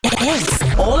It's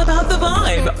all about the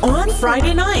vibe on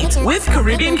Friday night with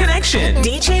Caribbean Connection.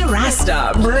 DJ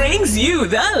Rasta brings you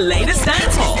the latest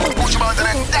dancehall. Push about the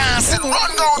dancing,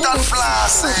 run out and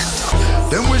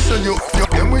flossing. Then we send you.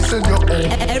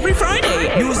 Every Friday.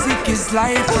 Music is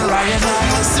life for Ryan.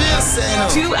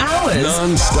 2 hours.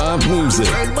 Non-stop music.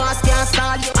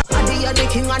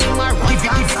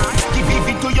 Give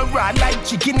it to your rod like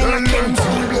chicken in a can.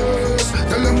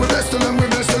 Tell them we bless.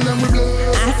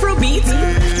 Afrobeat.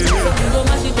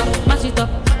 Mash it up.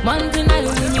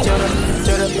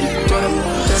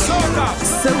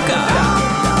 Soca.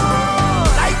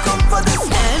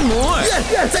 And more.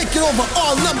 Yeah, take it over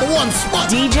all #1 spot.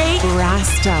 DJ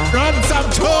Rasta. Run some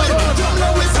joy.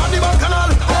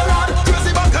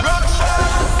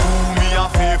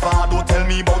 Tell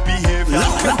me about behavior.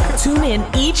 Tune in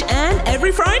each and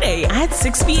every Friday at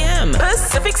 6 p.m.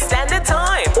 Pacific Standard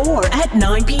Time or at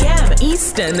 9 p.m.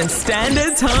 Eastern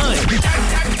Standard Time.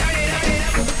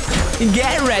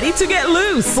 Get ready to get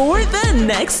loose for the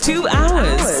next 2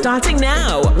 hours. Starting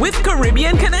now with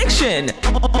Caribbean Connection.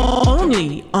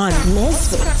 Only on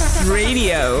Misfits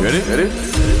Radio. Ready?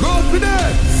 Go for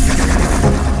that.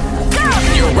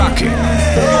 You're rocking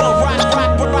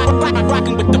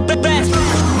Rocking with the best.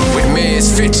 with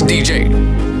Misfits DJ.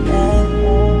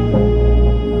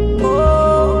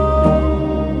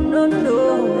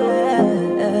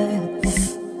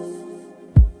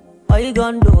 Why you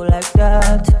gon' do like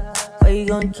that? Why you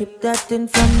gon' keep that thing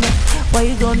from me? Why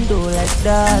you gon' do like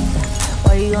that?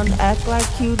 Why you gon' act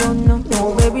like you don't know?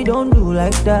 No, baby, don't do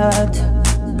like that.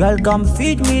 Girl, come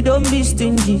feed me, don't be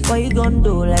stingy. Why you gon'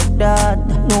 do like that?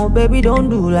 No, baby, don't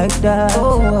do like that.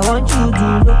 Oh, I want you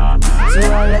to know. So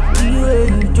I like the way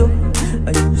you do.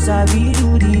 And you sabi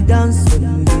do the dance. So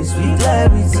you just sweet like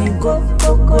everything. Go,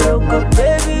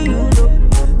 baby, you know.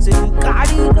 So you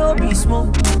carry no be small.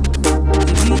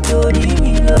 You told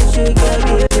me no shake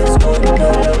again, let's go.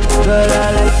 Girl,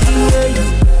 I like the way you.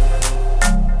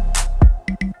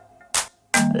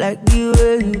 Like the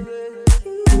way you.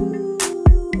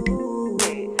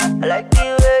 I like the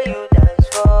way you dance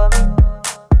for me.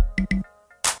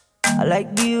 I like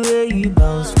the way you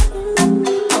bounce.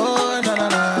 Oh, na na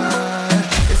na.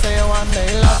 You say you want me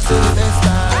love to this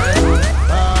time.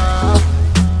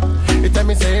 You tell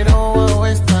me say you don't want to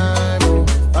waste time.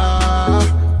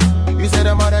 You say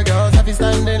them other girls have you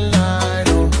stand in line.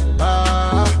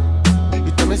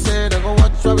 You tell me say they go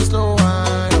watch how we slow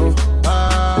wine.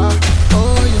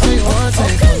 You say you want to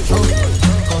take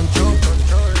control.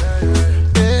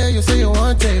 Yeah, you say you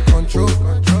want to take control.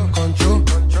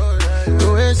 The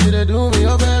way she they do me,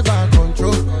 you beg back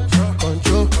control.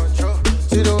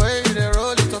 See the way you they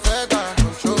roll it, you beg back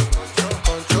control.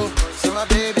 So my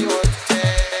baby want to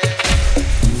take.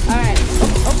 Alright.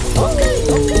 Okay.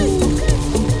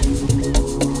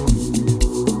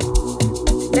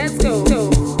 Let's go.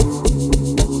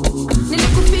 Nili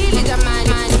kufili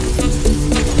jamani.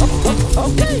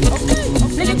 Okay.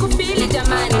 Nili kufili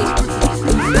jamani.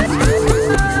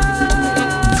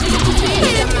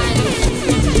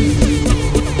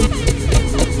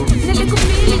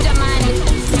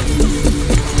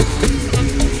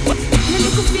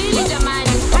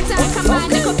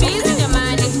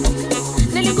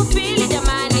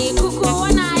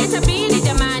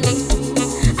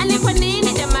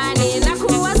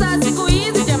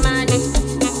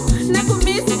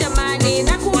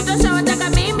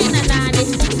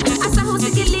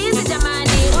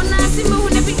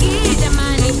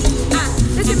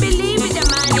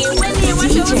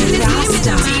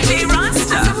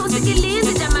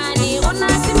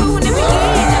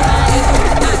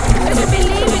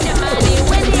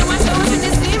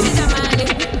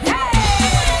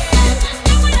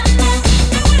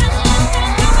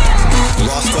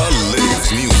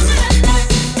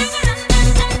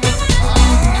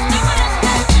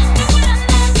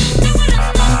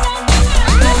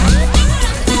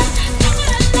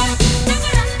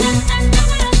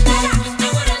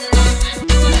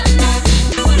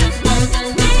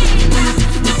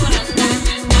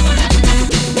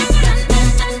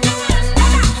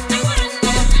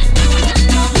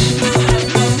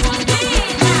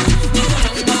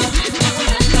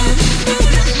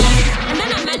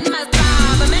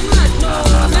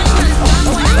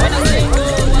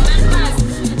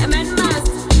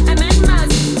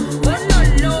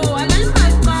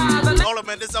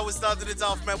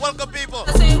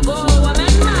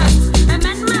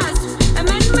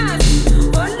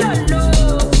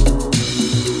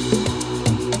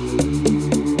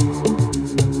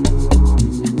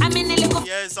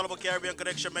 Caribbean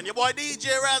Connection, man. Your boy DJ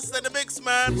Rasta in the mix,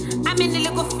 man. I'm in the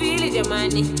little feel it,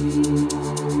 Jamani.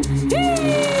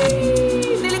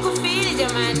 The little feel it,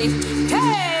 Jamani. massive.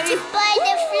 Hey, by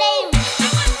the flame.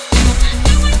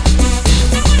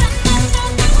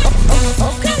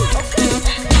 Okay.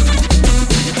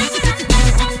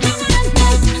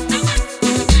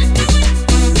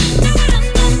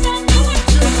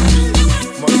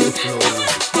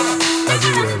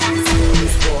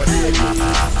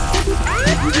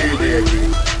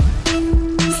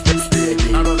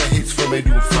 Another hits from a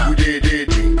new fan. We did.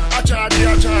 Achadi.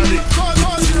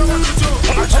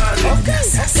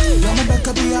 Don't back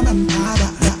up your mamada.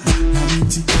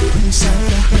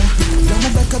 Inside. Don't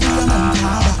back up your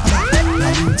mamada.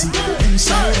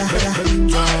 Inside.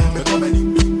 Me coming.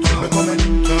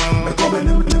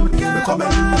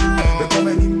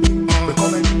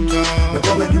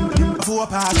 For a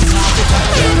party.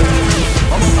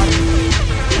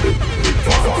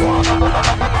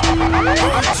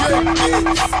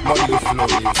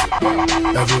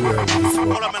 Everywhere we go.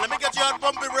 Hold on, man. Let me get you on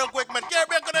pumping real quick, man.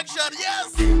 Caribbean Connection, yes.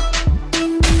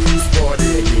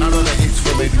 Another hits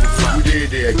from a new fan. We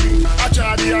did again.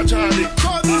 Achadi.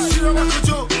 Call this shit what to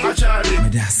do. Achadi.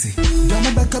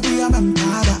 Don't back up your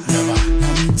mamada. Never.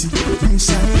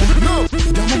 Inside. No.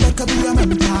 Don't back up your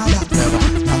mamada.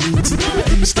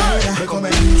 Inside. Me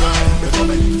coming.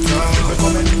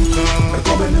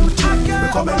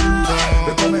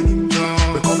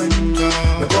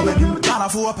 Gotta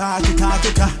for a party,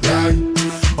 kaka.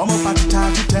 I'm a party,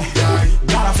 kaka.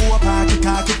 Gotta for a party,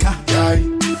 kaka.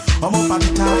 I'm a party,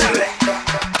 kaka.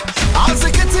 I'll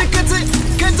say kitty,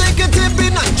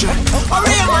 binancha.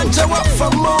 Hurry up and work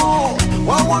for more.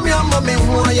 One woman, your mommy,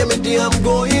 why am I'm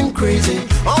going crazy?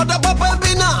 All the papa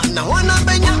binana, wanna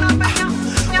benya.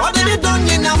 What did it done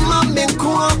in a mammy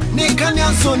cool? Nick and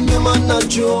your son, you man, not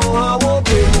Joe. I will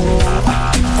be more.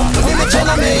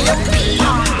 Chana me yam,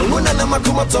 una na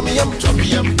makuma tomi yam,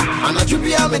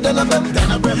 anachubi ame dana bem,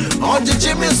 oje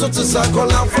chimi sotu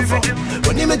sakola fofo.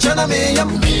 Oni me chana me yam,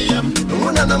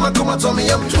 una na makuma tomi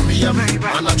yam,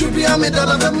 anachubi ame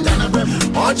dana bem,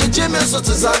 oje chimi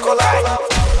sotu sakola.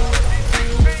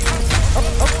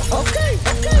 Okay.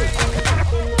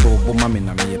 Bobo mami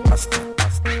na me pasta.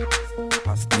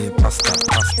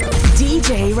 DJ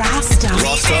Rasta.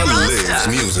 Rasta lives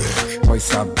music.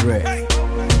 Voice of bread.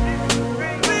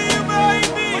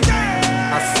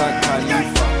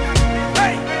 Khalifa.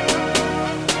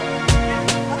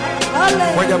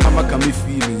 Why your mama can be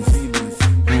feelings?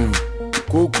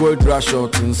 Cocoa dry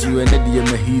short and so and the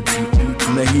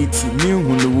mahiti. Me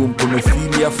who the womb come a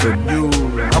filia for you.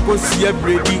 I was here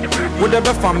ready.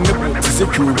 Whatever family to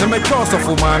secure. The make cost of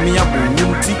mommy up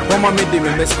unity. Mama made them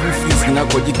a school fees in a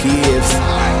koji KFC.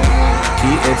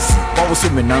 What was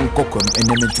in Menankokum and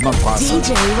then into my pass.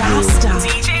 DJ Rasta.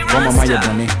 Mama Maya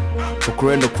Dane.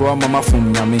 Okurendo Crow Mama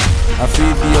from Yami. I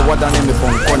feel be a water name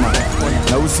upon corner.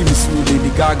 Now see me sue Lady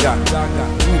Gaga.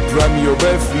 Who drive me your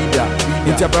bed feeder.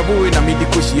 It's a babu in a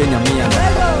medical she and Yami.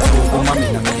 Oh, mammy,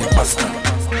 and me a pasta.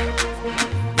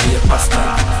 Me a pasta.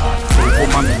 Oh,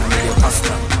 mammy, and me a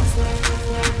pasta.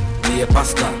 Me a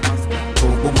pasta.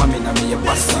 Oh, mammy, and me a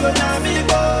pasta.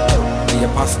 Me a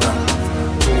pasta.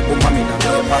 Oh, mammy, and me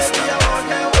a pasta.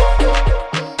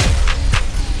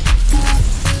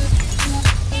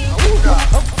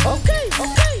 Okay.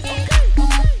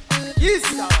 Yes,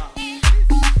 sir.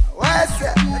 Where's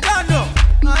it? I don't know.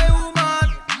 My woman.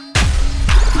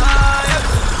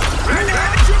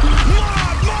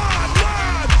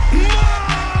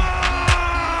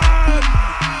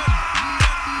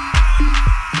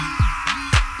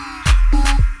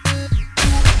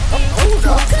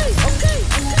 Okay.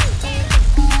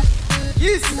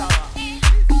 Yes, sir.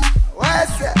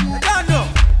 Where's it? I don't know.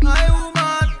 My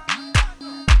woman.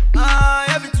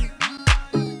 Everything.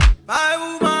 My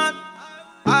woman,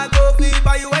 I go feed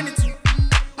by you anything.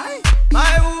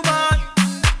 My woman,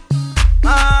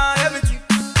 everything.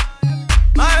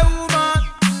 My woman,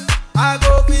 I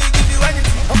go feed give you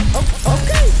anything.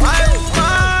 Okay. My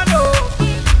woman,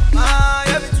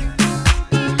 everything.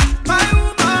 My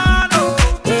woman,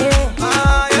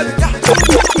 everything.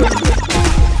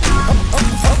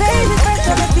 Baby, fresh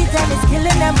on the beat and it's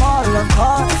killing them all, of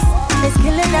course. It's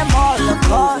killing them all, of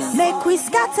course. Make we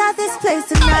scatter this place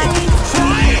tonight.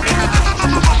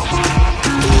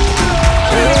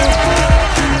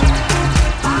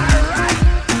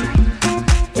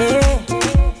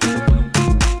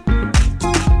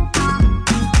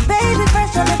 Baby,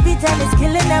 fresh on the beat and it's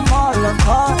killing them all, of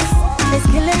course. It's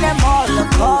killing them all, of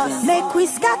course. Make we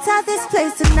scatter this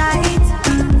place tonight.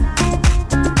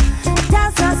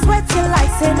 Dance and sweat till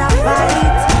like in a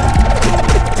fight.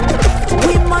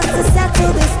 We must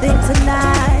settle this thing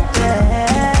tonight.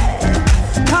 Yeah.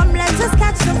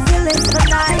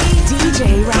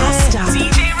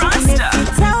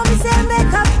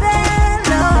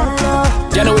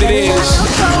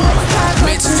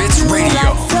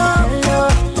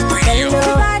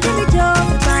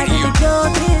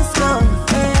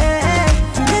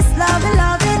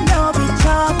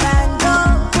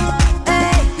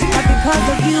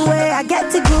 of you where I get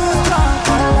to goosebumps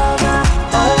all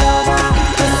over.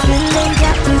 This feeling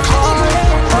got me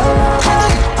falling all over.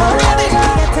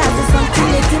 Get tired of something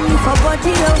they do me for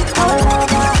body, oh. All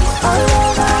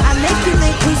over. I make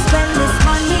me spend this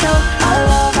money, oh. All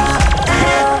over.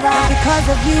 Because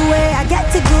of you where I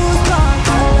get to goosebumps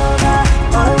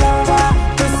all over.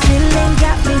 This feeling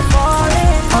got me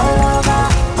falling all over.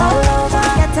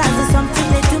 Get tired of something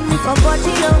they do me for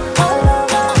body, oh. All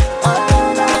over.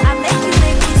 I make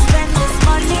me spend this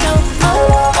money, oh. All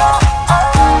over.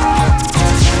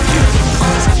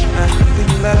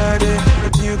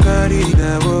 But you got it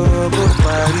now, go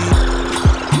party.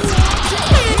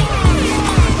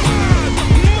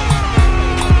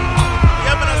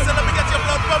 Yeah, man, I said let me get your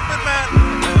blood pumping, man.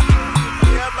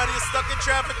 Yeah, man, you're stuck in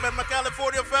traffic, man. My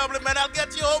California family, man, I'll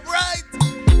get you home right.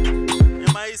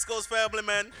 Yeah, my East Coast family,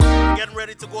 man, getting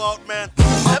ready to go out, man.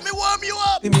 Let me warm you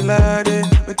up.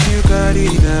 But you got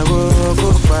it now,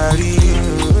 go party.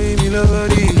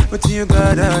 But you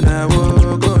got it now,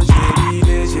 go shady.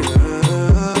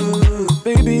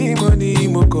 Baby, money,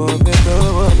 more better.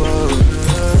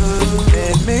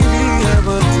 And maybe I'm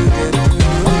up to get to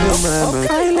know mama.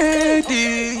 My lady,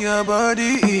 your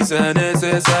body is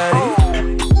unnecessary.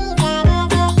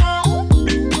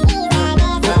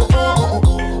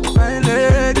 My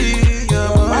lady, your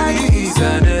body is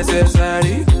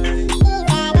unnecessary.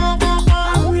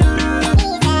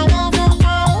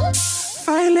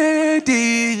 My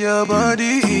lady, your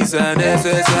body is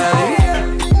unnecessary.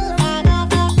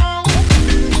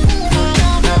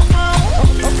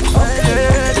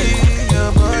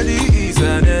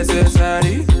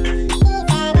 Unnecessary.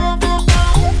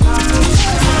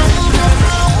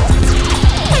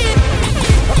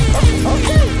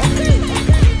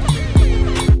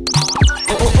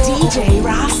 DJ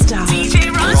Rasta.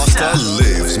 Rasta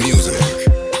lives music.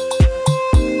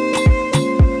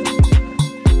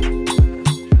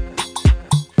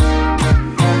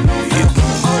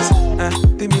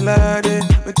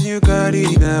 But you got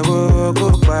it now,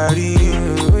 go party.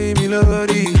 Me love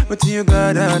it, but you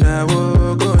got it now,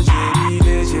 go shady.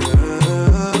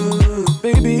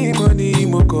 Baby, money,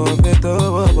 more better.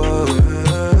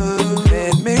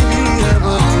 And maybe I'm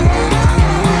up to get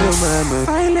to mama.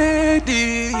 My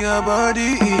lady, your body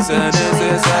is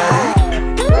unnecessary.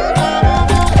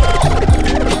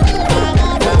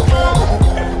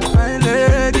 My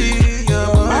lady, your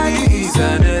body is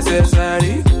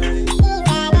unnecessary.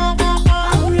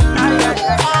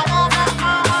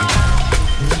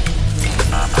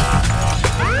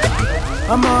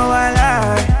 I'm all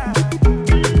alive.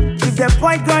 If the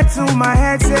point got to my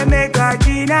head, say make I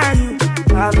deny you.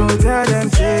 I go tell them,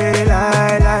 say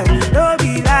lie. Don't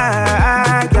be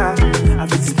like, yeah. I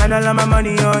fit spend all of my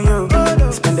money on you.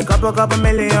 Spend a couple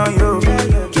million on you.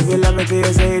 Give you love until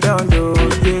you say don't do,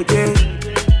 yeah.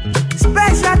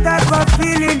 Special type of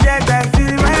feeling that I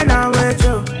feel when I'm with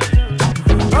you.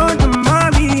 Oh, the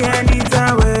mommy,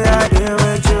 anytime where I deal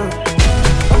with you.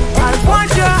 I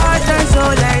want your heart and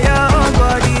soul and your own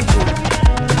body too.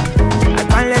 I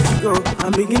can't let you go.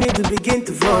 I'm beginning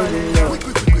to fall in love.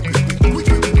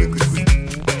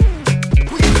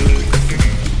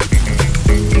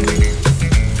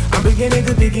 I'm beginning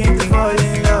to fall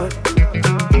in love.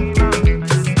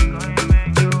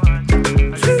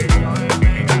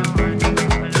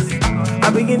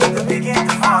 I'm beginning to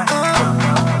fall in love.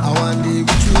 I one day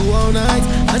with you all night.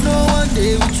 I know one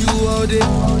day with you all day.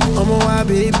 I'm a wild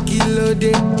baby, kilo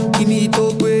day. You need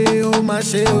to pay, oh my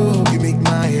shit, oh. You make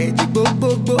my head go.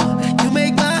 You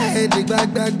make my head back.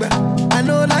 I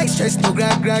know like stress, no gra.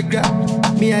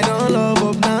 Me, I don't love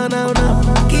up, no.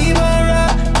 Keep on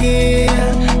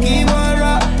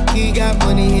rocking, got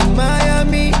money in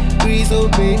Miami. Please, oh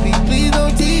baby, please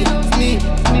don't tease me.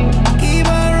 Keep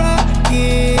on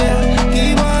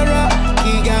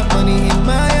rocking, got money in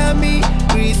Miami.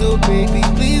 Please, oh baby,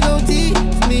 please don't tease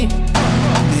me.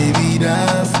 Baby,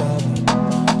 dance for me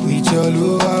with your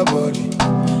lower body.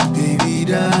 Baby,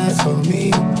 dance for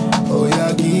me. Oh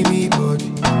yeah, give me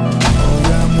body. Oh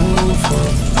yeah, move for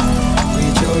me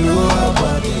with your lower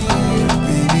body.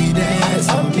 Baby, dance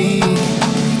for me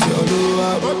with your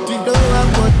lower body. Lower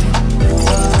body.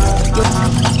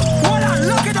 What a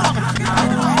look it up.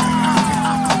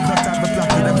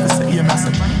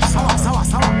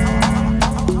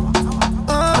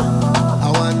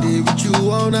 I one day with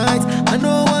you all night. I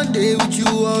know one day with you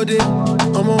all day.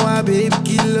 I'm a wild baby,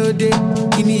 kilo day.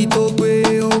 You need to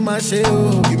pay, oh my shit,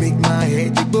 oh. You make my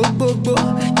head go.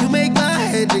 You make my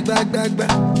head back.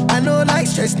 I know like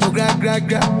stress, no gra.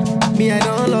 Me, I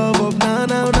don't love up,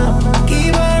 no.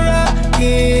 Keep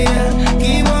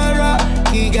on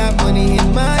rocking, got money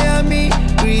in Miami.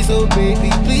 Please, oh baby,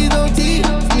 please don't tease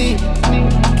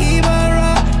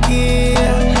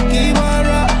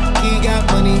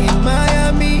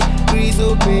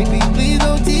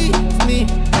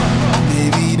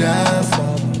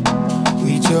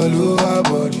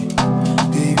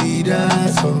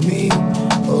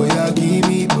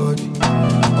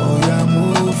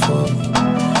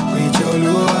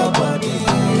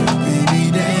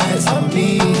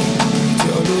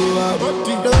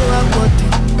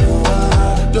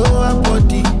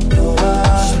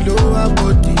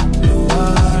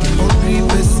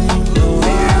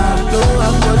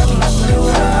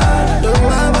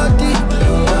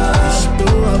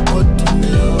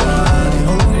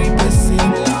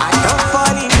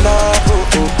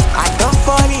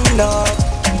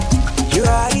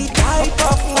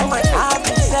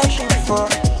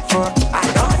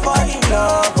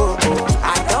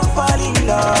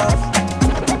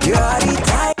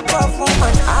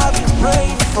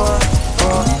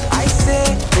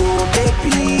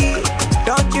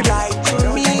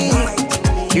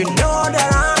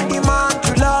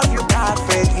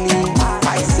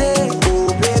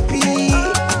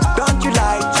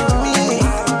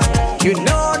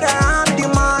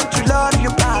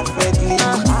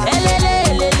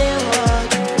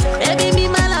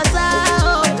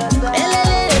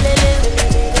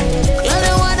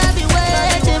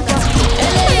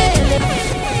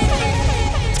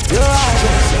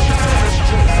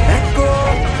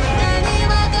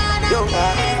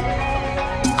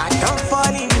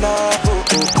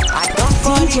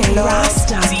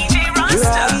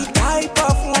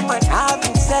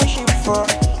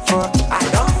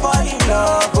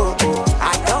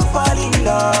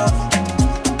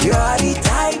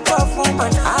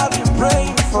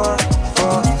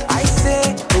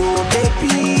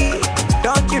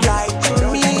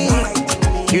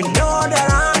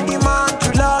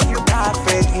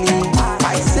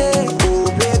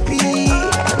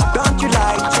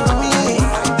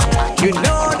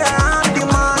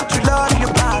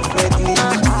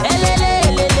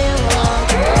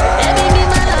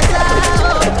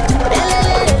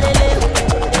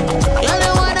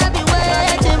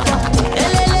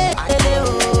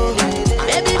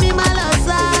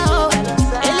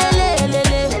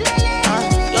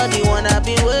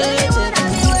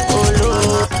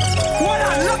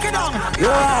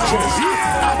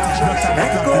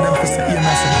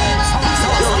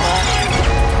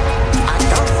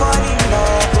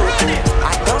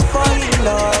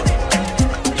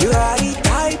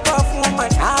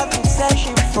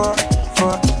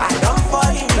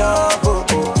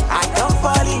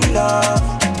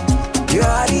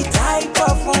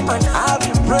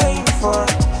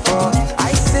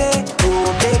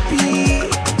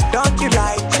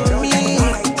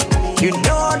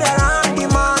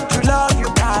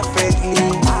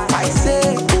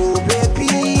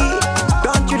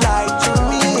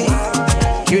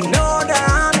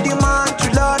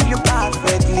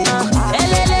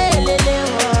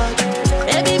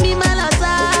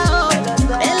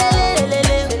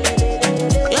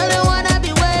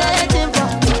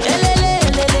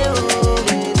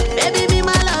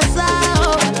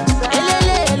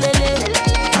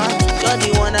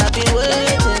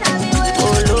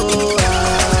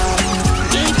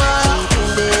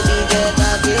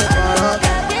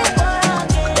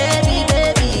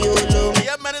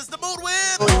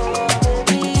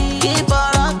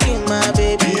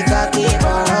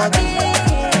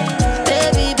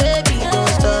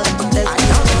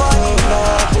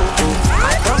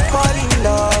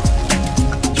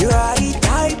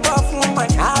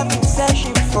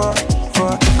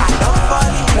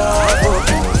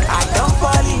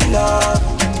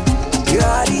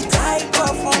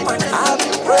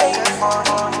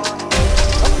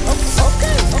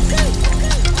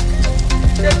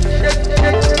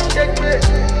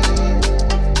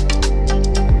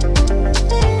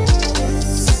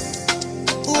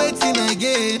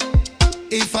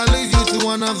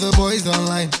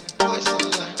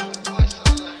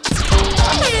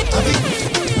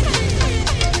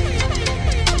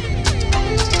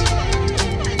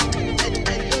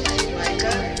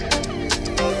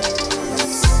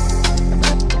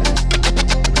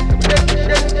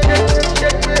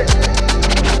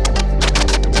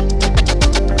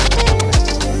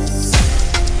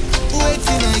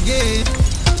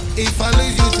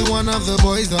one of the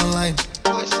boys online.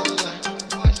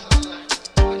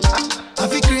 I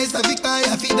feel crazy, I feel tired,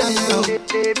 I feel die.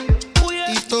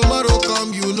 If tomorrow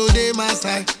come, you know they my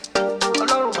side.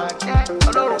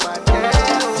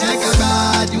 Check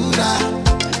about you da,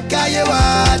 kaye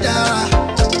wada,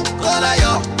 kola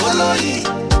yo, koloi,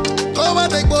 koma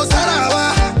take bo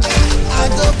sarawa. I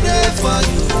go pray for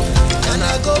you, and I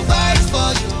go fight for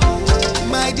you.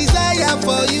 My desire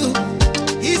for you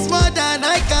is more than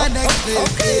I can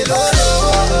explain.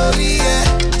 Oh yeah,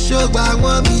 show back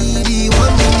 $1 million.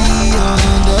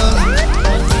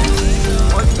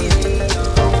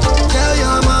 Tell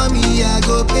your mommy I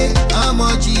go pay. How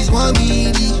much is $1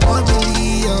 million? $1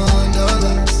 million.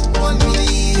 $1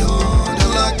 million.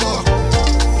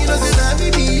 You know say that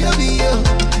me,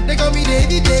 they call me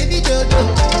Davy Dodo.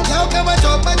 Now come and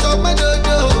chop my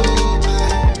dodo.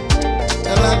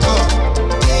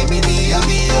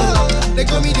 They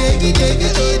call me Davy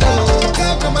Dodo.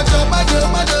 Now come and chop my dodo.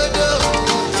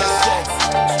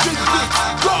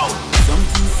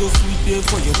 Something so sweet there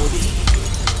for your body.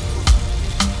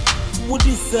 What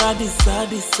is sad?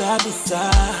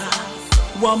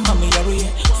 One mommy area.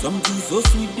 Something so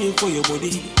sweet there for your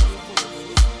body.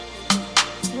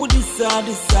 What is sad?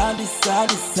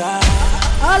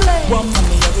 One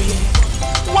mommy area.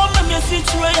 One mommy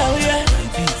area.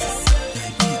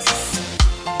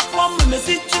 One mommy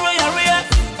area.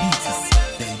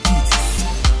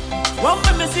 One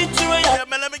mommy area. Yeah,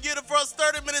 man, let me get the first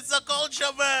 30 minutes of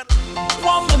culture, man.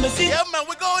 One mommy yeah, man,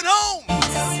 we're going home.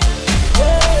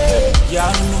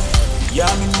 Yeah,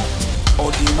 no.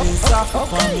 All the wins are for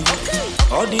family.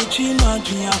 All the chima,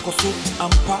 Jiakoso,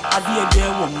 and Pa Adia,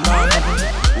 there were man.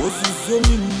 Was you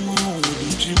zooming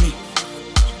with Jimmy?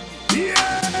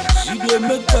 She did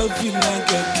make her feel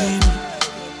like a king.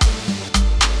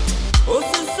 Was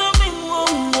you zooming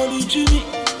with Jimmy?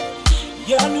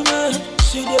 Yeah, no,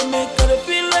 she did make her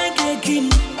feel like a king.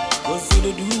 Was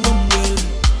you do one well?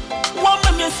 One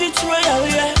man, sit right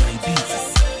here.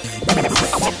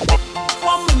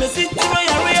 One me sit to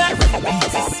your area.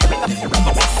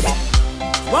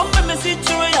 One me sit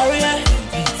to your area.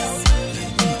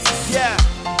 Yeah.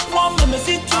 One me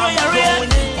sit to your area.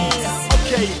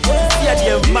 Okay. Yeah,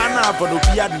 the man up on the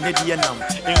Medianum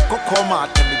and Kokoma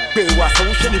and the Bay was so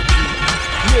shiny.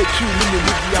 Here, 2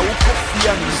 minutes, I will coffee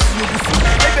and see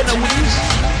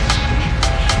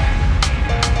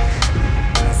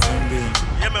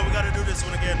yeah, man, we gotta do this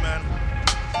one again, man.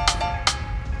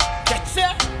 Catch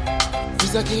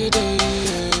it.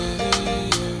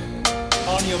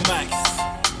 On your max.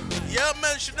 Yeah,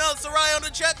 man, Chanel Sarai on the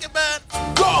check, man.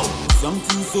 Go!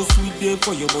 Something so sweet there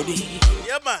for your body.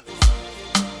 Yeah, man.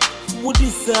 What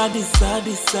is sad?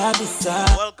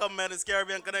 Welcome, man, it's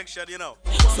Caribbean Connection, you know.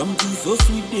 Something so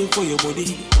sweet there for your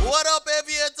body. What up,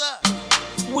 Aviator?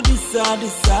 What is sad?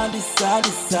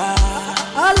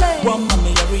 One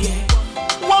mommy area.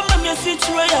 One mommy sit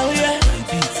right area.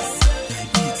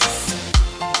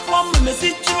 One me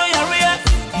sit to your area.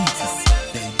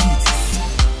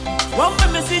 One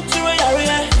me sit to your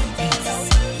area.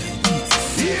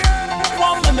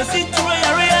 One me sit to your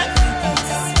area.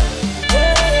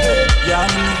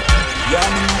 Yami,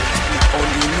 all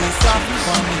the news are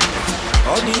coming.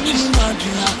 All the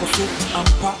Jiakoso,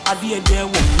 and Pa Adia there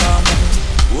with Mama.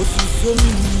 Was you so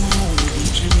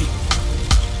with Jimmy?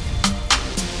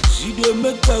 She did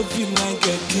make her feel like a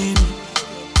king.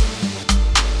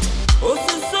 Oh,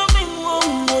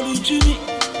 Jimmy,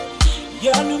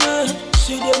 yeah, no man,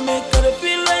 she did make her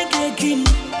feel like a king.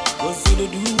 Cause she do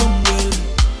one well.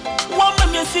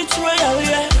 One me sit right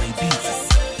area.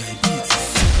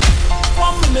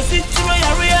 One me sit right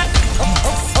area.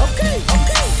 Okay.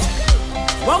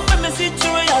 One me sit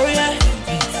right area.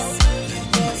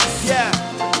 Yeah.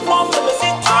 One me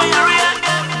sit right area.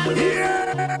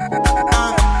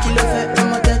 Kilo fait un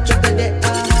modèle, tu peux des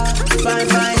fine,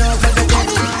 no, but the jet.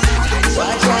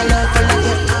 Watch your love for the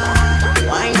jet.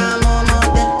 Why not more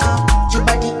model? Your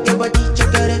body,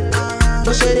 check it.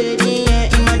 Push it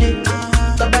in my day.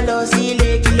 Kabalo, see,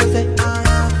 kilo fait.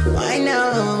 Why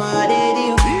now, my daddy?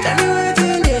 Tell me what you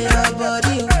need, your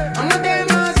body.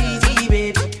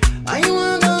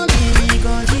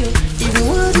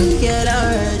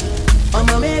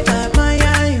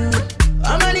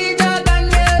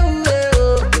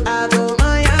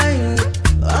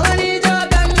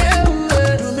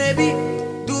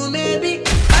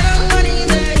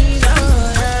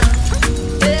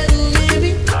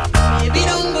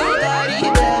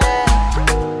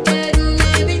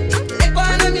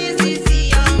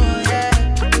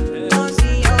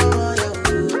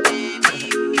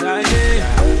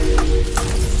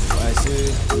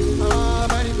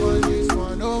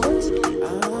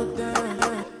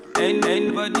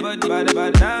 nobody,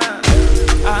 but nah.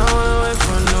 I don't wanna wait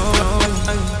for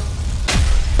nobody.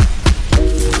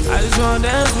 I just wanna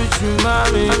dance with you,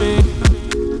 mommy.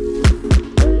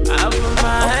 I put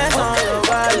my hands on your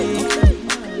body.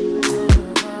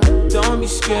 Don't be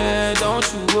scared, don't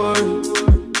you worry.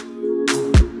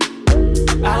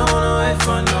 I don't wanna wait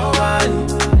for nobody.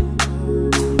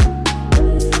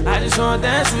 I just wanna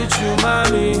dance with you,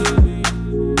 mommy.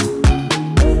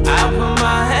 I put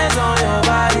my hands on your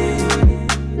body.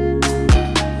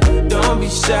 Don't be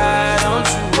shy, don't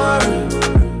you worry.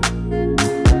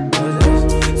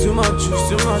 Too much juice,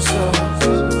 too much sauce.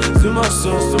 Too much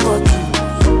sauce, too much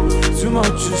juice. Too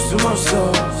much juice, too much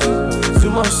sauce. Too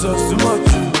much sauce, too much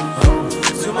juice.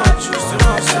 Too much juice, too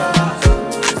much sauce.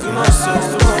 Too much sauce,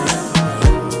 too much juice.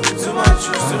 Too much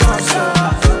juice, too much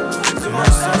sauce. Too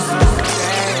much sauce, too much juice.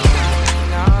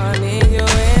 I need you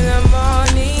in the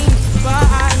morning, but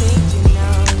I need you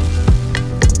now.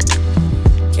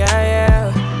 Yeah, yeah.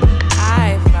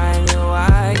 I find you,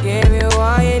 I gave you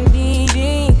all you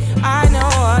needing. I know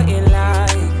what you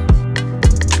like.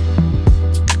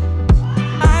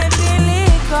 I feel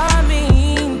it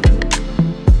coming.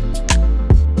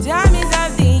 Time is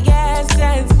of the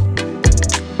essence.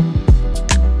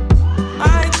 I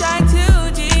try to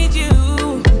teach you.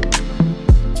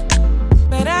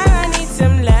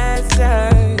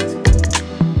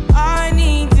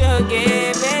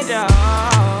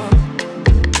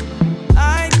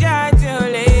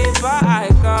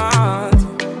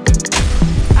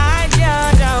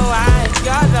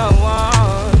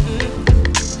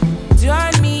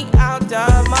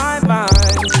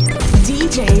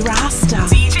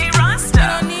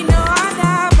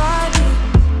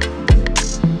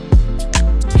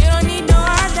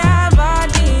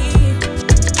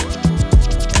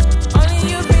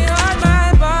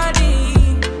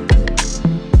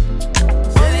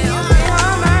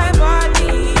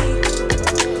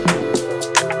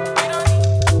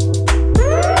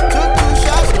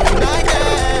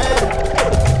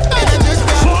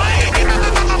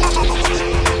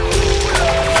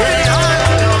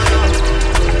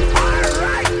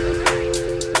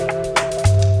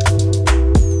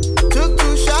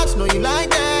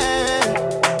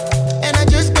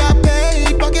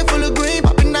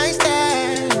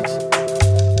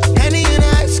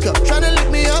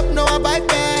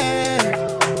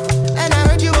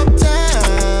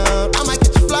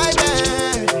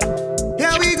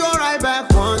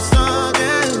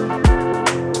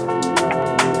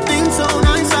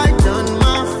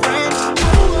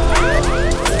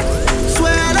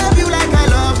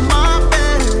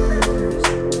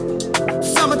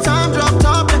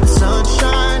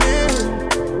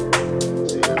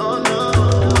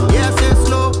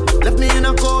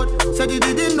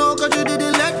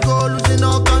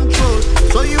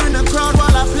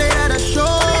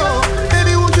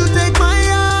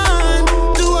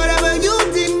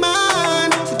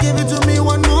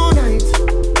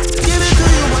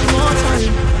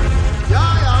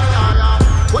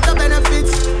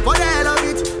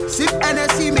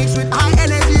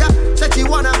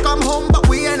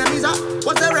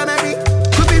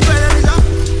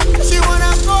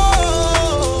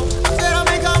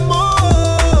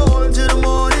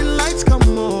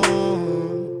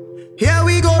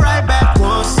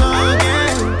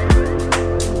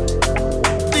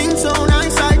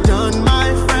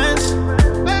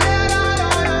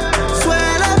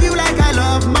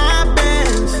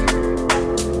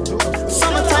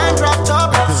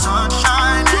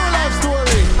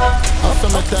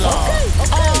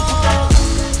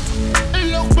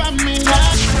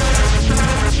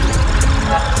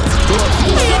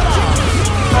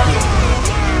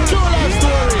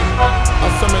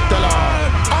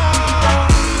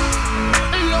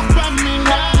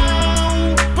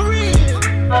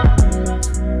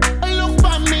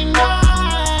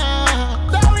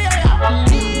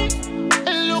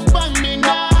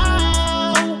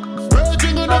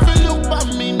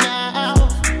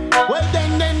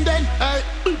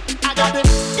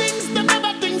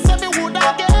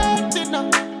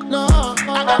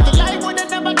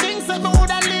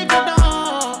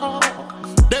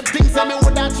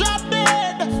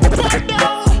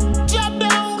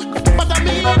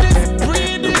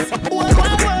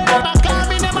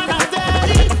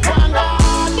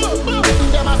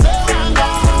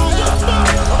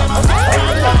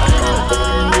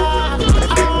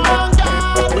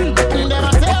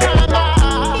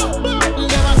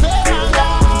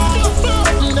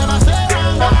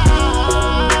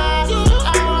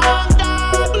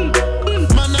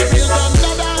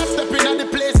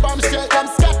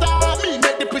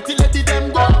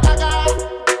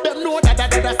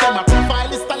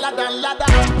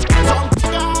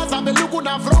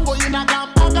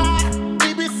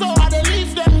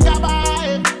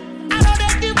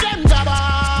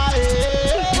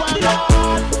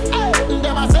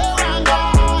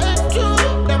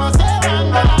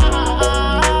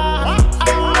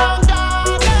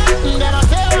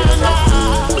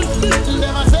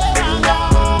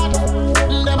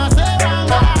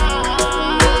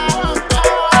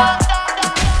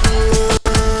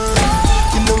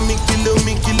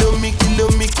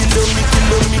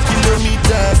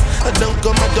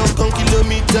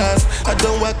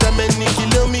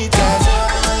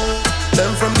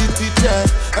 teacher.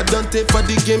 I don't take for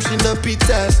the game, she no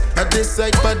pitas. I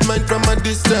decide bad mind from a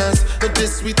distance. Not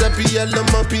this sweet, I be all on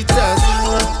my pitas.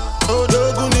 Oh,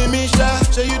 Doguni Misha,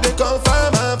 show you the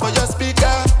confirm for your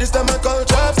speaker. This time I call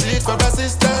trap street for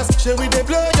assistance. Show we they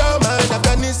blow your mind,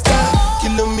 Afghanistan.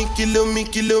 Kilometers.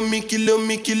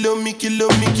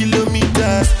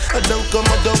 I don't come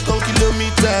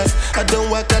kilometers. I don't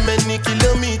walk that many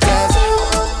kilometers.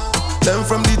 Learn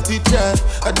from the teacher.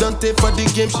 I don't take for the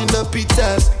game, she no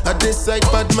pitas. I decide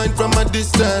bad mind from a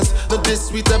distance. Not this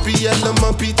sweet, I be all on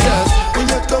my pitas. When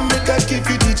you come, make I give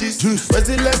you digits. When's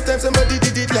the last time somebody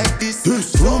did it like this? Too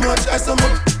much ice on my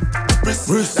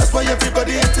wrist. That's why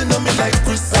everybody hating on me like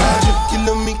Chris.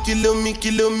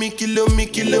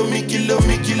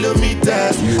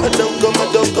 Kilometers. I don't come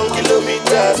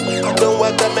kilometers. I don't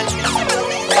walk that many kilometers.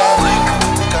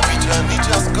 Take a picture and it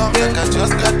just come. Like I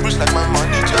just got pushed like my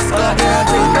money just come.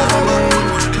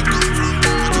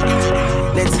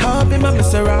 Let's hop in my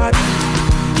Maserati.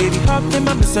 Baby, hop in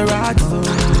my Maserati.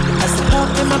 I said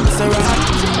hop in my Maserati.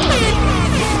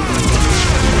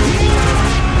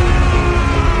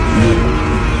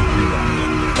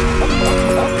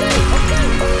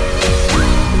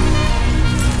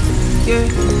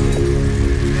 Yeah.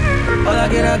 All I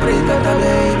get a break up the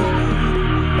baby.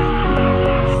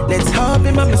 Let's hop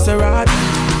in my Maserati.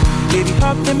 Baby,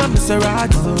 hop in my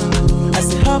Maserati. I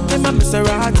said hop in my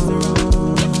Maserati.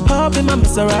 Hop in my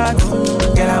Maserati.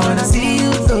 Girl, I wanna see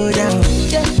you go down.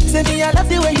 Yeah. Say me, I love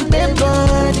the way you bend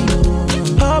body.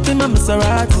 Hop in my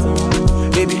Maserati.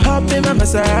 Baby, hop in my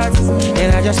Maserati.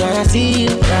 And I just wanna see you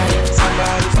ride.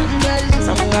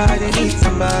 Somebody needs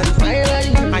somebody.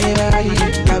 My body,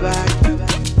 your body.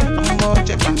 I'm more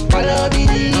check my color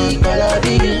biggie.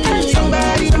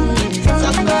 Somebody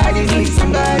needs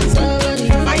somebody.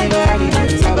 My body,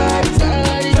 somebody.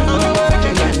 I'm more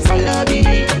check my color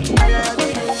biggie.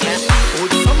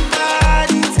 Would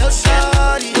somebody tell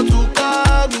Shawty to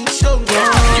call me sugar?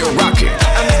 You're rocking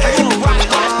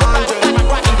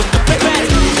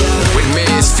with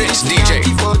Misfits DJ.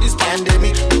 Before this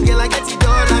pandemic, girl, I get it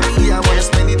all on me. I wanna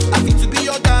spend it. I feel to be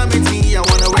your garment, me. I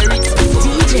wanna wear it.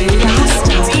 DJ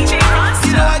Rasta.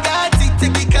 You know I got it.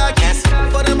 Take the car keys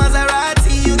for the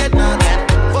Maserati. You get nothing.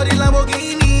 For the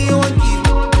Lamborghini, you won't give.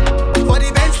 For the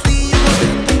Bentley, you won't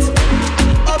spend it.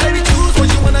 Oh baby, choose what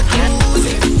you wanna cruise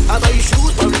it. I buy you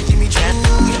shoes for Jimmy Choo.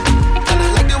 And I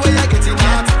like the way I get it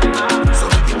out. So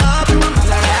up in my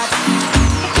Maserati.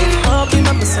 Up in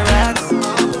my Maserati.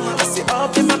 I say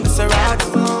up in my Maserati.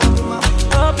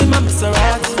 Up in my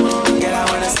Maserati. Girl, I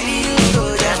wanna see you go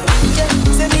down.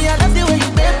 Say me, I love the way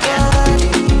you bend body.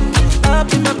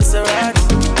 Up in my Maserati.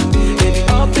 Baby,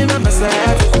 up in my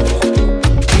Maserati.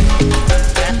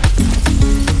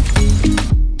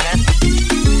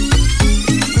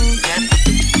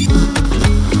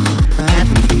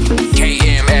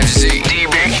 KMFZ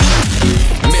DB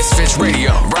Misfits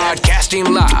Radio, broadcasting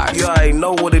live. You already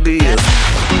know what it is.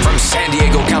 From San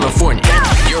Diego, California.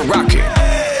 You're rocking.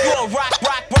 You're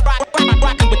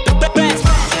rocking with the best.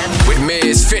 With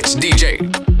Misfits DJ.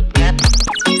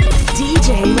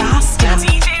 DJ Rasta.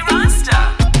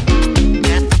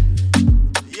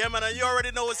 Yeah, man, and you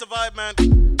already know it's a vibe, man.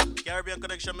 Caribbean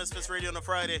Connection, Misfits Radio on a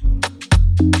Friday.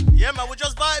 Yeah, man, we're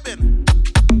just vibing.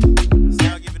 So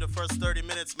I'll give you the first 30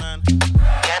 minutes, man.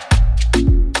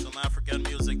 Some African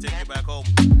music, take you back home.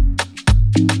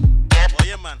 Oh,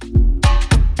 yeah, man.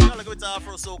 Look a bit of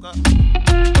Afro Soca.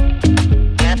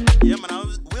 Yeah, man,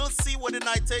 we'll see where the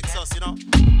night takes us, you know.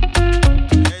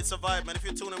 Yeah, it's a vibe, man. If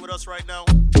you're tuning with us right now,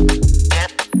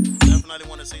 definitely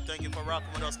want to say thank you for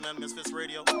rocking with us, man. Misfits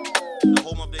Radio, the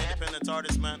home of the independent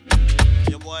artist, man.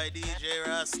 Your boy DJ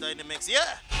Rasta in the mix,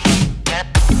 yeah. Yeah,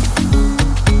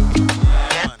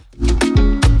 man.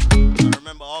 I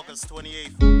remember August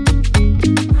 28th,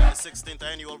 the 16th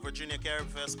annual Virginia Carib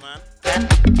Fest, man.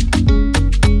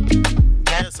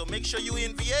 Yeah, so make sure you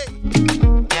in VA,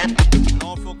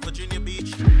 Norfolk, Virginia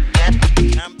Beach,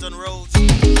 Hampton Roads.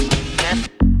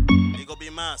 They go be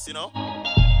mass, you know.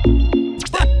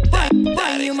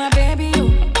 You my baby, you.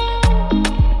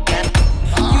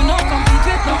 You know compete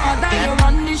with no other, you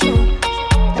run the show.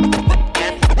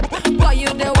 Boy, you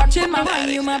there watching my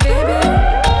baby, you my baby,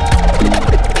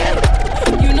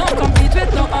 you. You know compete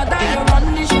with no other, you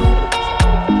run the show.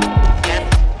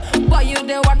 Boy, you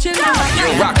there watching my baby.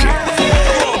 You're rocking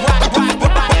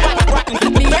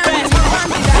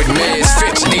with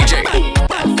Misfits DJ.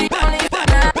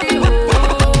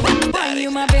 You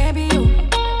my baby, you.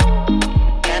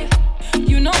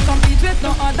 You know compete with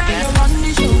no other, you run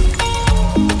the show.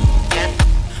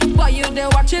 Boy, you there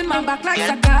watching my back like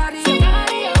Sicario.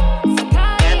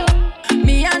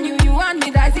 Me and you and me,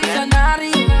 that's it,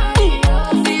 scenario.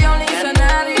 The only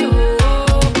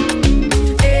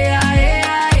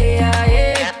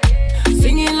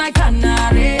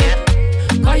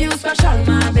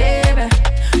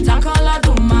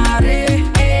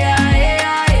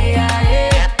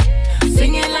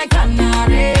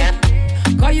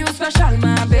special,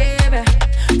 my baby.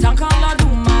 Talk all I do,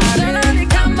 my turn on the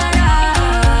camera.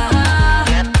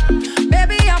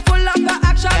 Baby, I full up the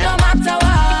action, no matter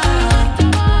what.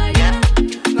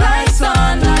 Lights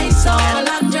on,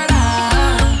 Angela.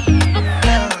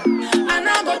 And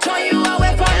I go turn you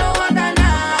away for no other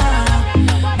now.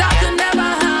 That could never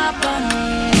happen,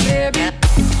 baby.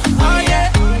 Oh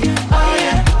yeah, oh yeah, oh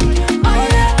yeah, oh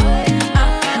yeah,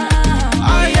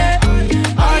 oh yeah,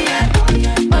 oh yeah, oh yeah,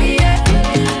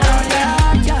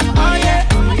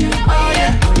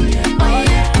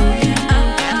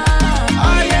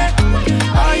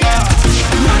 oh yeah,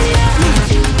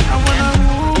 I want a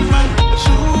woman,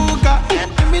 sugar.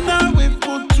 Let me not wait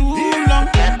for too long.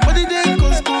 But it ain't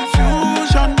cause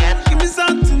confusion. Give me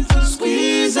something to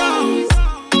squeeze on.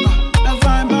 That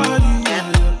fine body,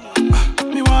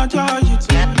 me want charge it.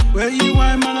 Where you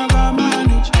want, man, I got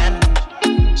manage.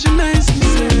 She makes me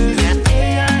say, hey,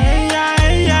 yeah, hey, yeah,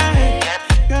 hey, yeah, hey.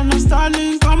 You're not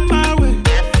starting, come my way.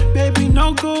 Baby,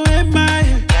 no go in my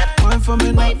head. Wine for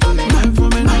me now, wine for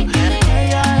me now. Hey,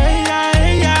 yeah, hey, yeah,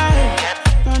 hey, yeah, hey.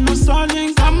 You're not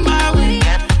starting, come my way.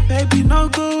 Baby, no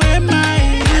go in my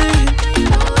head.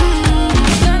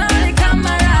 turn on the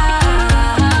camera.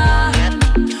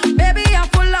 Baby, I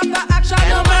full up the action,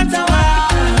 no matter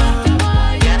what.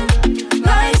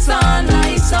 Lights on,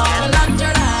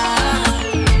 Angela.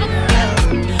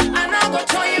 And I go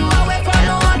turn you away for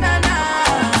no other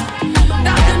now.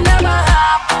 That could never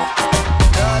happen.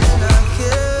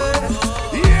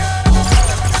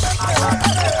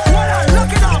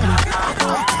 Look it up.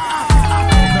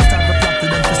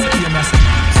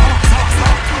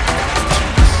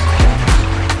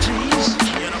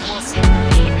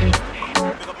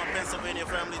 Pick up my Pennsylvania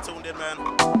family tuned in, man.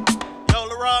 Yo,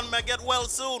 Laron, man, get well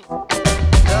soon.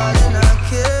 Darling, I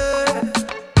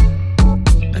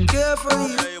care for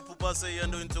you. Yeah, your papa say you're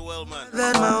doing too well, man.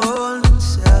 Than my own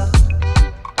self.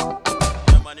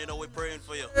 Yeah, man, you know we're praying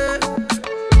for you. I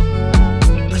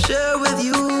share with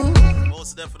you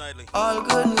Most definitely. all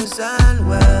good news and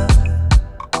well.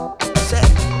 Say,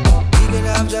 we can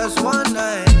have just one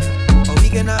night, or we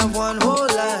can have one whole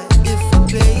life if we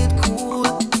play it cool.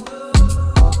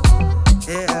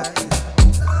 Yeah,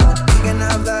 we can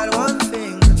have that one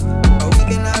thing, or we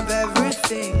can have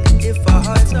everything if our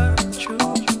hearts are true.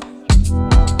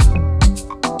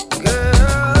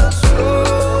 Girl,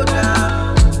 slow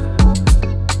down.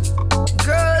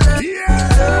 Girl, I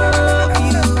love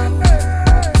you.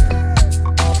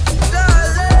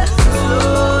 Darling,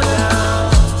 slow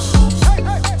down.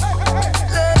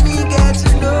 Let me get to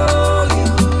know you.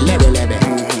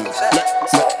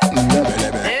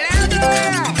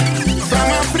 From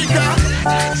Africa,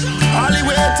 all the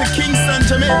way to Kingston,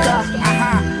 Jamaica.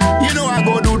 You know I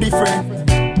go do different.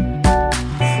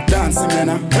 Dancing, man.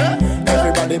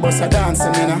 Everybody bust a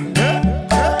dancing, man.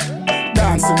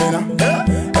 Dancing,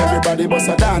 man. Everybody bust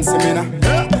a dancing, man.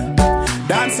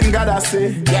 Dancing, God, I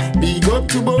say. Big up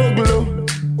to Boglo.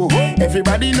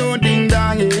 Everybody know ding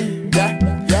dong,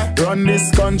 yeah. Run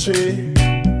this country.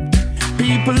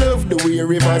 People love the way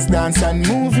rivers dance and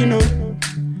move, you know.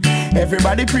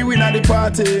 Everybody pre-win at the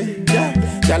party. Yeah,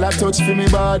 y'all a touch for me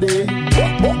body.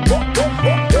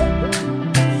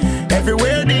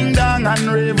 Everywhere ding dong and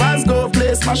rivers go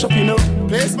play smash up, you know.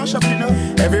 Play smash up, you know.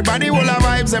 Everybody will have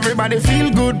vibes, everybody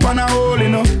feel good, pan a hole, you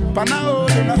know. Pan a hole,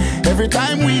 you know. Every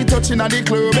time we touching at the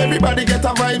club, everybody get a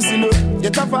vibes, you know.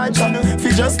 Get a vibes, you know.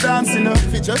 Fi just dance, you know.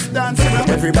 Fi just dance, you know.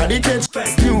 Everybody catch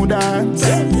this new dance.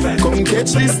 Come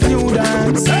catch this new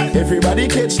dance. Everybody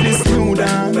catch this new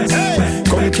dance.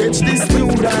 Come catch this new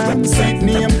dance. Sweet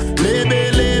name,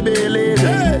 Lebe, Lebe,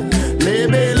 Lebe.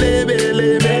 Lebe, Lebe,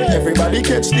 Lebe. Everybody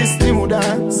catch this new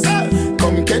dance.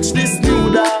 Come catch this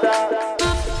new dance.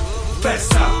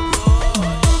 Festa.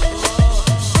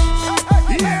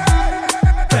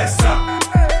 Festa.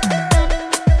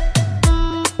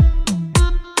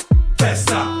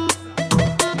 Festa.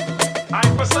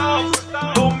 I'm for sound,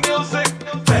 boom music.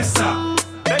 Festa.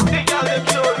 Let the girl them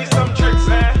show you some tricks,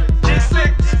 man.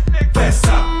 G6.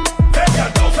 Festa. Festa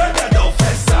do,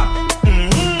 festa.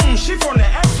 She from the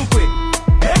ass to quick.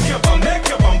 Make your bum do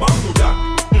that.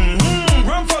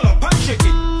 Run full of punch, shake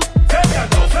it. Festa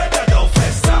do, festa.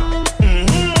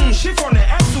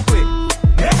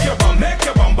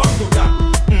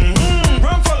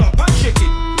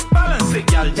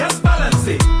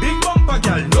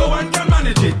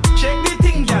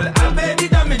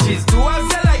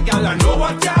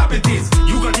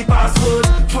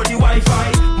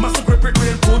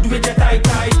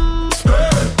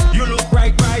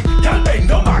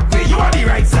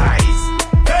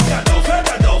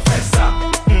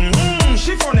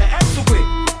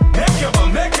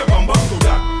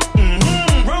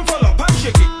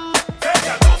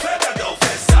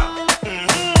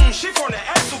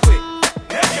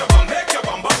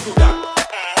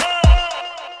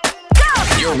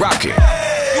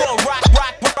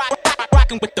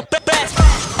 rocking with the best.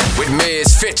 With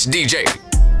Miss Fitz DJ.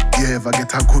 You ever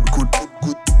get a good?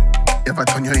 You ever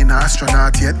turn you in an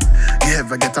astronaut yet? You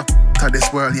ever get a to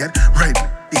this world yet? Ride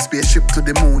the spaceship to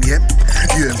the moon yet?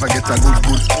 You ever get a good?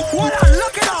 What a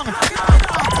look it on. You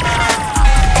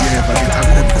ever get a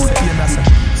good? You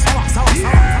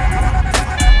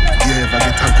ever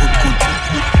get a good? You ever get a good?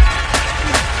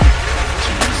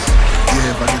 You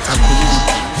ever get a good?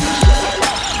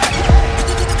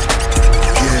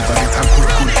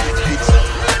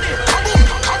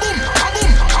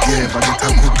 You ever get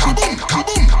a good?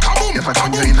 You ever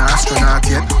turn you in an astronaut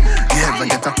yet? You ever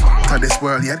get a to this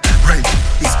world yet? Ride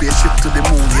the spaceship to the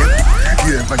moon yet?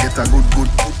 You ever get a good?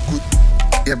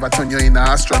 You ever turn you in an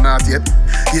astronaut yet?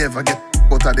 You ever get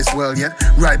out of this world yet?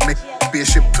 Ride me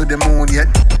spaceship to the moon yet?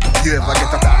 You ever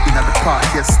get up in at the park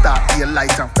yet? Start your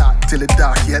light and dark till it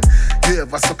dark yet? You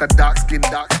ever suck a dark skin,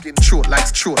 throat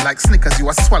like Snickers you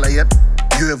a swallow yet?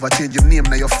 You ever change your name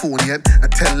on your phone yet?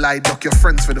 And tell lie duck your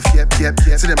friends for the yet?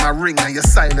 See them a ring and you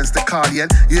silence the call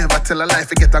yet? You ever tell a lie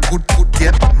to get a good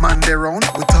yet? Man they round,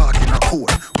 we talking a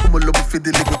code. Come on, love for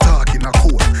the little talking a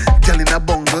code. Girl in a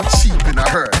bungle, sheep in a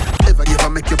herd. Ever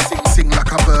make you sing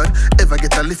like a bird? Ever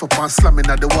get a lift up and slamming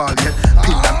at the wall yet?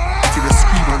 Pin that till you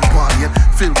scream and ball yet?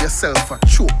 Feel yourself and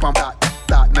choke on that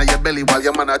now your belly while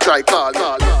your man a try call.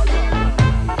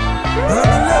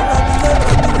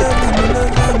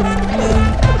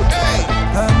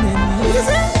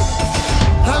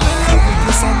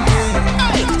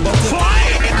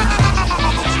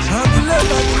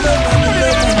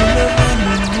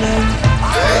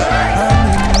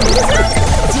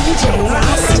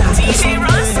 DJ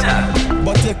Rasta.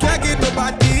 But you can't get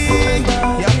nobody.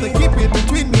 You have to keep it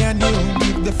between me and you.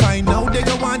 If they find out, they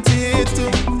don't want it to.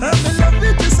 I'm in love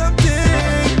with you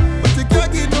something, but you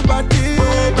can't get nobody. You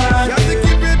have to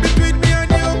keep it between me and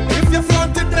you. If you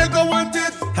flaunt it, they don't want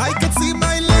it. I can see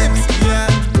my lips, yeah,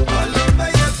 all over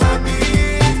your body.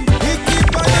 You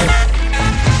keep on it.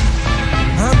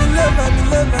 I'm in love.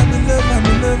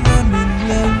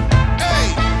 Hey,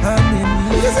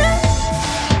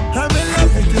 I'm in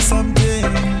love with you something,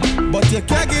 but you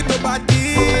can't get nobody.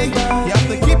 You have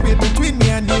to keep it between me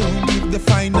and you. If they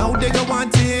find out, they don't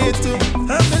want it to.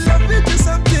 I'm in love with you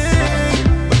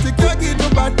something, but you can't get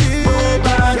nobody. You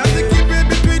have to keep it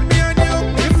between me and you.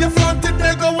 If you flaunt it,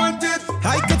 they don't want it.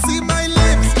 I can see my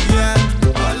lips, yeah,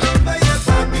 all over your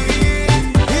body.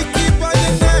 You keep on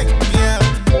your neck, yeah,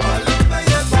 all over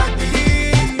your body.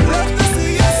 Love to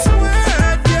see you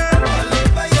sweat, yeah, all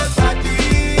over your body.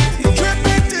 Drip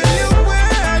it till you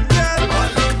wet, girl,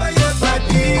 all over your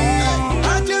body.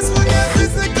 I just wanna get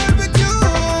physical with you.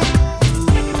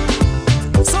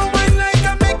 So when like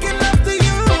I'm making love to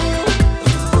you,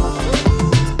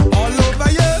 all over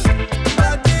your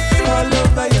body, all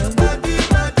over your body,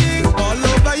 all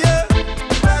over your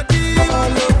body,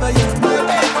 all over your body.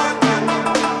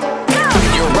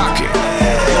 You're rocking.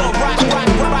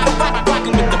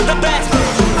 Rocking with the best.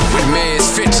 With Miss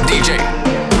Fitz DJ.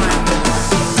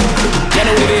 You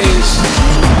know what it is.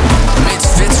 Miss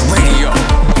Fitz Radio.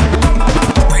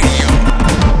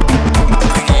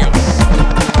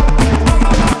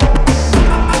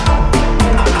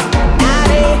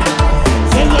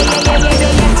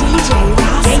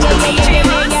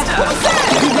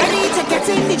 You ready to get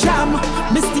in the jam?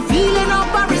 Misty feeling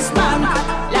of a wristband.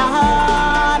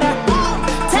 Lord,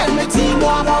 tell me team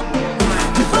warm up.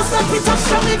 The first time we touch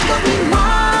from it could be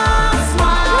mass.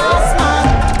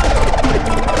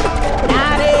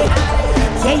 Naughty.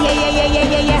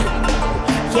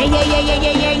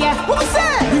 Yeah. Who's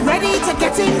that? You ready to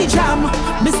get in the jam?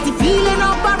 Misty feeling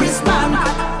of a wristband.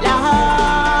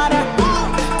 Lord,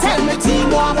 tell me team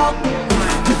warm up.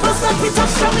 The first time we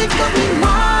touch from it could be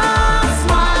mass.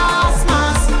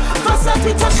 First time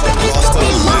we touch from it could be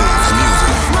mass.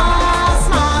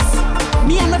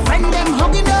 Me and my friend them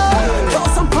hugging up. Throw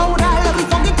some powder, let me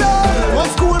fuck it up. Old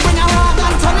school, bring a rag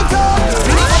and turn it up.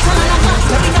 Bring a bottle and a glass,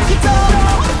 let me knock it up.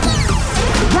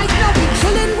 Right now we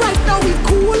chillin', right now we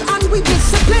cool, and we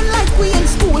discipline like we in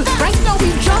school. Right now we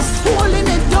just holding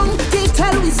it down. They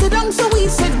tell we sit down, so we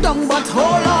sit down. But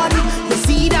hold on, you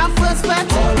see that first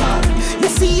bet? Hold on. You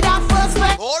see that first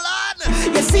bet? Hold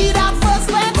on. You see that?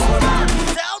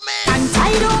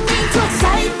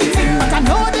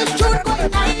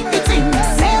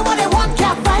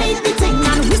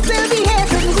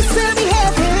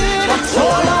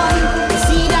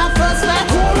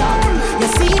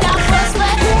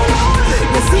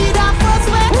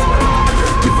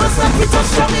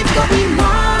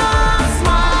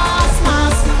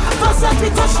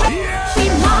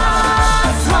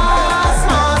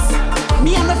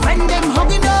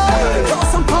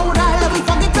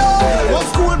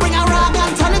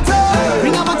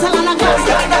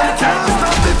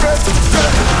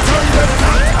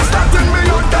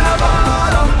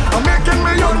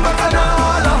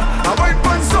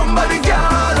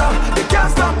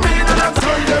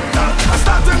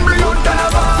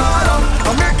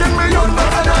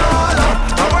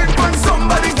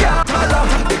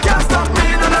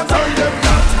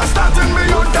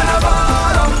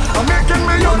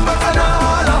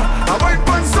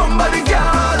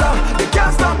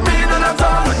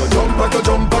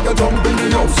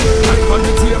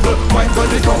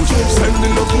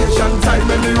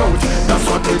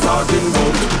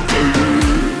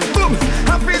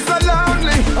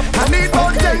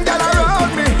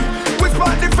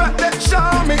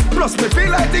 Plus me feel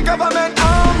like the government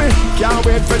army. Can't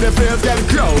wait for the place get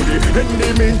crowded. In the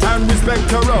meantime, respect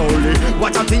to Rowley.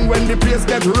 Watch a thing when the place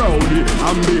get rowdy.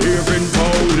 I'm behaving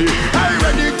poorly. I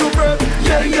ready to bet,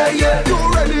 yeah, yeah, yeah. You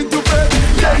ready to bet,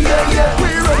 yeah, yeah, yeah. We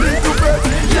ready to bet,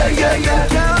 yeah, yeah, yeah.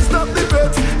 Can't stop the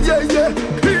bet, yeah, yeah.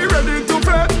 He ready to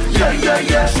bet, yeah, yeah,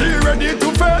 yeah. She ready to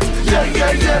bet, yeah,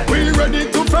 yeah, yeah. We ready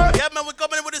to bet. Yeah, man, we're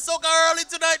coming in with the soca early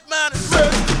tonight, man.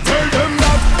 Tell them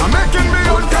that I'm making me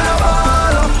own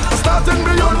carnival. I'm starting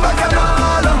me own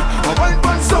bacchanal. I went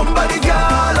on somebody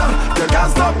gala. You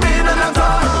can't stop me in an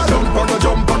attack.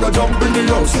 Jump in the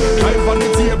house. Climb on the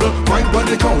table, climb on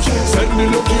the couch. Send me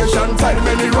location, time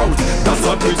any route. That's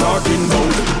what we talking about.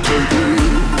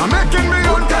 I'm making me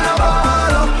own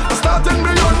carnival. I'm starting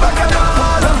me own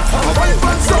bacchanal. I went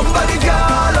on somebody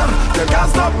gala. You can't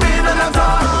stop me in an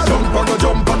attack.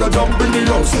 Jump in the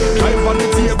house. Climb on the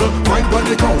table, climb on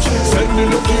the couch. Send me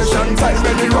location, time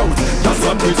any route. That's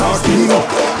what we talking about.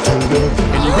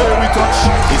 Anywhere we touch,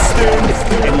 it's stain.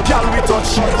 Any gal we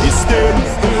touch, it's stain.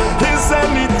 It's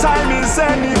any time, it's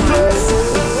any place.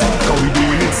 Cause we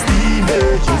doing it steamy,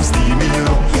 you steamy, you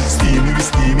know. Steamy, we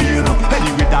steamy, you know.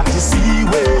 Anyway that you see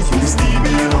where you steamy,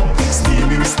 you know.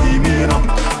 Steamy, we steamy, you know.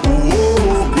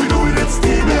 Ooh, we doing it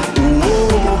steamy.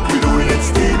 Ooh, we doing it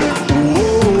steamy.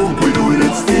 Ooh, we doing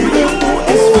it steamy. Ooh,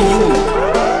 it's for you.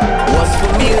 What's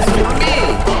for me is for me.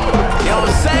 You know what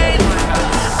I'm saying?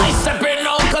 I separate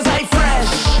now cause I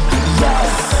fresh.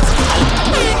 Yes.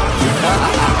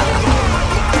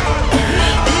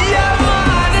 Yeah,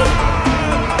 man.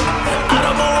 I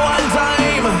don't know one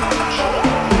time.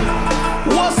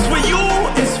 What's for you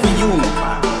is for you.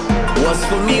 What's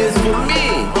for me is for me.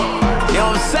 You know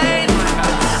what I'm saying?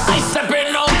 I separate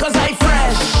now cause I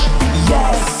fresh.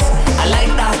 Yes, I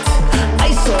like that. I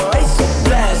so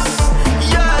blessed.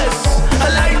 Yes, I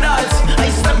like that. I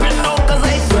separate now cause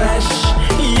I fresh.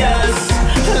 Yes,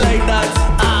 I like that.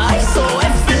 I so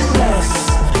effing blessed.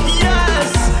 Yes,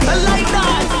 I like that.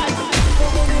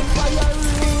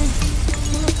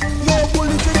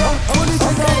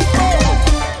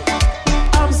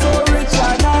 I'm so rich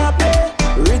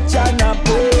and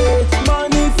happy,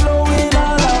 money flowing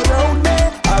all around me.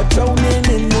 I'm drowning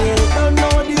in it. Don't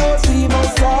know the OC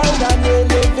side and you're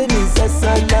living is just a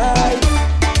life.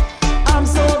 I'm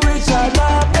so rich and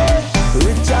happy.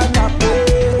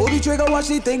 Pull the trigger, watch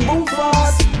the thing move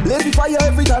fast. Blaze the fire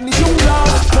every time the tune loud.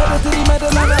 Pedal to the metal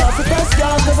and I have the best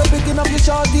gas. Cause I'm picking up your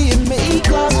shorty in me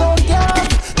E-class. Don't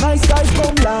gas, nice guys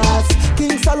come last.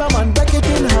 King Solomon, break it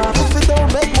in half. If it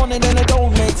don't make money, then it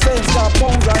don't make sense. Got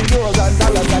pounds and euros and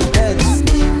dollars and pence.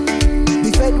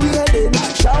 The Fed we heading,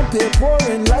 champagne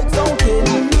pouring like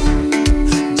fountain.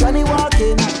 Johnny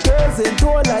walking, girls in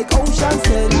tour like Ocean's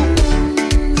 10.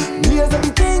 Blaze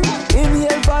everything,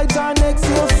 inhale vibes and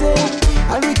exhale sing.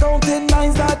 And we counting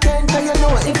nines or 10. Cause you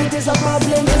know if it is a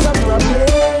problem, it's a problem.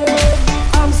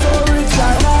 I'm so rich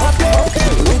and happy,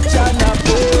 rich and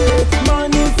happy.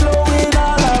 Money flowing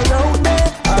all around me.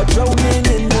 I'm drowning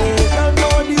in it. Don't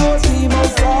know the OC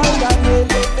side and we're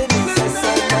living in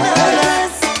society.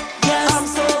 I'm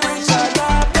so rich and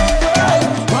happy.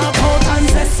 Walk out and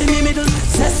zest in the middle.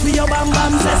 Zest for your bam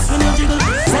bam, zest when you jiggle.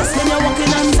 Zest when you're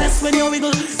walking and zest when you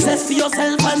wiggle. Zest for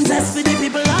yourself and zest for the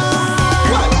people.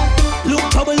 Look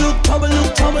trouble, look trouble,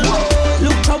 look trouble.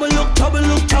 Look trouble, look trouble,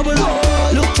 look trouble.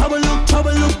 Look trouble, look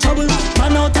trouble, look trouble.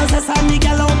 Man out as a sandy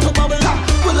gal out to bubble.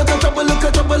 Well, look at trouble, look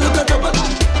at trouble, look at trouble.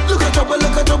 Look at trouble,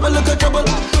 look at trouble, look at trouble.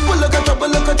 Well, look at trouble,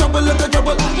 look at trouble, look at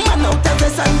trouble. Man out as a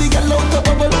sandy gal out to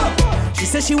bubble. She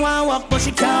says she want walk, but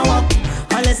she can't walk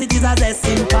unless it is a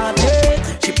zesting party.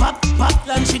 She pop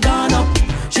and she gone up.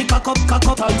 She cock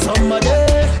up on somebody.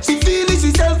 She feeling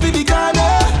herself in the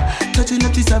corner, touching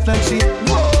up herself like she.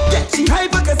 Yeah, she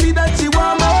hyper cause see that she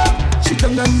warm up. She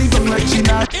done the gun like she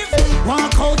not.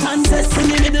 Walk out and zest in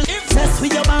the middle. Zest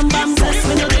with your bam bam, zest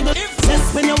when you wiggle.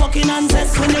 Zest when you're walking and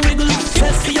zest when you wiggle.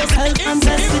 Zest for yourself and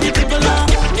zest for the people.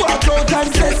 Walk out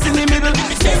and zest in the middle.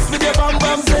 Zest with your bam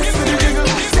bam, zest for the wiggle.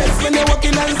 Zest when you're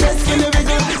walking and zest when you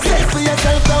wiggle. Zest for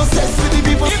yourself now, zest for the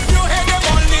people. If you hear them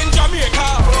all in Jamaica,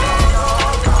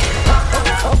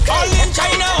 all in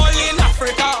China, all in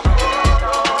Africa.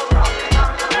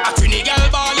 A Trini girl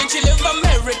ballin', she live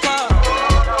America.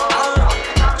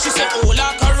 She say, oh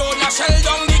la Corona, shell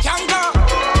down the canker.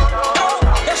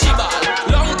 Yeah, she ball,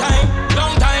 long time.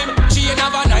 She ain't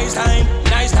have a nice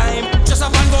time. Just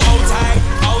up and go outside,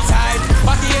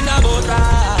 party in a boat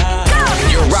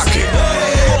ride. You're rocking.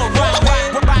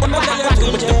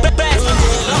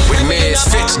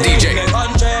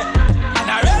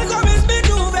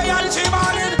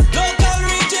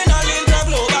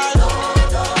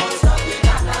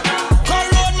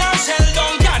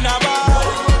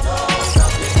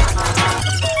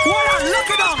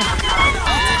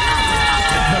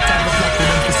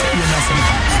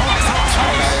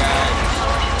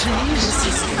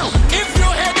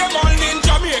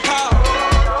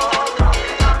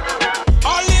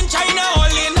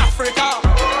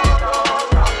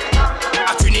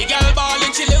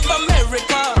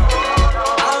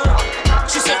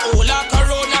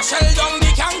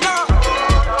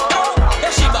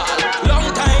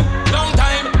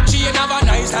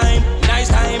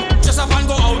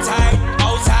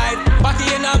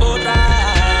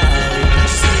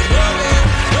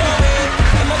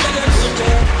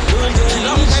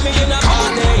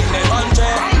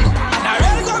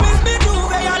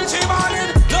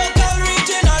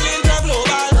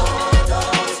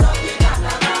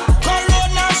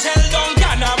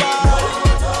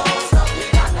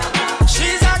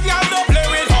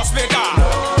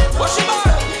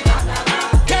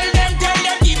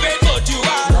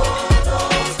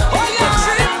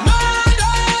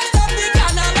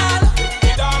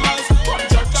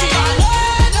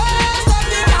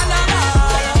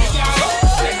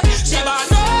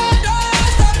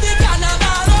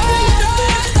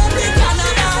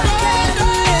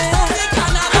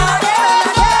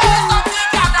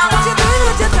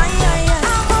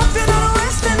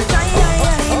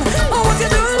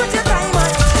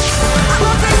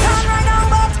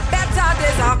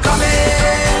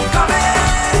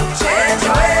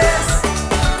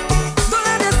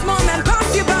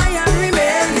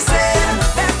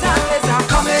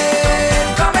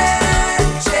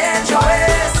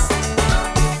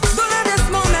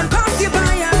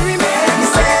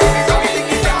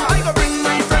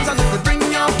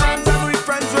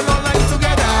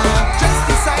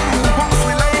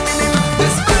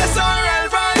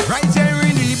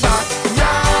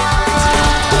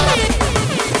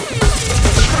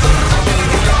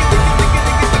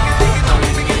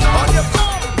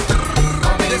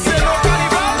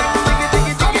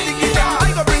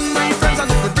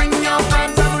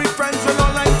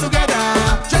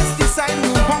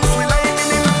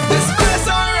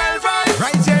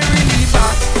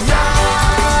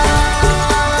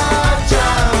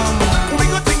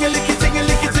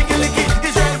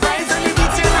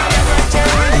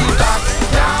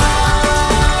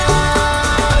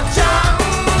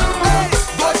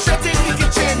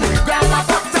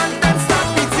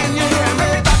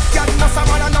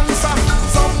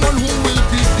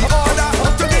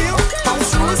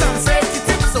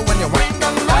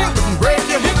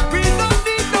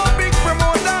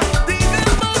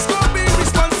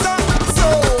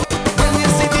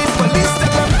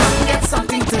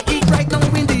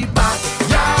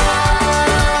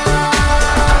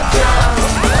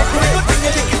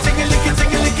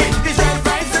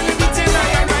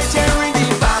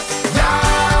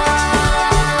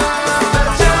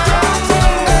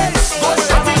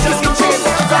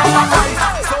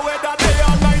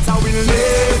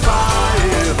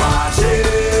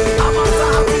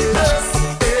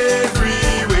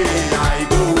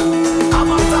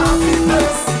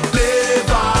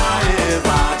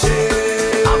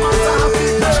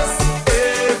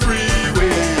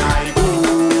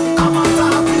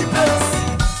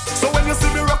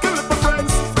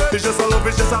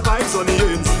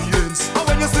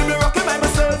 you see me rocking by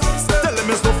myself, tell them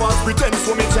it's no false pretense,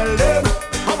 so me tell them.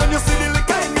 And when you see the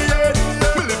liquor in me head,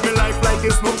 me live me life like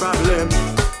it's no problem.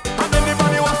 And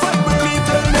anybody who fight with me,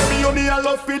 tell them me only I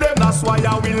love for them. That's why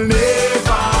I will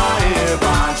never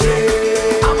ever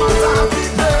change. I'm a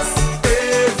happiness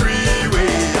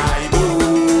everywhere I go.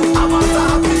 I'm a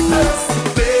happiness,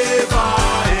 never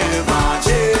ever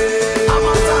change. I'm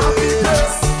a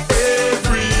happiness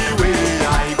everywhere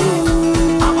I go.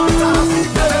 I'm a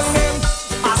happiness.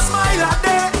 I smile at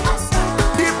them,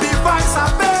 keep the vibes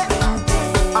away,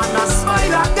 and I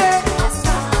smile at them,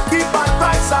 keep bad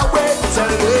vibes away.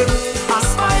 Tell them I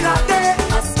smile at them,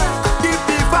 keep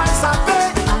the vibes away,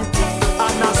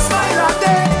 and I smile at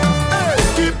them,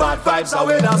 keep bad vibes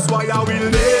away. That's why I will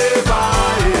never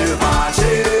ever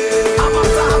change. I'm a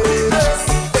happiness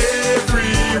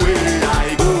everywhere I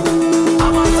go.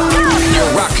 I'm a happiness.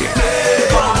 You're rocking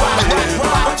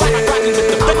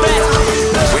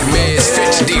with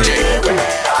Misfits DJ.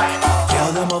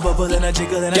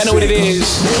 You know what it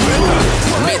is?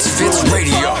 Misfits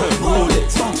Radio.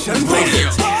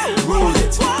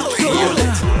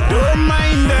 Don't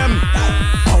mind them.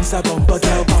 Bounce a bumper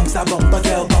girl, bounce a bumper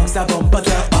girl, bounce a bumper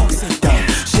girl, bounce down.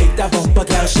 Shake that bumper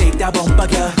girl, shake that bumper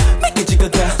girl. Make it jiggle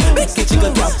girl, make it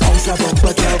jiggle girl. Bounce a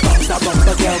bumper girl, bounce a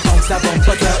bumper girl, bounce a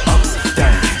bumper girl, bounce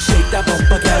down. Shake that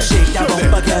bumper girl, shake that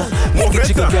bumper girl. Make it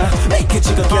jiggle girl, make it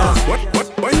jiggle girl.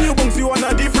 When you bounce, you want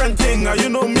a different thing. You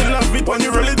know me love it when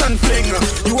you roll it and fling.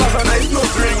 You have a nice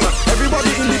nose ring.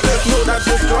 Everybody in the place know that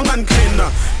you're strong and clean.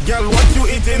 Girl, what you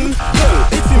eating? Girl,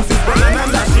 it seems it's burning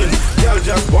and lashing. Girl,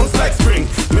 just bounce like spring.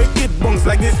 Make it bounce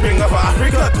like the spring of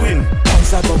Africa twin.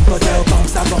 Bounce a bumper girl,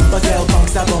 bounce a bumper girl,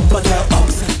 bounce a bumper girl,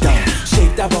 bounce down.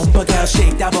 Shake that bumper girl,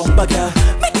 shake that bumper girl.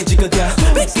 Make it jiggle girl,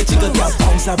 make it jiggle girl.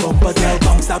 Bounce a bumper girl,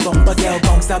 bounce a bumper girl,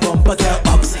 bounce a bumper girl,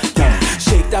 bounce down.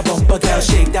 Shake that bumper girl,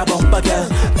 shake that bumper girl.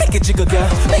 Make it jiggle girl,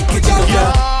 make it jiggle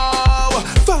girl.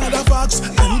 Father Fox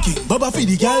and King Baba for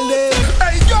the girl there.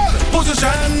 Hey girl,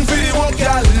 position for the walk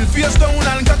girl. Face down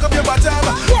and cock up your bottom.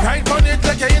 Right on it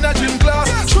like you're in a gym class.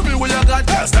 Show me what you got,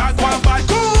 girl. Start one by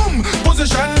come.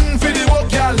 Position for the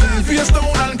walk girl. Face down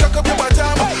and cock up your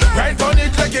bottom. Right on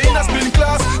it like you're in a spin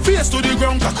class. Face to the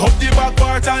ground, cock up the back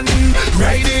part and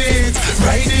ride it,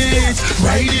 ride it,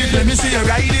 ride it. Let me see you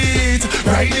ride it,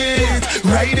 ride it,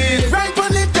 ride it. Right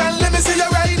on it, girl. Let me see you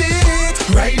ride it,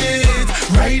 ride it,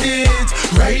 ride it.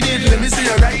 Ride it, let me see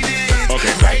you ride it.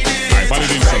 Okay, ride it, follow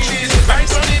the instructions. Right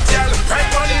on it, girl, right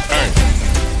on it. Hey.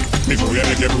 Before you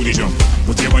make your booty jump,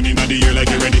 put your money in the air like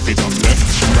you're ready for jump. Left,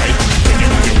 right, then you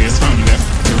move your waist from left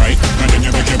to right, and then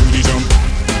you make your booty jump.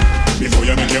 Before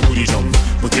you make your booty jump,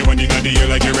 put your money in the air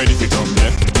like you're ready for jump.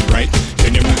 Left, right,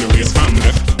 then you move your waist from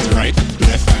left to right,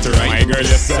 left to right. My girl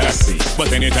is sassy, but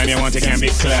anytime you want you can be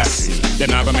classy. Them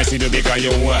not gonna mess you because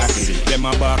you're wassy. Them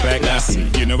a bark like lassie.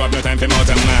 You know I've no time for mouth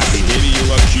and massy. Baby, you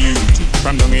a cutie.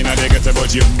 From down in a they get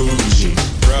about you bougie.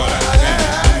 Brother,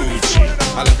 Gucci.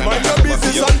 Mind your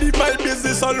business and leave my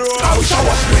business alone. I wish I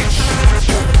was rich.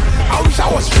 I wish I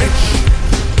was rich.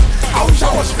 I wish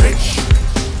I was rich.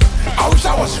 I wish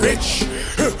I was rich.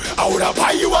 I woulda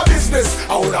buy you a business.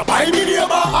 I woulda buy me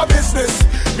neighbor a business.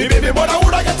 Me baby mother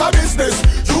woulda get a business.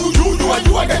 You and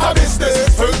you a get a business.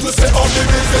 First to set up the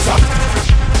business.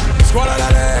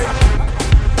 Squad-a-la-lay.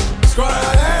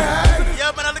 Squad-a-la-lay.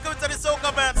 Yeah man, I'm looking to the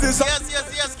soca man.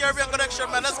 Yes, Caribbean Connection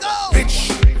man, let's go.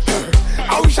 Rich.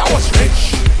 I wish I was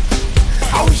rich.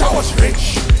 I wish I was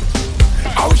rich.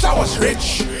 I wish I was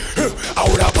rich. I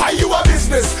woulda buy you a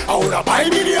business. I woulda buy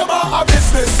me neighbor a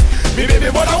business. Me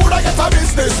baby mother woulda get a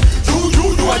business. You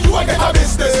and you a get a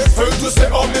business. First to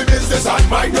set up the business and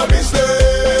mind your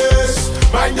business.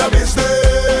 Mind your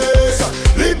business.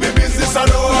 Leave me business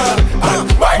alone and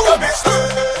mind your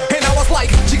business. And I was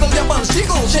like, jiggle your buns,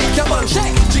 jiggle, shake your buns,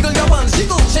 shake. Jiggle your buns,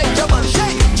 jiggle, shake your buns,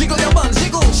 shake. Jiggle your buns,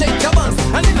 jiggle, shake your buns.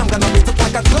 And then I'm gonna beat it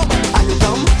like a drum. Are you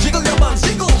dumb? Jiggle your buns,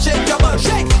 jiggle, shake your buns,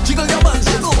 shake. Jiggle your buns,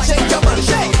 jiggle, shake your buns,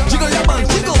 shake. Jiggle your buns,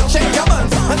 jiggle, shake your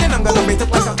buns. And then I'm gonna beat it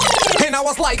like a. And I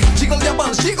was like, jiggle your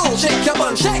buns, jiggle, shake your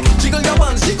buns, shake. Jiggle your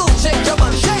buns, jiggle, shake your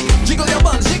buns, shake. Jiggle your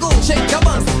buns, jiggle, shake your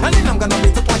buns. And then I'm gonna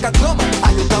beat it like a drum.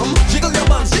 Are you dumb? Jiggle your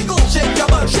buns, jiggle, shake your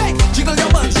buns, shake. Jiggle your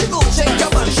buns, jiggle, shake your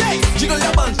buns, shake. Jiggle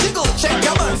your buns, jiggle, shake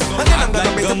your buns. And then I'm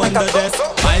gonna beat it like a drum.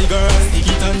 My girl, stick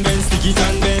it and bend, stick it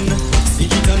and bend.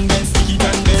 Stick it and bend, stick it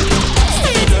and bend.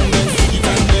 Stick it and bend, stick it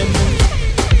and bend.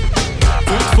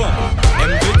 Good fun,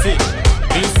 empty.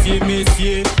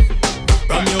 Messier.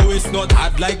 From your waist not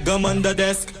hard like gum on the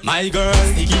desk. My girl,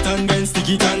 stick it and bend, stick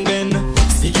it and bend.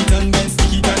 Stick it and bend,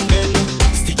 stick it and bend.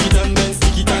 Stick it and bend,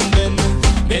 stick it and bend.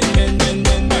 Bend, bend, bend,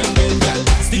 bend, bend, bend, girl.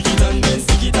 Stick it and bend,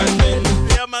 stick it and bend.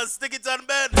 Yeah man, stick it and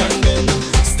bend.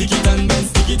 Stick it and bend,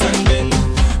 stick it and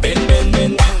bend.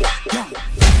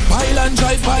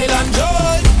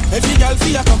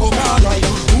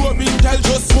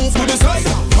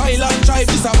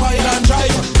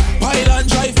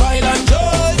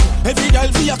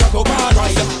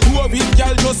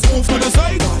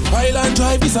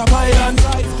 is a violent.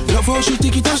 Love how she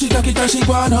take it and she cock it and she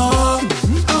go on home.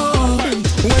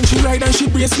 When she ride and she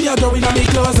brace me, I go in and me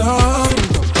clothes on.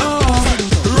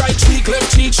 Right cheek,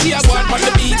 left cheek, she a go on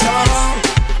the beat.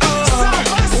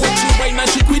 When she ride and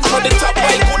she quit for the top,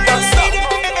 I could not stop.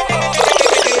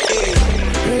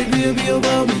 Right baby, you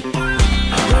want me.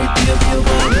 Right baby, you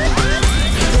want me.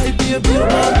 Right baby, you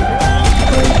want me.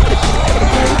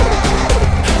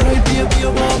 Right baby,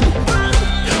 you want me.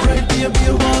 Right baby,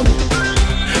 you want me.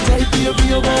 Right baby,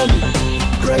 you want me.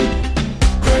 Right.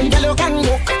 Girl, you can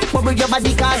look. Bubble your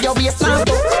body cause your waist not up.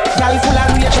 Girl full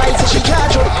of rage right so she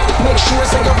charge up. Make sure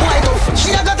say your boy tough.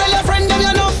 She a go tell your friend them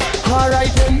you know.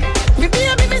 Alright then. Me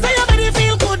baby, me say your body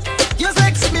feel good. You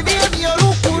sexy, me baby, you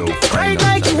look good. Ride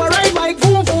like you a ride bike,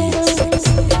 boom boom boom.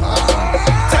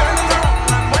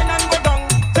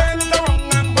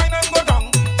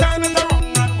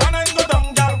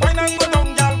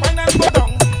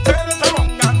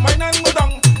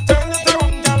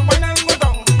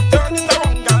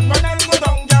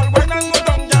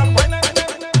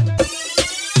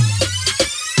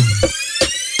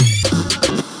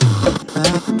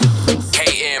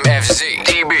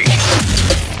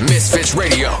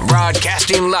 Radio,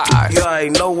 broadcasting live. Yeah, I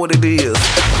know what it is.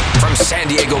 From San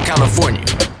Diego, California.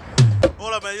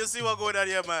 Hold up, man. You see what going on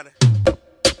here, man?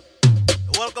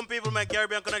 Welcome, people, man.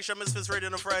 Caribbean Connection, Misfits Radio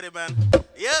on a Friday, man.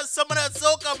 Yeah, some of that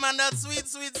soca, man. That sweet,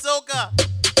 sweet soca.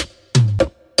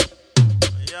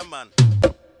 Yeah, man.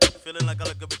 Feeling like a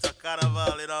little bit of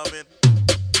carnival, you know what I mean?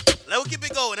 Let's keep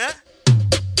it going, eh?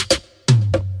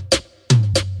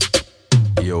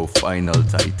 Yo, Final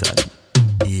Titan.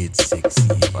 It's sexy.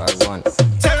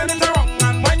 Turn it around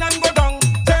and wine and go down.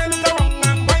 Turn it around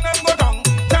and wine and go down.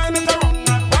 Turn it around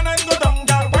and wine and go down,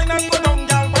 girl. Wine and go down,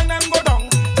 girl. Wine and go down.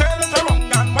 Turn it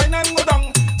around and wine and go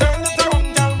down. Turn it around,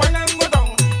 girl. Wine and go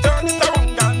down. Turn it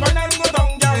around and wine and go down,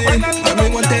 girl. Wine and go down. I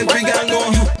mean, what every girl know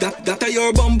that are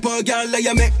your bumper, girl. Like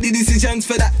you make the decisions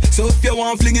for that. So if you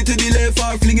want, fling it to the left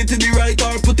or fling it to the right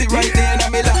or put it right there in the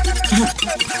middle.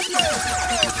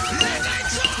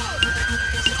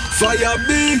 Fire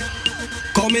B,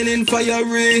 coming in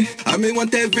fiery. I mean,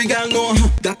 want every girl know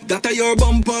that are your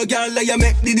bumper, girl. Like you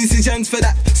make the decisions for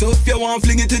that. So if you want,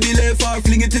 fling it to the left or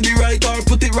fling it to the right or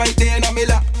put it right there in the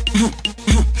middle.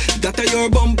 That are your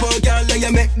bumper, girl. Like you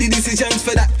make the decisions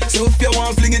for that. So if you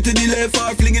want, fling it to the left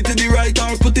or fling it to the right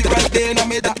or put it right there in the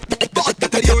middle.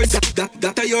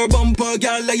 That are your bumper,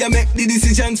 girl. Like you make the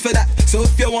decisions for that. So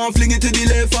if you want, fling it to the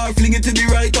left or fling it to the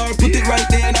right or put it right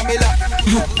there in the middle.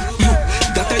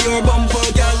 That are your bumper,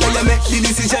 girl. Like you make the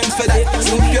decisions for that.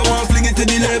 So if you want, fling it to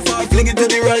the left or fling it to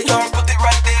the right or put it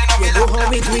right there in the middle. You know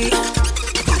how it we.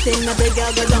 Hot in the big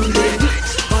girl go down there.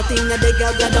 Hot in the big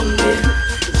girl go down there.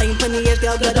 Time for the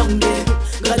girl go down there.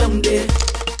 Go down there.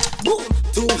 Boom.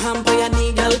 Two hand for your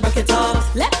knee, girl, break it off.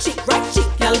 Left cheek, right cheek,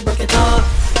 girl, break it off.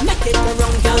 Make it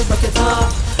around, girl, break it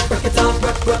off. Break it off,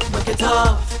 break it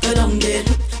off. Go down there,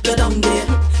 go down there,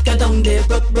 go down there,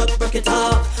 break it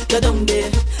off. Go down there,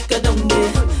 go down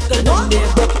there, go down there,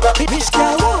 break. This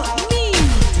girl want me.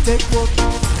 Take walk,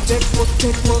 take walk,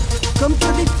 take walk. Come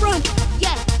to the front.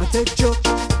 Yeah. I take joke,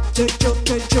 take joke,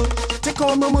 take joke. Take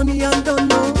all my money and don't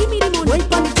know. Give me the money. Wait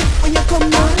on the tip when you come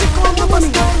now. Take all my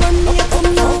money. Run me, you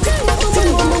come now.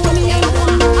 Take all my money and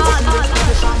don't know.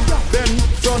 Bend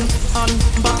front and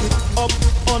back it up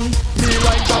on me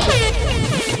like that.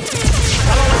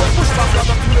 Gala when you push back that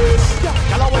dirty waist.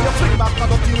 Gala when you fling back that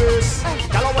dirty waist.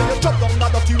 Gala when you drop down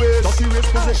that dirty waist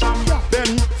position.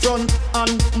 Bend front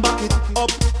and back it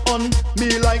up on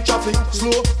me like traffic.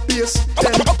 Slow pace,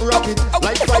 then rapid.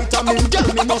 Like vitamin,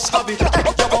 girl me must have it.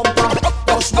 Your bumper,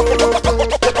 just work. Your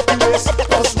dirty waist,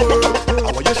 just work.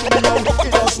 How you should be young,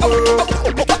 it just work.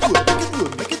 Make it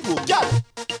good, make it good, girl.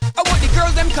 I want the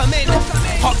girls them come in.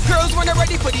 Hot girls when they're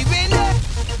ready for the win.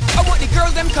 I want the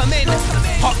girls them come in.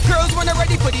 Hot girls when they're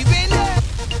ready for the win.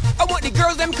 I want the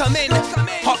girls them come in.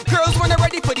 Hot girls when they're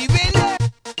ready for the win.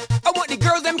 I want the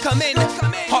girls them come in.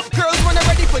 Hot girls when they're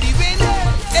ready for the win.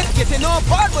 If getting on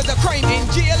board was a crime in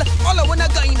jail, all I wanna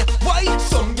gain. Why?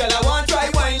 Some girl I want try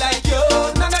wine like you.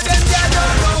 None of them girl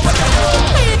don't know what I know.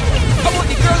 I want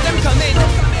the girls them come in.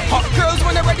 Hot girls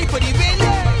when they're ready for the win.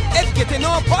 If getting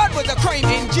on board was a crime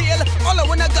in jail, all I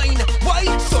wanna gain. Why?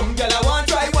 Some girl I want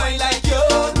try wine like you.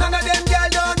 None of them girl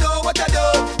don't know what I do.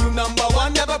 You number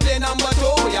one, never play number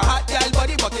two. Your hot girl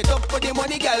body, buck it up for the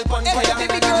money, girl pon fire.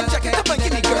 Baby girl, check it up and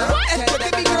give me girl.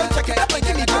 Baby girl, check it up and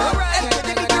give me girl.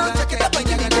 Baby girl, check it up and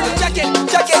give me girl. Check it,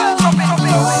 drop it.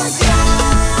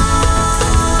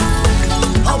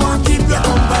 I want keep your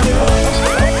company.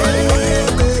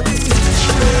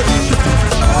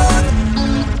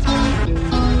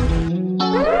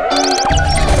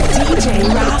 DJ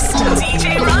Rock.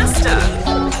 Fiesta.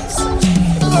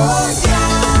 Oh yeah,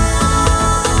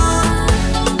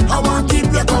 I want to keep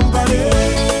you company,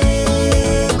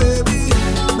 baby,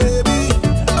 baby.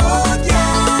 Oh yeah,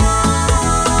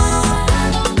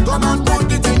 come and put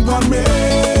the thing on me,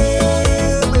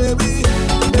 baby,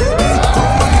 baby.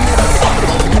 Come on,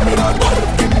 give me that,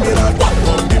 give me that,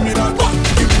 give me that,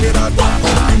 give me that,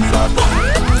 give me that.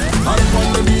 And on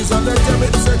the knees and the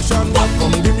debit section,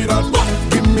 come give me that,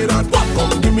 give me that,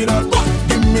 come give me that,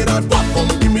 give me that, come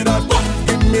give me that,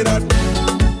 give me that.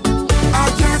 I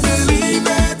can't believe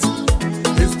it.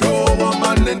 It's no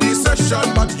woman in this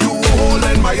session, but you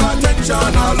holding my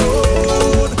attention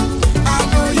alone. I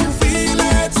know you feel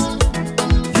it.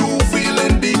 You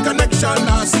feeling the connection.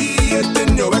 I see it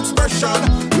in your expression.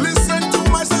 Listen to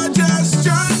my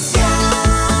suggestion. Yeah,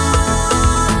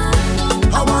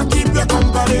 I want to keep you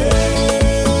company,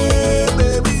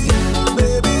 baby,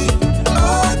 baby.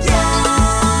 Oh yeah,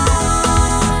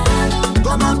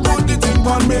 come and put the thing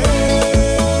on me,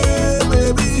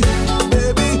 baby,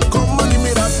 baby. Come on, give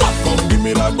me that, come give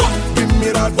me that, give me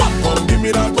that, come give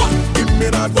me that, give me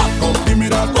that, come give me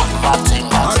that.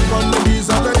 And on the knees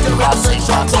and the debit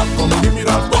section, come give me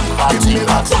that, give me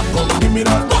that, come give me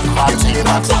that, give me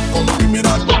that, come give me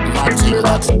that,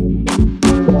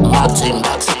 Martin,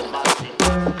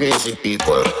 crazy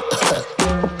people.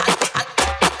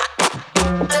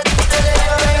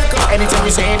 Anything we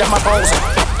say, them oppose it.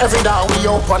 Every door we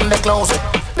open, they close it.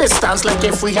 Distance like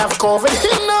if we have COVID.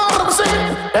 You know what I'm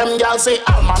saying? Them girls say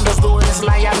all man does do is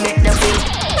lie and make them feel.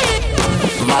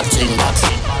 Martin,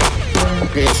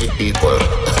 crazy people.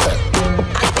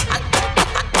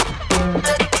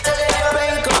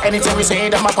 Anything we say,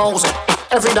 them oppose it.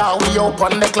 Every door we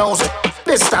open, they close it.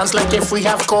 Distance like if we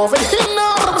have COVID. You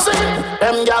know what I'm saying?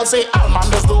 Them girls say all man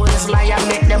does do is lie and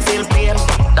make them feel pain.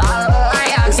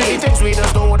 They say the things we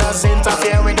just do does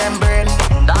interfere with them brain.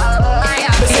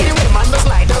 They say the way man does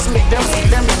lie does make them feel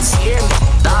them insane.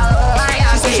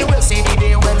 She say she will see the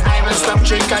day when I will stop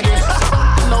drink again.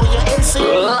 No, you're insane.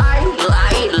 Lie.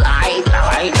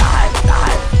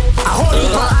 I hold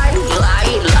it. Lie.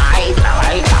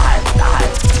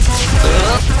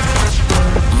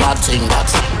 Martin,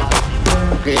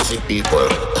 crazy people.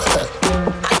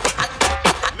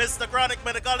 Mr. Chronic,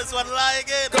 man, call this one lie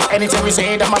again. Anything we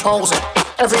say, them oppose it.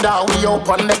 Every door we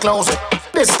open, they close it.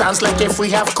 Distance like if we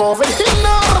have COVID. You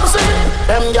know what I'm saying?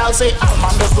 Them girls say all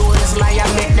man does do is lie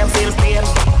and make them feel pain.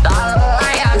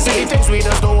 They say the things we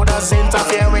just do does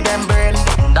interfere with them brain.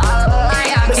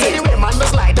 They say the way man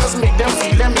does lie does make them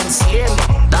feel them insane.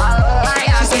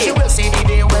 She say she will see the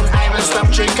day when I will stop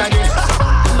drink again.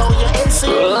 No, you're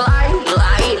insane. Lie.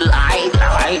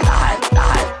 I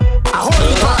hold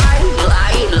it.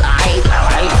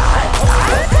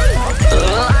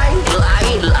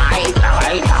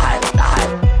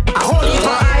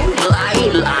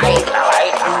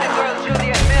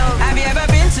 Have you ever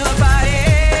been to a party?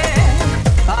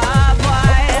 Oh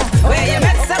boy, where you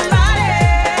met somebody?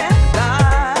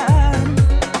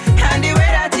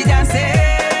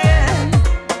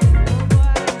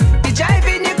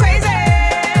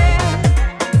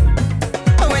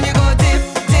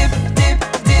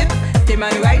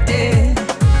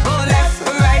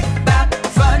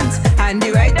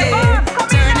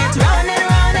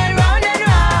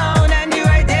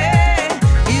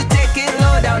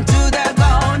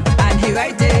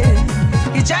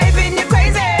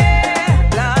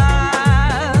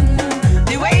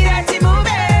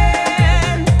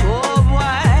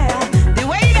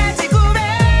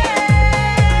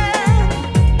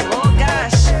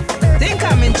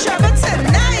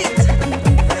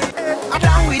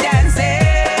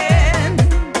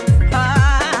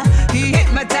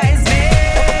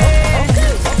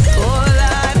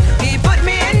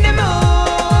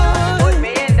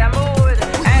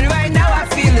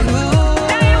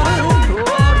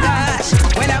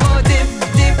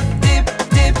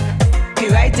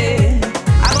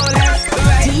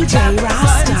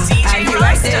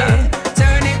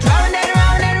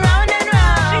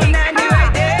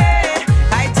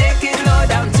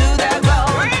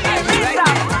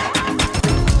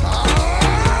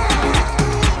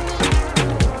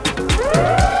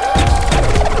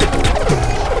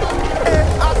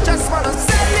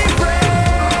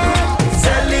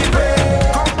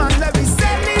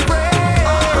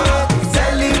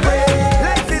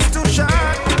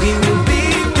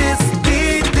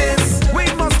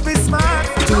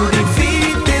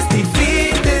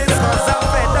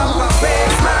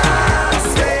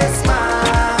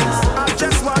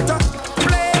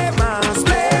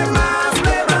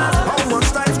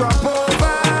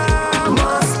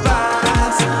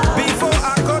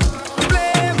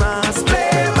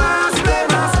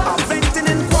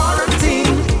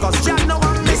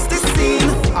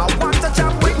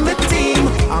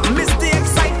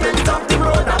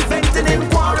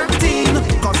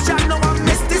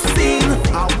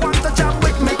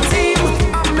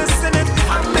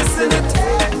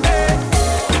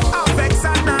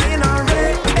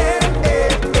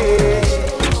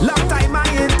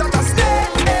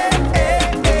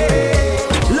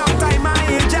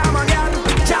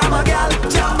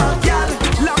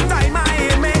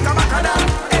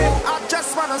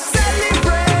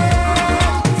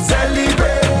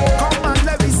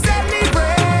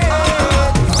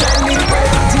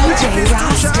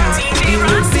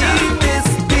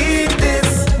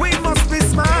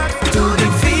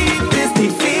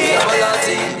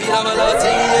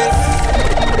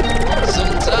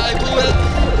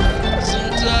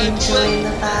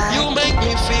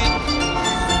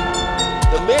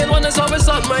 always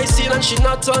on my scene and she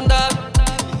not on that.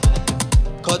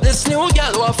 Cause this new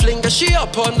girl who a fling, she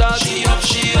up on that. She up.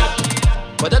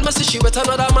 But then I see she with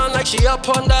another man like she up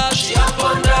on that. She up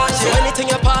on that. So anything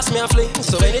you pass me a fling.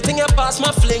 So anything you pass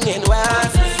my flinging where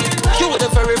you were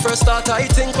the very first thought I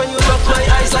think when you look my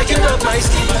eyes like you look my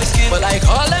skin. But like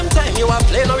all them time you are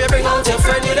playing, now you bring out your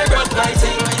friend, you the grab my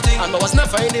thing. And I was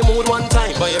never in the mood one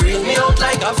time, but you reel me out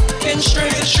like a fucking string.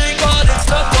 But it's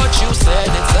not what you said,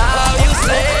 it's how you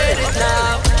said it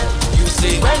now. You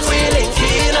say when we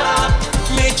linking up,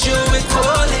 meet you with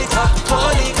Kolika.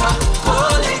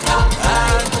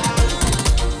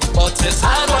 But it's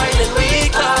hard whining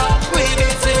weaker. We be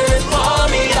feeling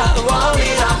warm it up.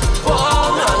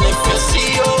 And if you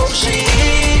see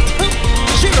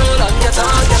she roll and get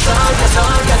on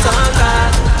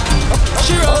back.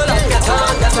 She roll and get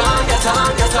on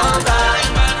back.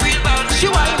 She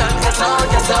whine and get on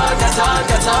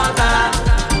back.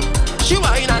 She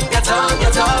whine and get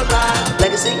on back.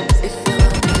 Legacy.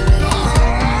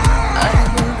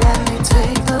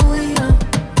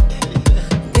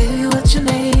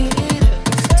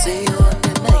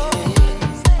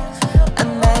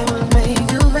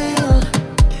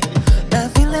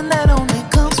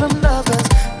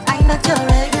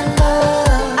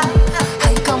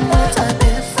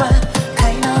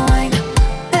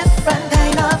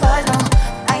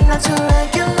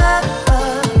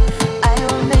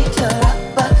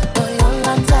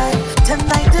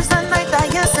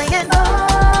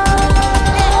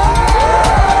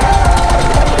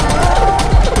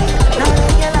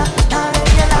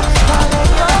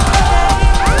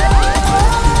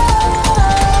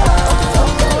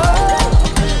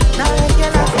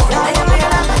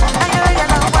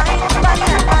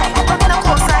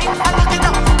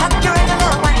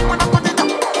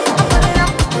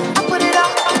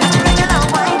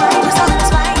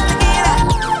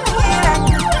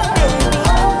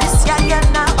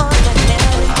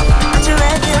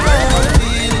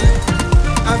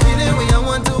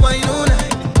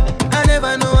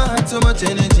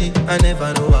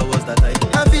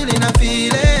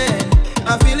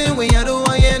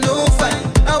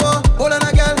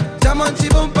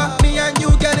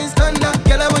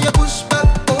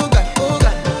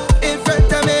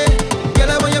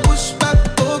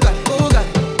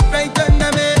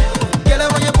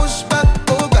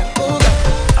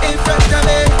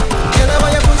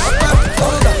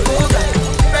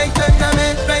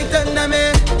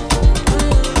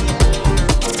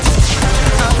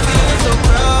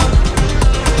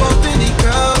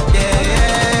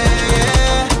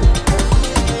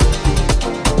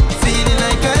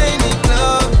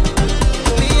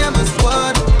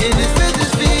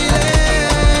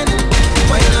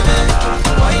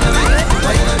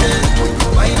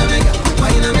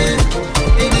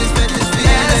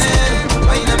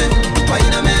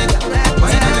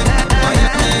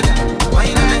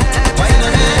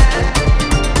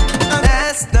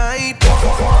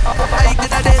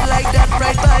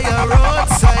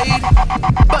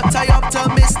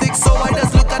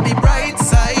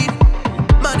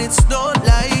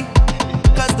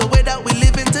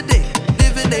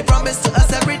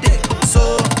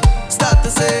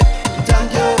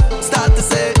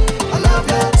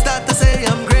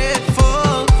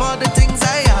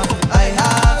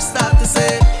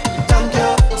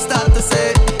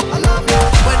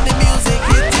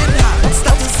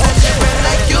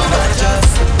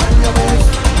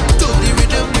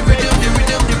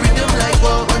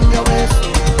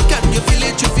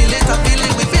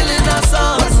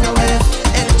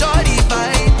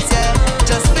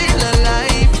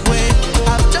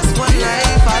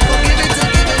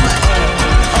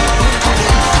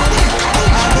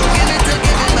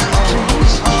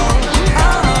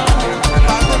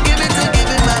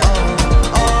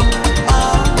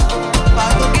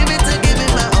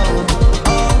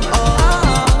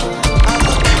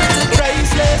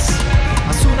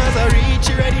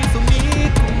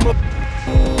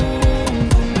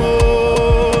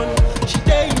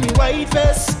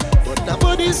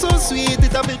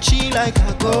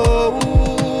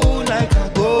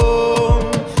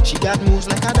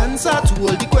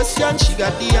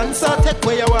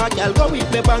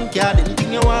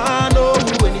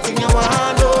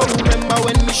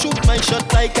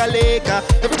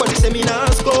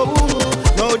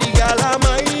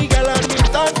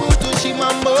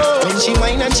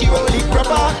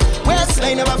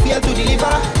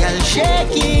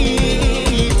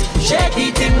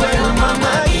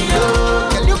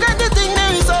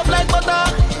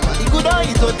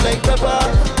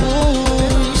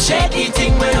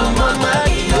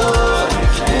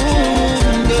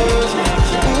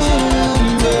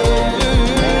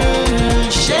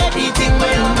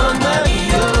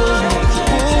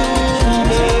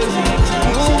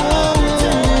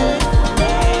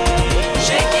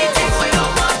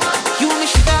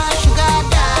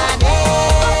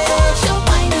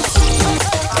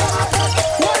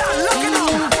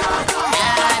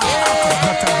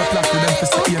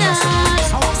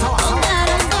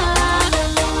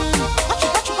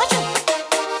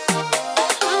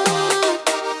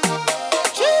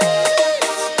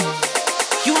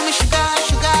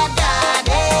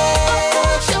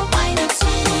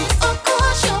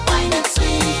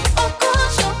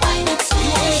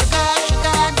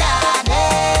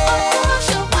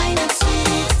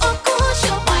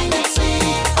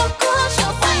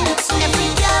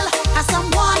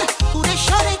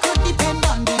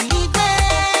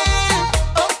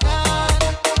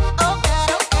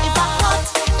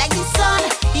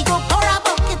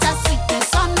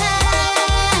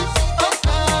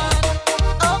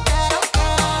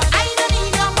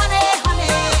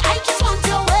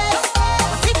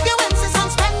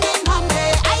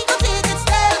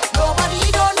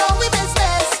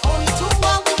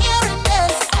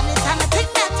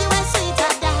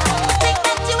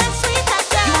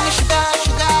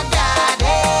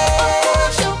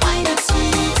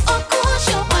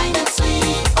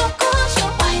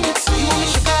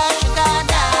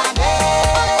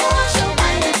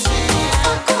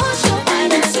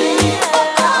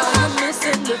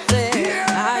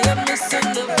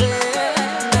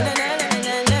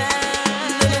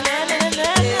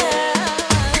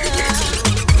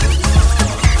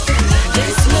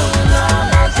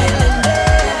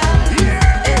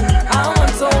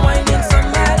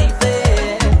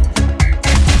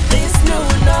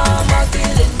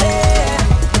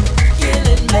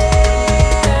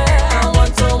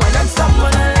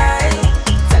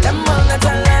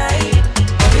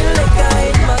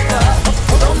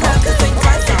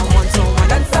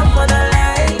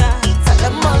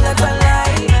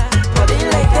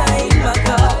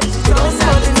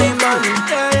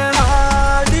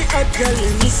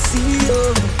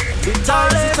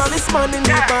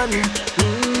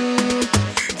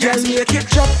 Girl, make it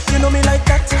drop, you know me like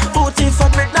that. Booty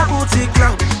fat, make that booty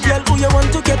clap. Girl, who you want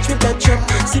to catch with that chop?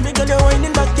 See me, girl, you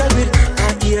whining back, girl, with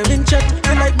a earring chat.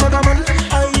 You like Magaman,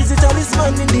 I easy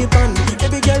talisman in the pan.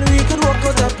 Baby girl, we could walk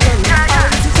out that plan. I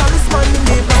easy talisman in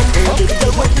the pan. Baby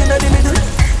girl, what in the middle?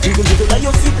 Jiggle, jiggle, like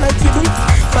your feet like fiddle.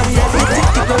 Body every tick,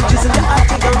 tick, down, jizzle, the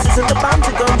arty down, sizzle, the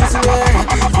bounty down, jizzle,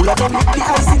 yeah. Pull up and lick the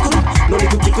icicle. No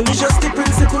little tickle, it's just the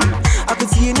principle. I could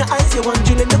see in your eyes, you want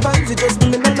drill in the bands, you just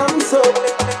feeling the numb, so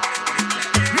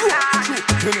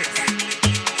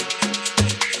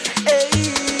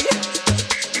hey.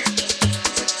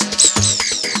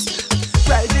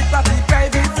 Private party,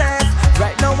 private sex.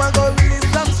 Right now I go release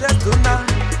some stress tonight.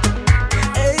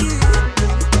 Hey.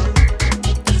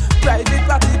 Private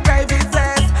party, private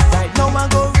sex. Right now I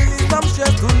go release some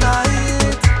stress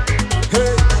tonight.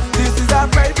 Hey, this is a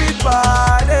private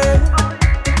party.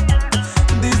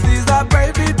 This is a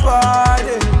private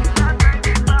party.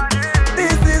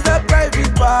 This is a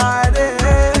private party.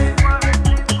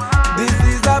 This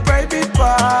is a private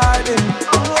party.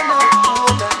 Oh no.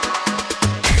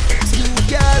 You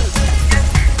girls,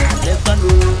 I never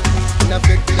know. In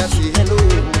effect, I say hello.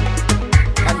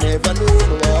 I never know.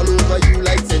 All over you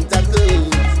like Santa Claus.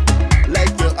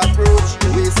 Like your approach,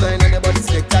 your waistline and your body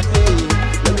spectacle.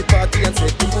 Let me party and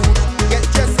set the mood. Get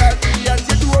just happy at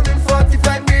your door in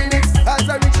 45 minutes. As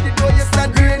I reach the door, you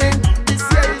start grinning. This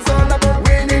year is all about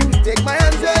winning. Take my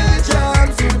hands, well,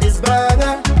 charms through this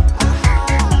banger.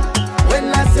 When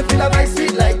last you feel my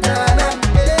sweet like Nana.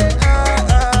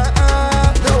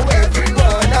 Now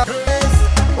everyone is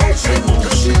ocean,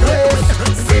 ocean waves.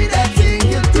 See that thing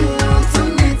you do to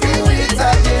me, feel it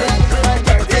again. My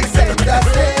girl takes center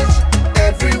stage.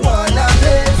 Everyone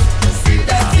is. See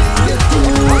that thing you do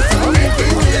to me,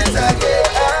 feel it again.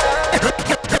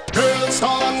 Girls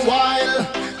gone wild,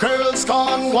 girls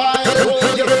gone wild,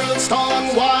 oh, your girls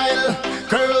gone wild,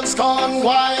 girls gone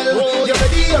wild. Oh, you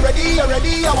ready, you ready, you ready,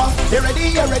 you want, you ready,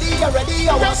 you ready, you ready,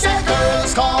 you want.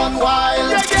 Girls gone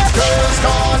wild, girls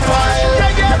gone wild.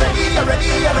 You ready, you ready,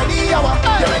 you ready, you want,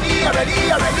 you ready, you ready,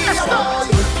 you ready, you want.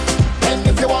 Bend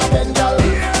if you want, bend, girl.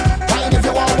 Wine if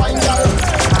you want, wine, girl.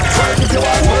 Turn if you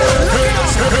want,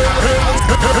 girls, girls,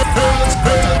 girls,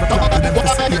 girls,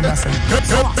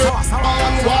 girls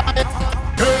gone wild,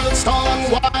 girls gone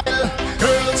wild,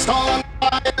 girls gone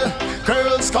wild,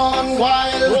 girls gone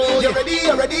wild. Oh, you ready,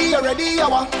 you ready, you ready, you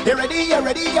want, you ready, you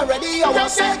ready, you ready, you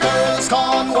want. Girls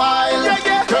gone wild,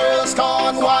 girls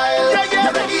gone wild.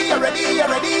 You ready, you ready, you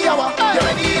ready, you want, you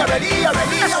ready, you ready, you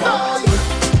ready, you want.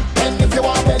 Bend if you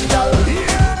want, bend, girl.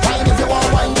 Wine if you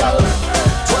want, wine, girl.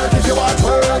 Twerk if you want,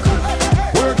 twerk.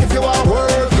 Work if you want,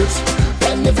 work it.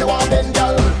 Bend if you want, bend,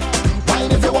 girl.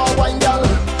 Wine if you want, wine, girl.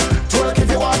 Twerk if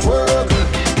you want, twerk.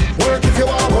 Work if you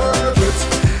want, work it.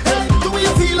 Hey, do what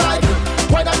you feel like.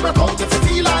 Why not work out if you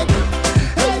feel like?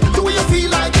 Hey, do what you feel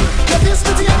like. Get this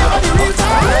pretty and your body real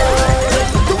tight. Hey,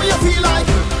 do what you feel like.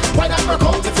 Why not work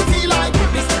out if you feel like?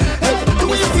 Hey, do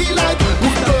what you feel like.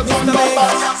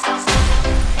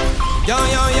 Yo,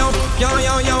 yo, yo, yo,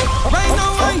 yo, yo. Right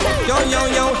now, yo, yo,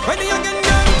 yo. Ready again,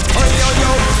 girl. Oh, yo, yo.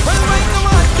 Well, right now,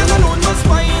 hot girl alone must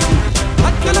wine.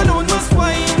 Hot girl alone must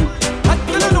wine. Hot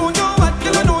girl alone, yo, hot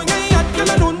girl alone, yeah. Hot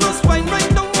girl alone must wine.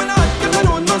 Right now, well, hot girl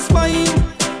alone must wine.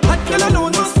 Hot girl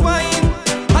alone must wine.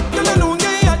 Hot girl alone,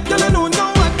 yeah. Hot girl alone, yo,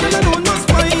 hot girl alone must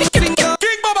wine.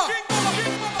 King Baba.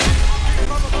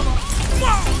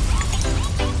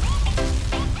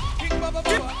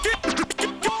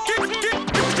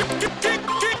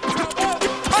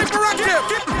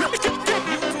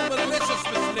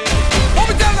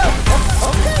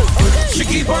 She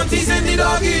keep on teasing the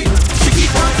doggy. She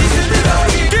keep on teasing the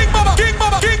doggy. King Baba, King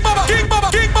Baba, King Baba, King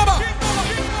Baba, King Baba.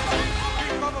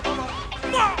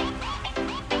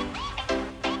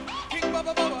 King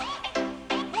Baba, Baba.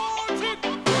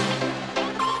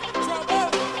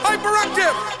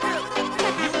 Hyperactive.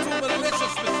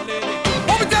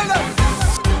 What we tell them?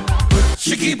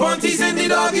 She keep on teasing the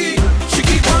doggy. She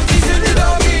keep on teasing the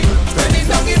doggy. Spending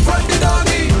dog in front the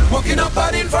doggy. Walking up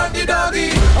and in front the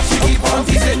doggy. She keep on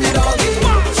teasing the doggy.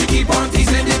 She keep on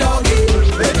teasing the doggy.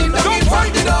 Spending dog in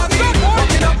front the doggy.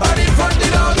 Walking up and in front the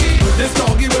doggy. This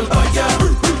doggy will bite ya.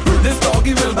 This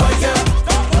doggy will bite ya.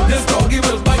 This doggy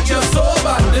will bite ya so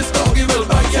bad. This doggy will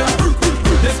bite ya.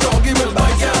 This doggy will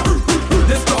bite ya.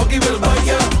 This doggy will bite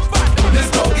ya. This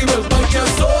doggy will bite ya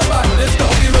so bad. This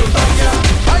doggy will bite ya.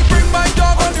 I bring my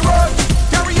dog on the road,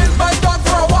 carrying my dog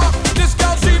for a walk. This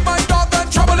girl's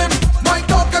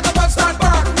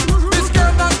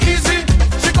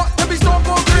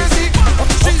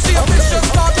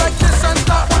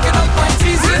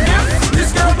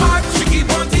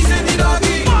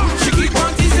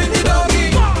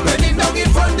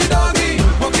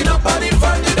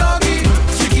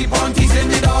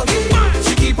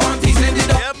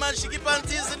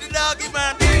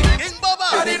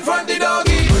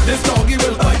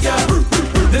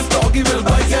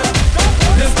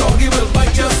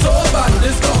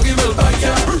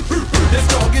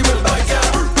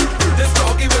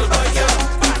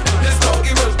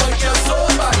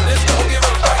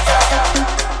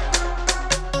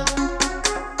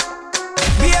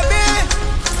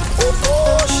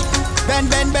bend,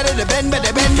 bend, better the bend,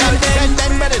 better bend, bend, bend,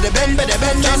 bend, better the bend, better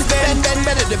bend, bend, bend, bend,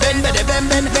 better the bend, better bend,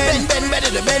 bend, bend, bend, better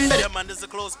the bend, better. Yeah, man, this is a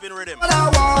close spin rhythm. What I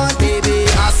want, baby,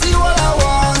 I see what I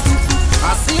want.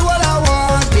 I see what I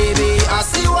want, baby, I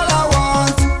see what I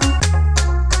want.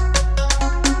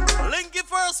 Linky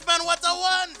first, man, what I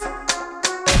want.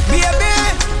 Baby,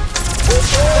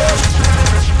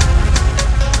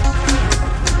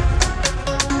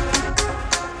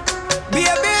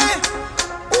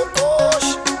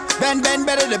 bend, bend,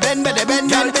 better the bend, better bend,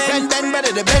 bend, bend, bend,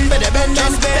 better the bend, better bend,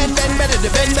 bend, bend, bend, better the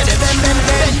bend, better bend, bend,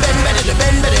 bend, bend, better the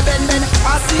bend, better bend, bend.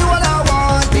 I see what I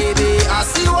want, baby, I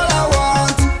see what I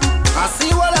want. I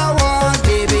see what I want,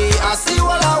 baby, I see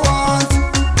what I want.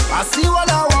 I see what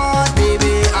I want,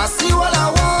 baby, I see what I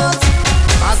want.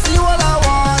 I see what I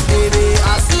want, baby,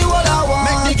 I see what I want.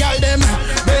 Make the girl them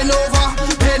bend over,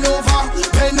 bend over,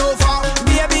 bend over,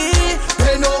 baby,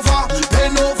 bend over,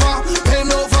 bend over,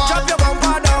 bend over. Drop your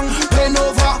bumper down, bend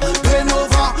over, bend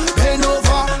over, bend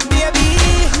over, baby,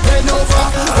 bend over,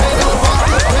 bend over,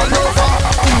 bend over.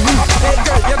 Hey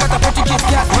girl, you got a pretty Kit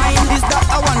Kat. Mine is that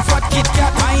a one fat Kit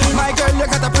Kat. Mine, my girl, you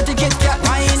got a pretty Kit Kat.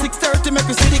 Mine, 6:30 make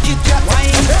we see the Kit Kat. Mine,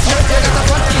 you got a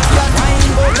fat Kit Kat.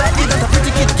 Mine, oh that you got a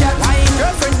pretty Kit Kat. Mine,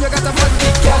 girlfriend, you got a fat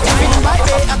Kit Kat. If you don't bite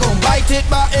it, I gon' bite it,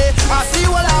 but I see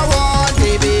what I want,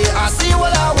 baby. I see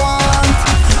what I want.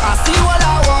 I see what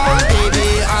I want,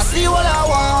 baby. I see what I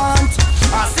want.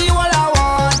 I see what I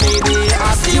want, baby.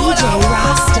 I see what I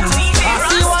want. I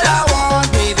see what I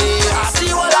want, baby. I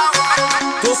see what I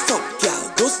want. Don't stop, girl.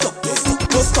 Don't stop, don't stop,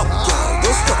 don't stop, girl.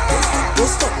 Don't stop, don't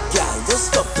stop, girl. Don't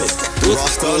stop, don't stop.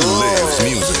 Rasta lives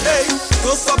music. Hey,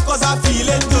 don't stop 'cause I'm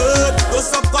feeling good. Don't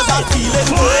stop 'cause I'm feeling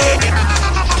good.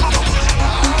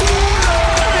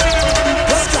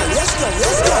 Let's go, let's go,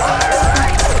 let's go.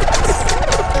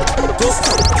 Don't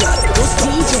stop, girl. Don't stop.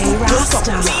 DJ Don't stop,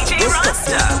 Rasta. girl. DJ Don't stop,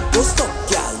 Rasta. don't stop,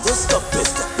 girl. Don't stop, don't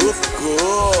stop. Of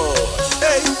course.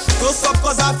 Hey, don't stop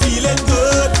 'cause I'm feeling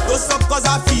good. Don't stop 'cause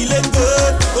I'm feeling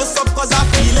good. Don't stop 'cause I'm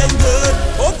feeling good.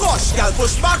 Oh gosh, girl,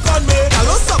 push back on me. Girl,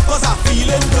 don't stop 'cause I'm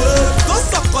feeling good. Don't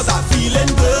stop 'cause I'm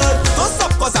feeling good. Don't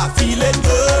stop 'cause I'm feeling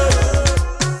good.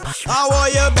 How are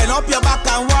you? Bend up your back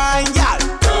and whine, girl.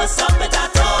 Don't stop it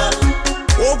at all.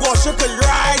 Oh gosh, you can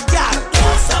ride, girl.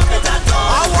 Don't stop it at all.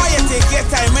 How are you? Take your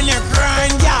time in your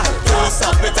grind, girl. Don't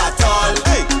stop it at all.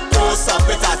 Hey, don't stop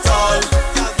it at all.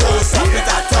 Don't stop it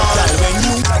at all. Girl, when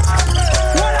you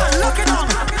what I'm looking on.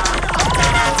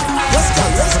 Let's go,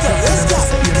 let's go, let's go.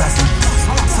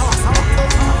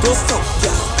 Don't stop,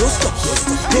 girl. Don't stop, don't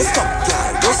stop, don't stop,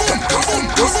 girl. Don't stop, don't stop,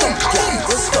 don't stop, girl.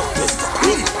 Don't stop, don't stop.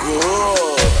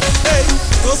 Hey,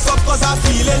 don't stop 'cause I'm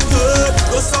feeling good.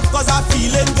 Don't stop 'cause I'm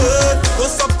feeling good. Don't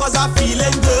stop 'cause I'm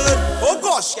feeling good. Oh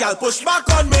gosh, girl, push back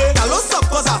on me. Girl, don't stop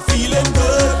 'cause I'm feeling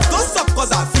good. Don't stop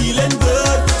 'cause I'm feeling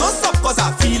good. Don't stop 'cause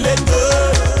I'm feeling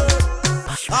good.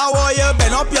 How are you?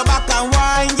 Bend up your back and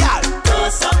whine, girl.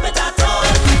 Don't stop it at all.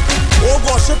 Oh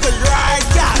gosh, you can ride,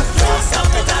 girl. Don't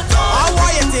stop it at all. How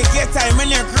are you? Take your time in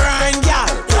your grind, girl.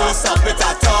 Don't stop it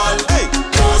at all. Hey,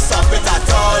 don't stop it at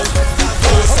all.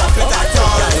 Don't stop it at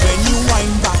all. Girl, when you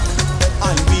wind back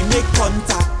and we make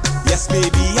contact, yes,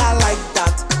 baby, I like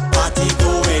that. Party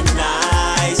going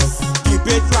nice. Keep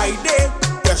it right there.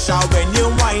 Pressure when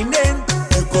you're whining.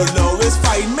 You could always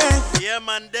find me. Yeah,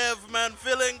 man, Dev, man,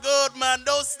 feeling good, man.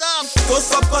 Don't stop. Don't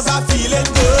stop 'cause I'm feeling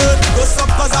good. Don't stop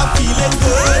 'cause I'm feeling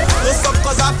good. Don't stop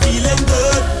 'cause I'm feeling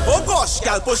good. Oh gosh,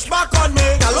 girl, push back on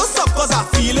me. Girl, don't stop 'cause I'm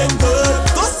feeling good.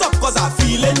 Don't stop 'cause I'm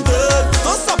feeling good.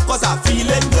 Don't stop 'cause I'm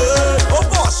feeling good. Oh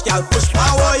gosh, girl, push back.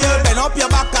 How are you? Bend up your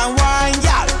back and whine,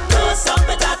 girl. Don't stop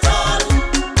it at all.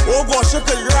 Oh gosh, you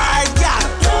can ride, girl.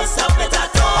 Don't stop it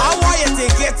at all. How are you?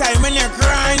 Take your time in your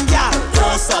grind, girl.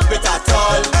 Don't stop it at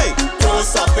all. Hey, don't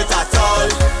stop it at all.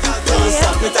 Don't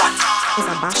stop it at all. It's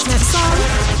a Bashment song.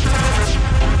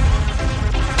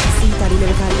 See that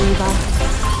lyrical diva.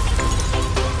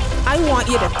 I want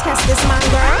you to test this man,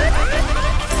 girl.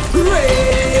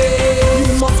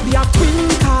 You must be a queen,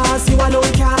 'cause you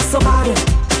alone can't survive.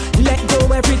 Let go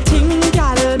everything,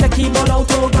 gal. Make him all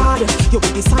out, oh God. You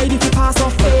will decide if you pass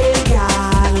or fail,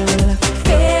 gal.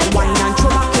 Fail, wine and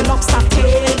throw back your lobster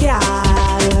tail, gal.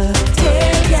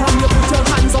 Tail, gal. From you put your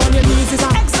hands on your knees is a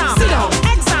exam. Sit down,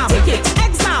 exam. Take it,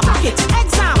 exam. Back it,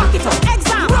 exam. Back it up,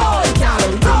 exam. Roll, gal.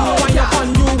 Roll. Wine upon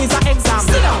you is a exam.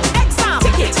 Sit down, exam.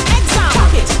 Take it, exam.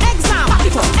 Back it, exam. Back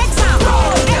it up, exam.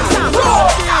 Roll, exam. Roll.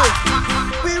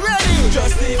 We ready?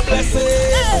 Just the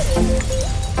blessing.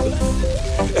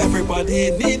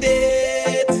 Everybody need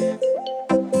it.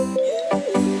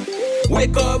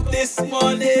 Wake up this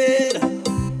morning,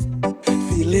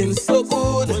 feeling so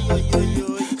good,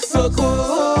 so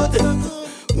good.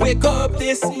 Wake up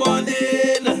this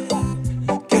morning,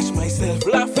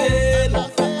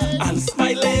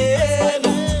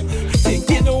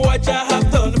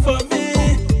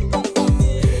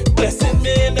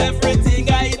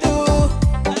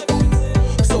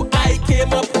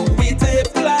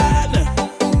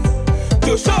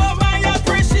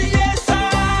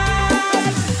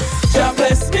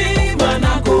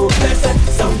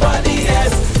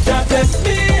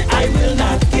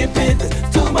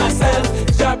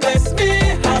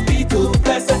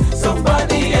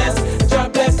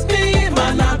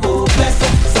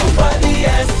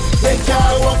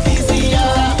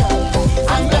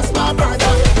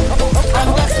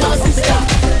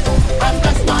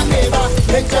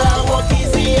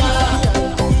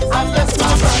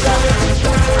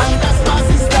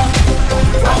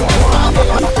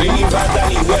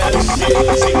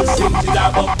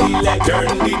 leg.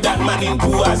 Turn the that man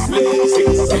into a slave.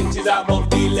 6 inches above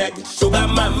the leg. Sugar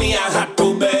mommy, I had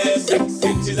to beg. 6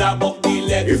 inches above the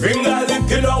leg. Your finger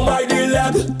licking on my the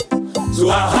leg. So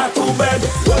I had to beg.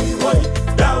 Why,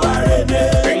 that already.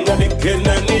 Finger licking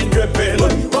and it dripping.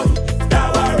 Why, that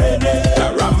already.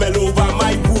 Caramel over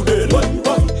my pudding. Why,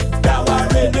 that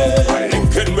already. I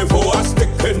licking before I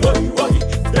sticking. Why,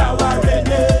 that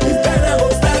already. If that I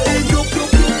was standing, you.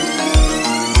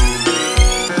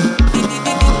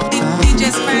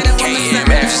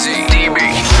 KMFC DB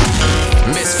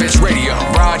Misfits Radio,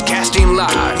 broadcasting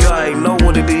live. You already know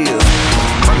what it is.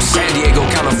 From San Diego,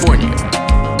 California.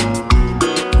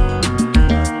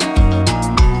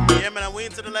 Yeah, man, we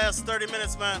into the last 30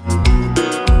 minutes, man.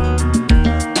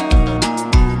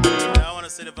 Yeah, I want to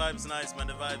say the vibe's nice, man.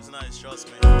 The vibe's nice, trust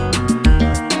me.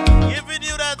 Giving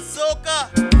you that soca.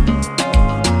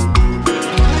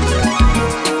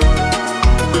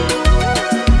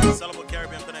 Celebrate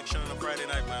Caribbean Connection on a Friday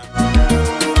night, man.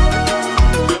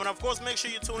 Yeah, and of course, make sure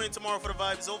you tune in tomorrow for the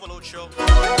Vibes Overload show.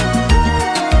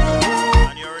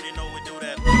 And you already know we do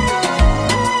that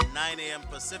 9 a.m.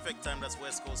 Pacific time, that's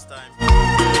West Coast time.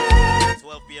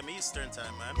 12 p.m. Eastern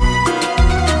time, man.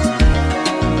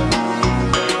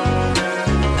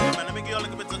 Yeah, man, let me give you a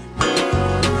little bit of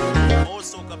old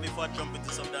soca before I jump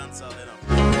into some dancehall, you know.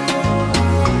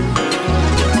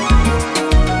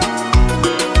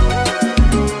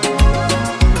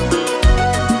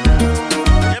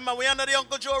 Yeah, man, we under the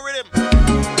Uncle Joe rhythm.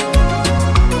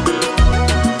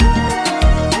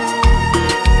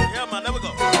 Yeah, man, there we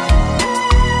go.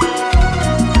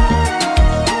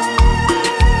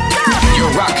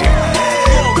 You're rocking.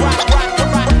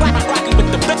 Rocking with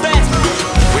the best.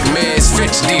 With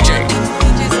Misfits DJ.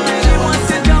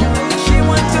 She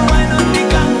want to wine on the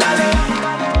gangale.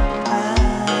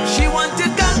 She want to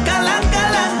gangalanka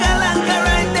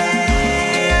right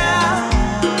there.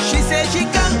 She said she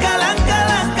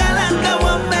gangalanka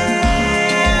woman.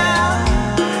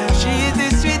 She is the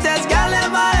sweetest girl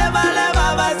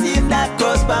ever seen that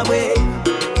cross my way.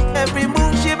 Every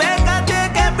move she make, I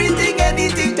take everything,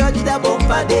 anything touch the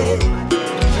bumper day.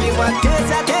 She want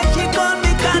taste, I take, she call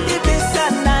me candy piece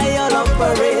and I all up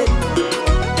for it.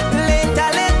 Later,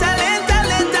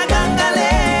 gangale.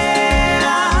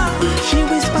 She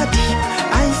whisper deep,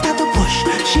 I start to push.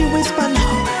 She whisper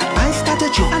loud, I start to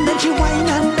choke. And then she whine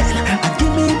and bend and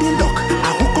give me the look.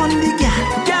 I hook on the girl,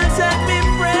 girl set me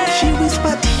free. She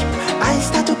whisper deep, I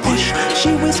start to push. She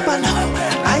whisper loud,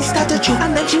 I start to choke.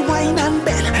 And then she whine and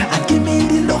bend and give me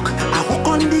the look. I hook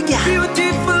on the girl.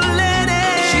 Beautiful lady,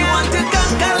 she want to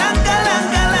gangalanka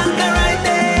right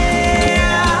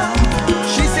there.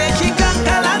 She said she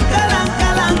gangalanka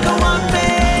one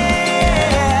man.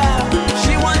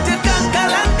 She want to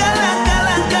gangalanka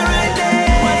right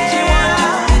there.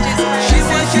 She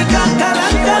said she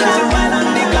gangalanka one on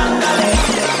the gangale.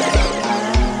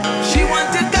 She want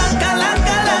to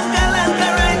gangalanka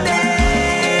right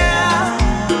there.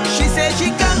 She said she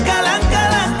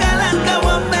gangalanka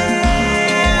one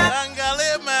man. Gangale,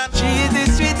 man. She is the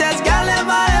sweetest girl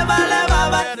ever.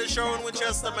 Yeah, the show in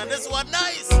Winchester, man. This one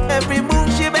nice. Every move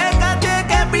she make, I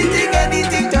take everything,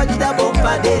 anything touch the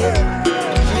bumper day.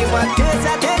 She want taste,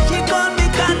 I take, she call me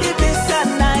candy piece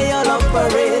and I all up for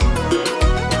it.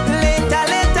 Later,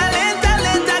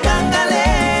 gangale.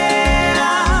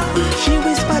 She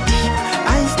whisper deep,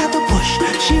 I start to push.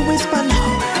 She whisper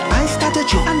loud, I start to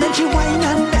choke. And then she whine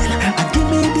and bend and give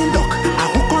me the look. I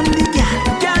hook on the girl,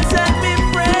 girl set me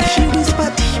free. She whisper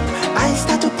deep, I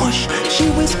start to push. She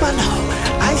whisper loud,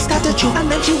 I start to choke. And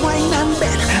then she whine and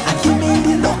bend and give me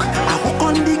the look. I hook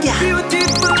on the girl.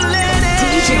 Beautiful lady,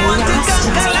 she want to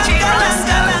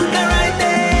gangalanka right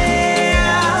there.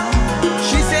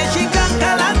 She said she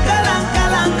gangalanka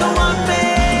one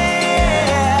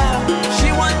man. She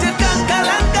want to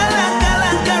gangalanka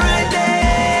right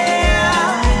there.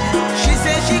 She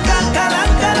said she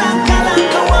gangalanka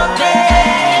one man.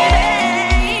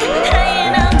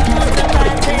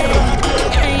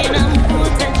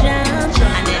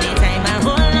 And anytime I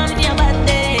hold on to your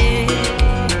body,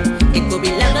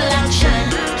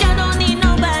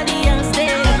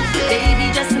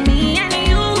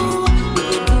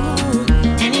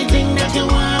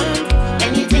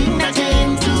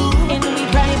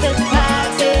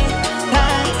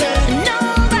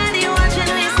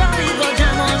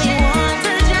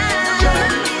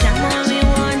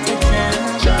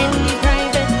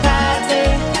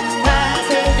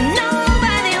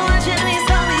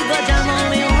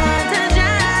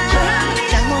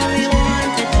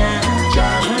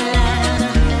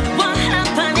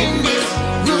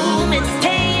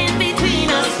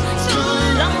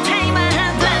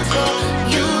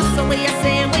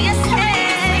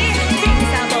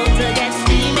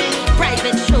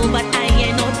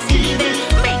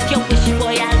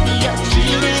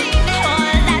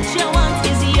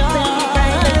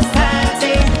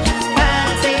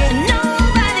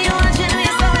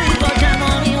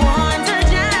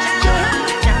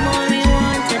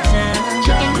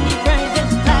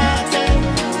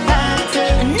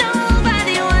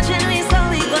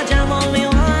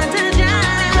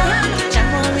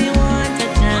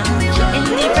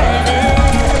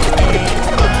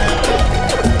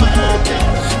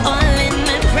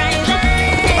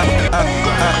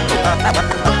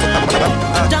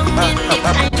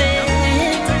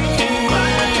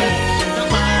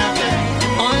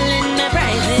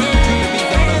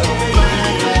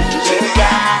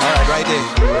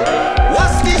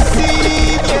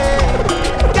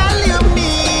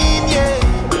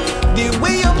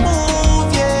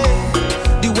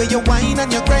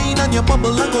 you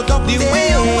bubble and go down the way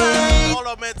you wine. Hold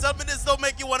on, man. Tell me this don't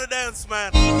make you wanna dance,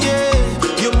 man. Yeah,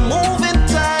 you move in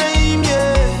time,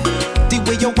 yeah. The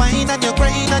way you wine and you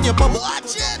grind and you bubble.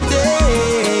 Watch it.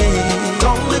 Yeah.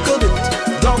 Down little bit,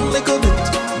 down little bit.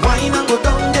 Wine and go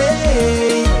down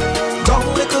there. Down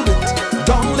little bit,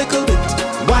 down little bit.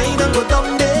 Wine and go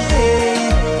down there.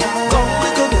 Down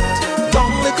little bit,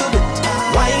 down little bit.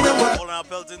 Wine and go. Hold on, I'm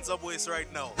pelting some waist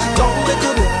right now. Down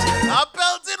little bit. I'm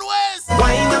pelting waist.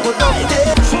 Wine and go down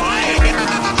there.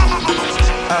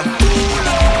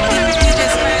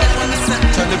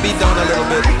 Turn the beat down a little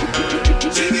bit.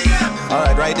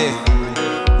 Alright, right there.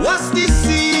 What's the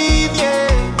scene, yeah?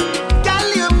 Girl,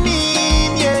 you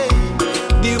mean, yeah?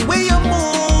 The way you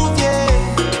move,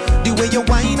 yeah. The way you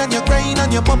whine and you grind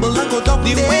and you bubble and go down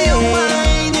the way you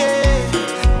whine, yeah.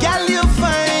 Girl, you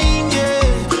fine, yeah.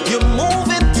 You move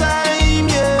in time,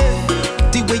 yeah.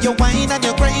 The way you whine and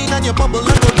you grind and you bubble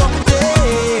and go down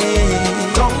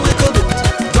there. Down little bit,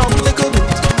 down little bit.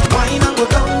 Whine and go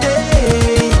down there.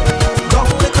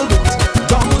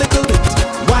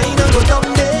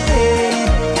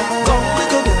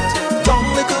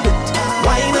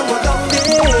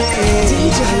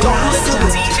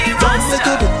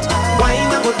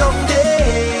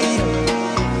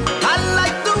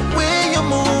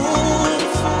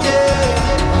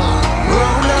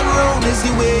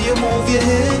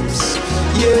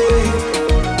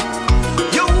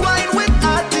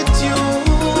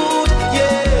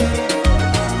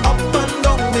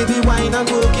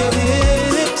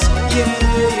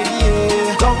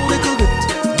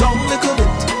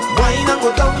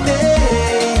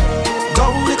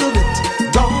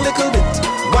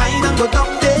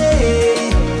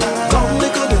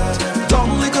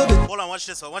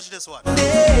 Watch this one.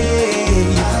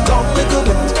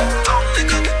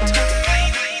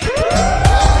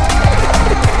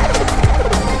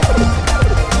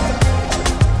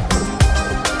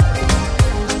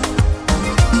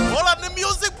 Hold on, the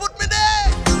music put me there.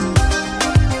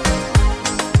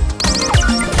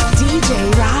 DJ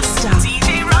Rasta.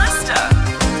 DJ Rasta.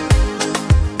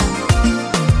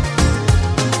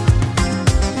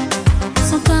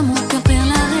 Sans toi, mon cœur perd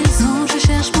la raison. Je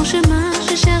cherche mon chemin,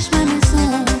 je cherche ma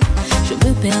maison. Je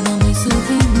me perds dans mes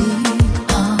souvenirs.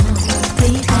 Oh,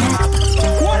 baby.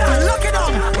 Look it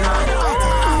up.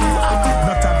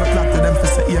 Not time to plot to them to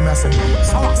say, yeah, man.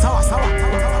 Sawa.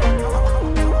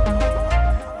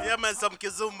 Yeah, man, some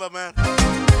kizumba, man.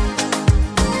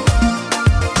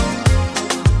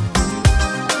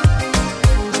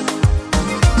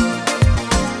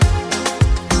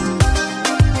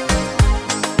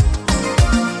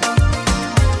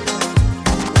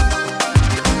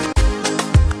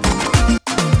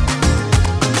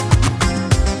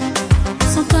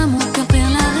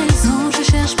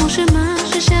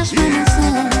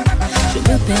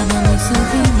 Dans mes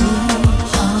souvenirs,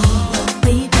 oh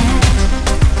baby.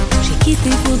 J'ai quitté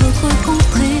pour d'autres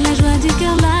contrées la joie du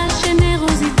cœur, la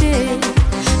générosité.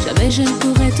 Jamais je ne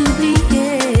pourrais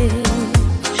t'oublier.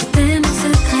 Je t'aime en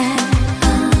secret.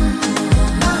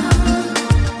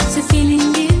 Ce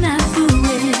feeling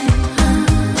inavoué.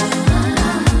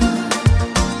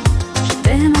 Je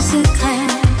t'aime en secret.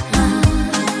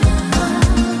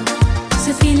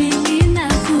 Ce feeling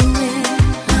inavoué.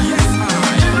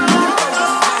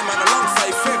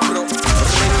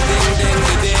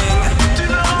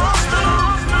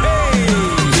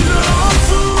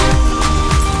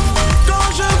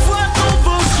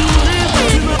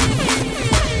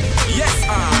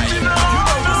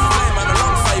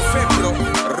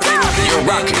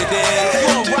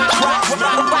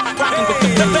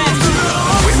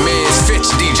 With Miss Fitch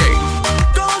DJ.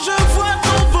 Quand je vois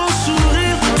ton beau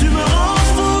sourire, tu me rends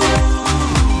fou.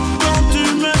 Quand tu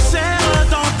me serres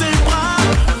dans tes bras,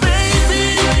 baby.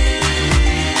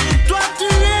 Toi tu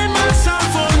es ma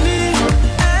symphonie.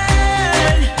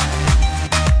 Hey,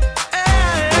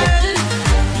 hey.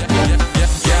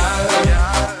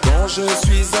 Quand je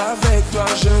suis avec toi,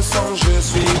 je sens que je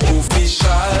suis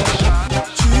official.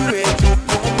 Tu es tout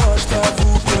pour moi, je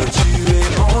t'avoue que tu es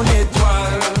mon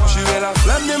étoile. Tu es la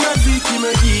flamme de ma vie qui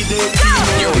me guide et qui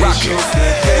me réchauffe le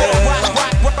cœur.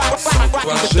 Sans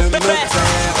toi, je me perds.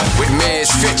 With Miss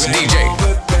Fitch DJ.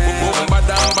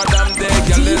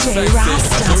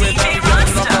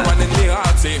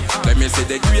 Let me see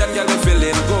the Korean girl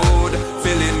feeling good,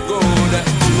 feeling good.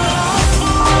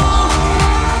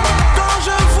 Quand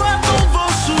je vois ton beau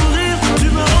sourire, tu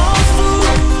me rends fou.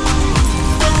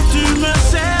 Quand tu me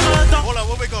serres dans. Hold on,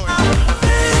 where we going?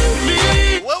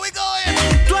 Baby. Where we going?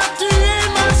 Toi tu es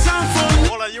ma symphonie.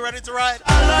 Hold on, you ready to ride?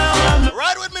 Alors,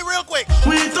 Ride with me real quick.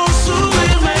 oui, ton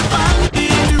sourire m'est parti.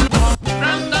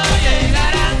 Pronto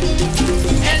llegará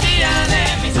el día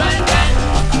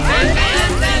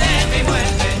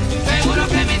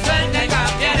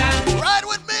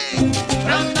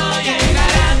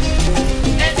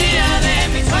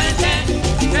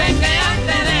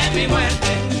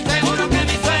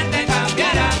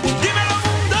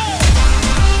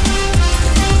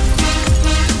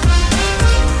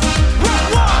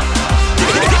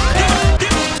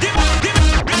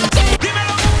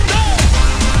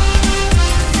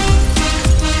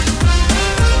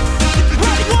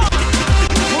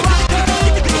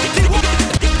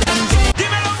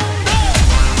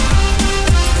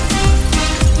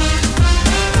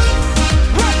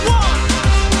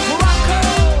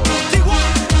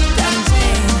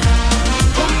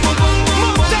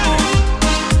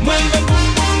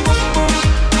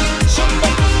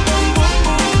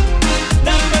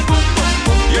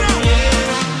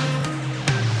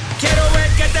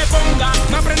ponga.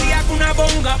 Me aprendía con una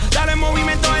bonga, dale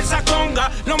movimiento a esa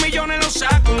conga. Los millones los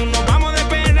saco, nos vamos de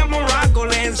pena a Morocco.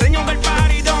 Les enseño que el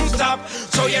party don't stop.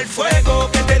 Soy el fuego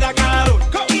que te da calor.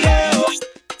 Yeah.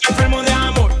 Enfermo de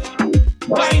amor.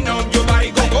 Why no, yo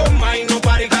parico con my, no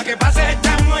parica que pase el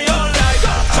time of your life.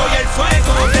 Soy el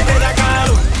fuego que te da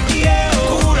calor. Yeah.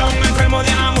 Cura un enfermo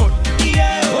de amor.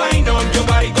 Yeah. Why no, yo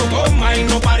parico con my,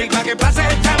 no parica que pase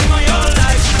el time of your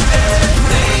life.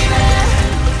 Baby,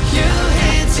 you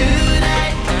here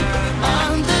tonight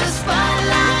on the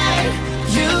spotlight.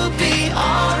 You'll be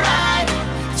alright.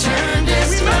 Turn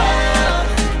this world,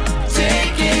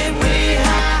 take it way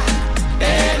high,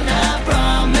 and I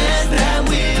promise that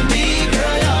with me,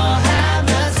 girl, you'll have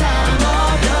the time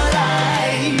of your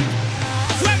life.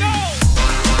 Fuego!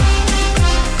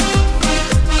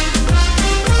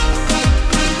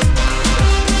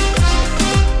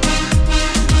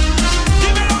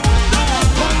 Dímelo,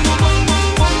 bum, bum, bum, bum,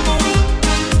 bum, bum.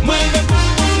 Mueve, bum,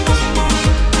 bum, bum, bum.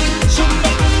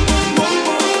 Zumba, bum, bum,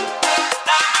 bum, bum.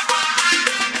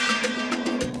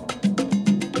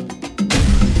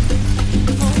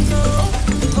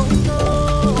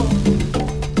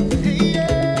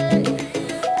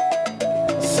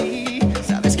 Sí,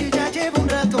 sabes que ya llevo un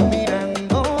rato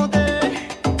mirándote.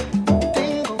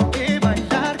 Tengo que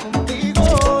bailar contigo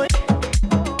hoy.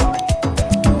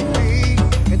 Vi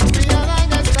que tu mirada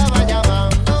ya estaba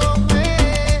llamándome.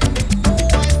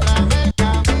 Muéstrame el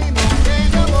camino que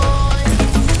yo voy.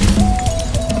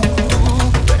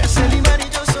 Tú eres el imán y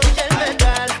yo soy el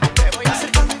metal. Me voy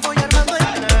acercando y voy armando el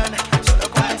plan. Solo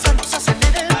con pensarlo se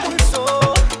acelera el pulso.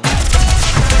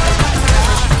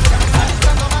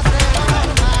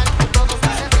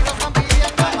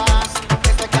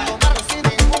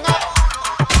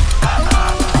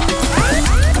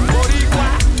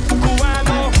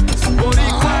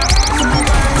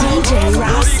 DJ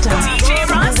Rasta. DJ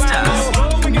Rasta.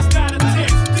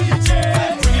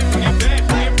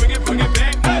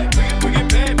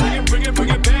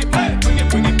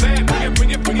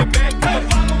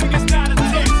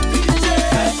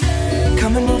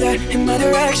 Come and move that in my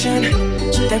direction.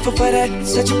 So thankful for that,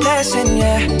 it's such a blessing,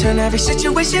 yeah. Turn every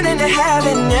situation into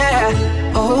heaven, yeah.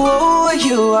 Oh,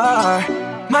 you are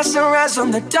my sunrise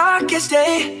on the darkest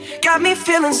day. Got me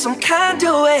feeling some kind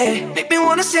of way. Make me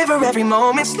wanna savor every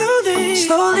moment slowly,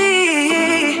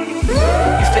 slowly.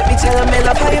 You fit me, tell me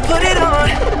love how you put it on.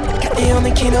 Got the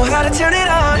only key, know how to turn it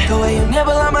on. The way you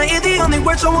never lie my ear, the only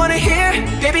words I wanna hear.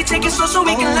 Baby, take it slow so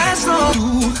we can last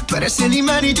long. Tú eres el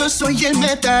imán y yo soy el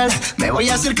metal. Me voy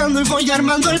acercando y voy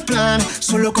armando el plan.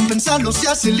 Solo con pensarlo se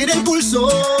acelera el pulso.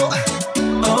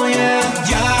 Oh yeah,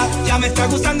 ya me está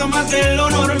gustando más de lo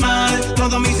normal.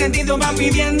 Todos mis sentidos van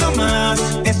pidiendo más.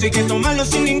 Esto hay que tomarlo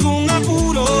sin ningún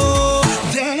apuro.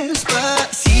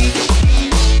 Despacito.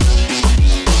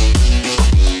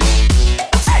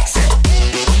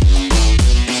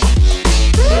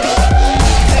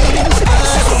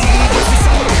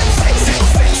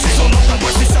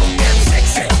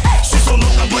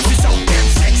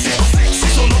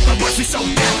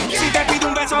 Si te pido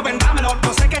un beso, ven dámelo.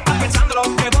 No sé qué estás pensándolo.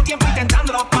 Llevo tiempo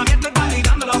intentándolo. Mami, estoy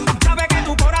validándolo. Sabes que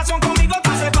tu corazón conmigo te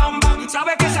hace bam bam.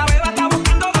 Sabes que esa beba está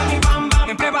buscando de mi bam bam.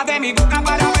 En prueba de mi boca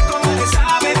para ver cómo te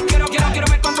sabe. Quiero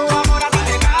ver con tu amor a ti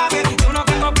te cabe. Yo no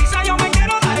tengo prisa, yo me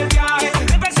quiero dar el viaje.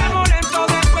 Empezamos lento,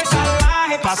 después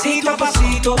salvaje. Pasito a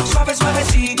pasito, suave,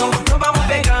 suavecito. Nos vamos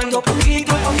pegando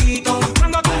poquito a poquito.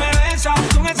 Cuando tú me besas,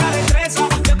 con esa destreza.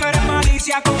 Yo quiero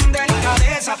malicia con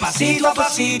delicadeza. Pasito a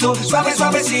pasito, suave,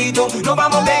 suavecito. Nos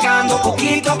vamos pegando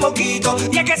poquito a poquito.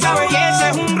 Y es que esa belleza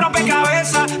es un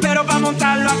rompecabezas. Pero para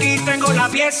montarlo aquí tengo la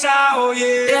pieza,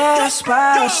 oye.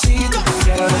 Despacito,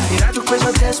 quiero respirar tu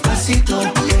cuello despacito.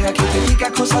 Deja que te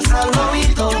diga cosas al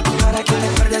oído, para que te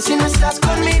pierdas si no estás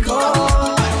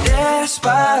conmigo.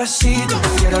 Despacito,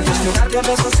 quiero desnudarte a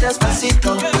besos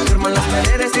despacito. Firmo en las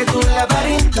paredes de tu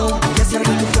laberinto y hacer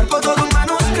de tu cuerpo todo un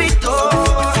manuscrito.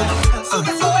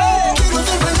 Quiero ver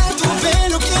bailar tu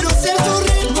pelo, quiero ser tu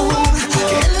ritmo.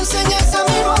 Que le enseñes a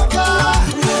mi boca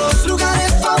tus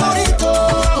lugares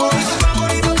favoritos.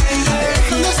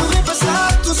 Déjame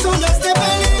sobrepasar tus zonas de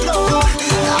peligro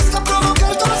hasta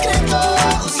provocar tus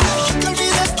gritos y que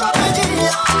olvides tu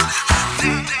apellido.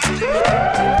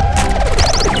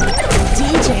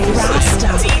 DJ Rasta.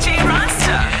 DJ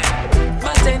Rasta.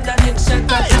 Matenda Nick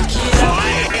Shaka Tequila.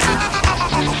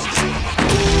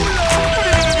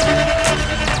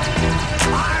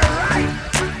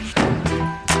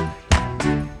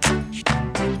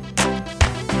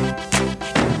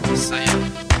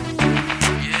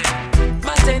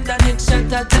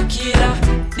 Tequila,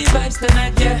 the vibes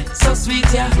tonight, yeah, so sweet,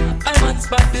 yeah. I'm on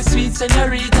spot, the sweet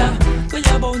señorita. When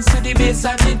you bounce to the bass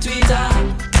and the tweeter.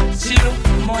 she look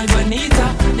muy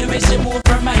bonita. The way she move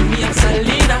remind me of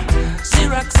Selena. She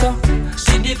rocks so,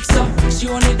 she dips so. She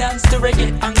only dance to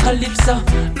reggae and calypso.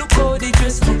 Look how the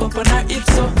dress hook up on her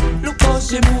hips so. Look how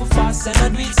she move fast and I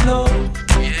do it slow.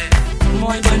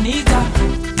 Muy bonita.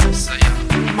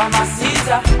 Mama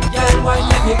Caesar, girl, why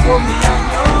let me come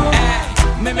behind you? Hey,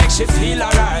 me make she feel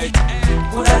alright.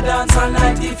 Would I dance all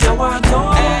night if you want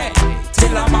to? Hey,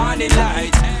 till the morning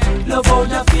light. Love how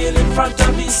you feel in front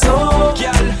of me, so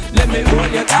girl, let me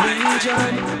hold you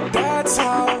tight. That's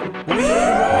how we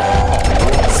roll.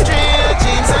 Straight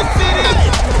jeans and fitted.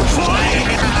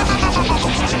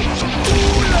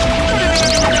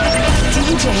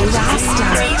 DJ Rasta.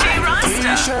 DJ Rasta.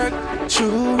 T-shirt,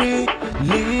 jewelry,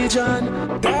 Legion.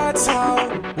 That's how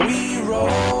we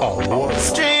roll.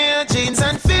 Straight jeans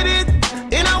and fitted.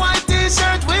 In a white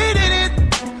t-shirt, we did it.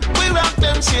 We rock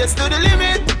them shades to the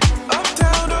limit.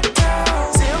 Uptown,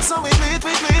 uptown. Same so we do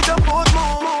it up more.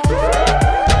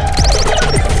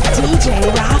 DJ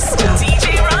Rasta. DJ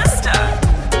Rasta.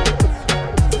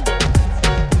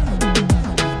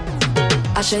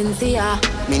 Ashensia.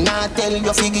 Me not tell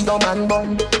you figure your man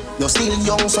bum. You're still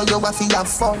young, so you have to have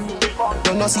fun.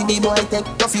 You know see the boy take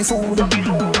your food.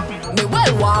 Me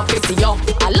well want to see you.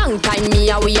 A long time me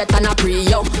a wait and a pray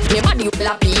you. Me body will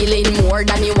appealing more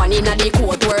than the one in a the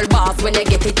court world boss. When I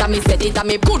get it and me set it and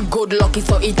me good lucky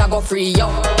so it a go free you.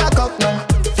 Back up now.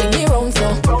 Fling it round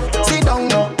so. Sit down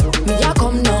now. Me a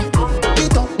come now.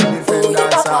 Get up now. Oh,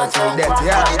 Dance all till death,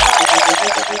 yeah.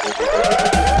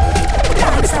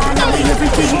 Dance all now with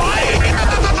everything.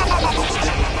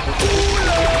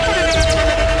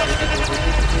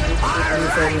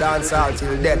 Dance all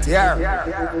till death, yeah.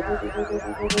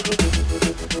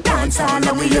 Dance all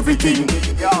now with everything.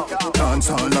 Dance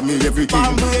all now me everything.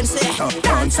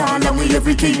 Dance all now with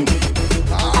everything.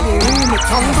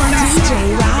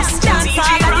 DJ Rasta. Dance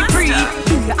all of the free.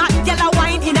 Do your hot yellow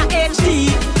wine in a HD.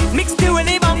 Mix the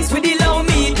willy bombs with the low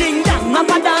me. Ding dong, up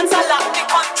a dance all of the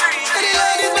country. The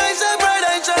ladies make some bright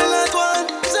and Charlotte one.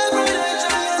 Some bright and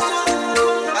Charlotte one.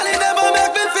 And it never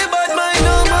make me feel bad, my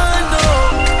no man, no.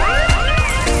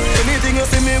 Anything you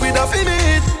see me with a feel me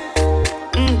it.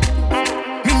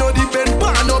 Me no depend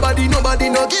on nobody no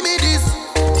give me this.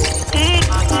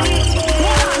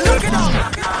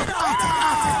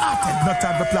 Not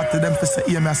have the plot to them to say,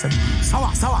 yeah, said,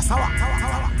 sour.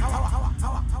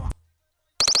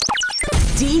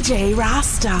 DJ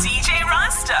Rasta. DJ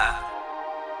Rasta.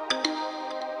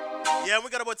 Yeah, we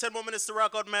got about 10 more minutes to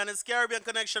rock out, man. It's Caribbean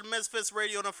Connection, Misfits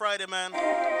Radio on a Friday, man.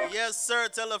 Yes, sir.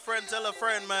 Tell a friend,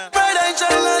 man.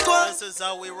 This is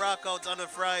how we rock out on a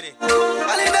Friday.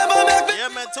 Yeah,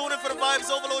 man. Tune in for the Vibes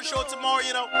Overload show tomorrow,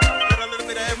 you know. Get a little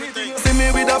bit of everything. See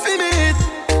me with a feel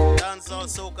Dancehall,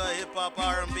 soca, hip-hop,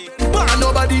 R&B.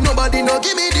 Nobody no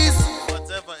give me this.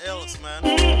 Whatever else, man.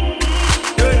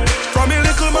 From a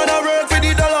little man I work for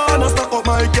the dollar and I stock up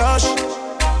my cash.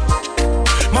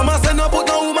 Mama said no put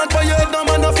no woman for your head, no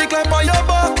man no fake like for your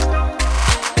back.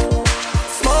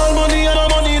 Small money and no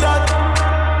money that.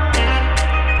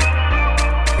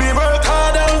 We work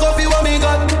hard and go for what we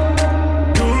got.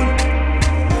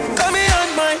 Come here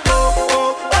and my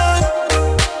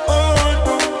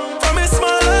from a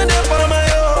small and up on my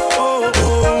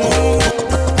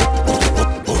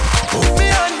me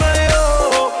and my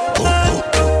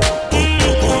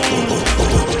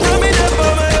from me up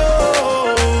on my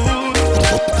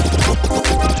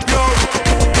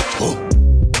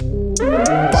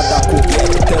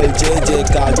Tell JJ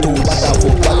call two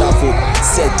Butterfoot.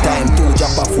 Set time to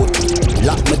jump a foot.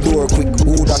 Lock my door quick,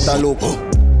 who that a look?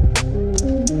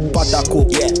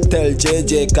 Buttercook, yeah. Tell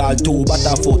JJ call two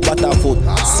Butterfoot.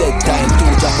 Set time to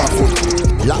jump a foot.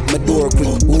 Lock my door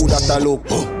quick, who that a look?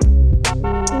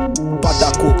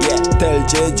 Buttercook, yeah. Tell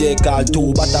JJ call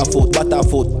two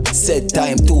Butterfoot. Set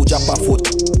time to jump a foot.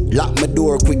 Lock my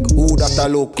door quick, who that a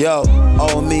look? Yo,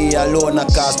 how me alone a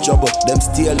cause trouble. Them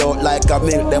steal out like a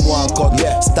milk, them want cut.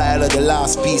 Yeah, style of the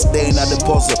last piece, they in the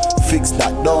puzzle. Fix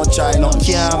that, don't try no.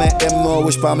 Can't make them know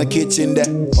wish for my kitchen there.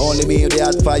 Only me the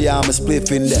hot fire, I'm a spliff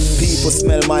in there. People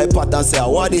smell my pot and say,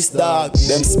 what is dog?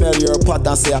 Them smell your pot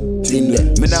and say, in there.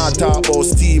 Me not talk about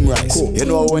steam rice. Cool. You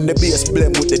know when the bass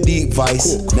blend with the deep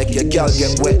vice. Cool. Make your girl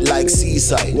get wet like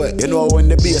seaside. Wet. You know when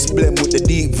the bass blend with the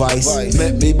deep vice.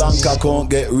 Make me bank account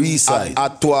get reside.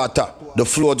 Hot water. The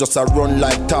floor just a run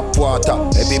like tap water.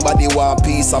 Everybody want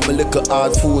peace, I'm a little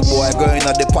hard food. Boy, going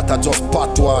at the pot, I just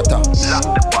pot water. Lock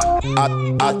the pot.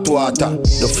 Hot water.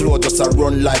 The floor just a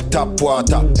run like tap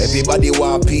water. Everybody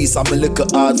want peace, I'm a little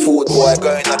hard food. Boy,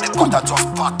 going at the pot, I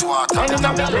just pot water.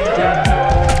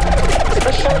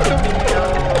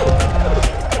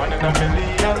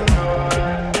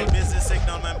 Busy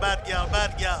signal, man. bad girl.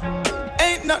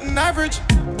 Ain't nothing average.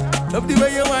 Love the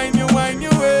way you whine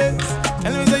your ways.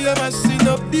 And you say you mashing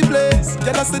up the place.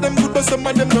 Girl, I say them good, but some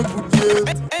of them not good, yeah.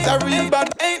 It's a real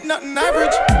bad, ain't nothing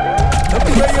average. Love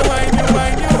the way you whine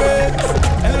your ways.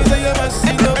 And you say you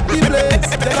mashing up the place.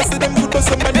 Girl, I say them good, but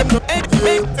some of them not good,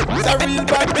 yeah. It's a real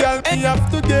bad girl, me have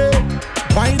to get.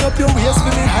 Wind up your waist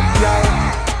for me hot girl.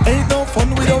 Ain't no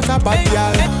fun without a bad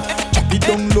girl. Chop it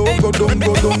down low, go down.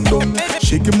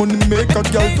 Shake your money, make a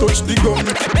girl touch the gun.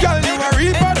 Girl, you a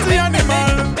real party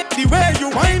animal. The way you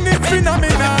whine it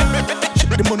phenomenal.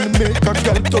 Shake the money, make a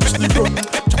girl touch the gun.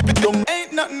 Chop it down,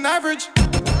 ain't nothing average.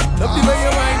 Love the way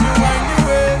you whine your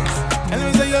ways. And you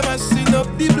say you mashing up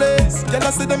the place. Girl, I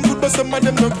say them good, but some of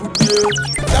them not good,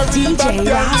 yeah. DJ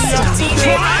Rasta.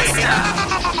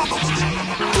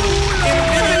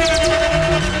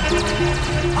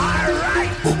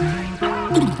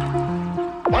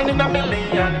 One in a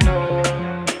million, no.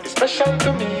 It's special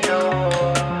to me,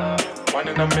 oh. One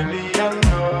in a million,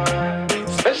 no.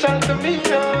 It's special to me,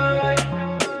 oh.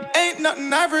 Ain't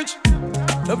nothing average.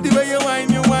 Love the way you whine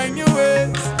your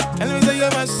ways. And you say you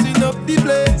mashing up the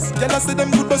place. Girl, I say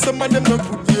them good, but some of them not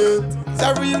good, yeah. It's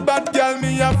a real bad girl,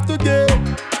 me have to get.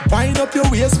 Wind up your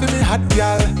waist for me hot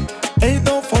girl. Ain't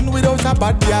no fun without a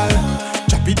bad girl.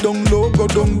 Chop it down low, go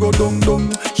down.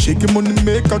 Shake your money,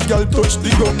 make a girl touch the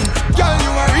gun. Girl,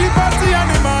 you a real party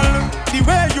animal. The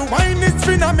way you whine is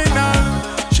phenomenal.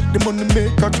 Shake the money,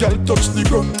 make a girl touch the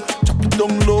gun. Chop it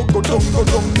down low, go down.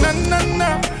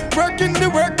 Na. Working the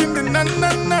na.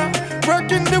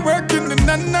 Working the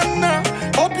na.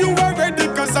 Hope you are ready,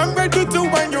 cause I'm ready to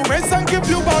wind your waist and give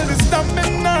you all the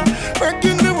stamina.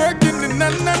 Working the na. Working the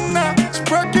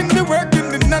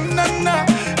na.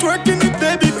 Working it,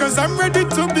 baby, cause I'm ready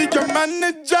to be your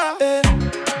manager. Hey.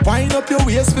 Wind up your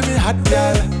waist for me hot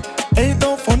girl. Ain't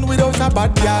no fun without a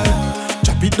bad girl.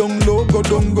 Chop it down low, go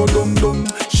down.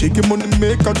 Shake your money,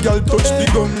 make a girl touch the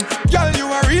gun. Girl, you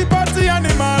a real party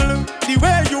animal. The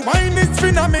way you whine is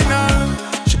phenomenal.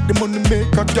 Shake the money,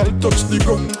 make a girl touch the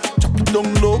gun. Chop it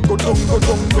down low, go down.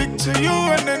 Picture you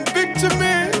and then picture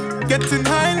me. Getting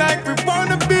high like we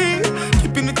wanna be.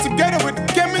 Keeping it together with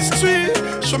chemistry.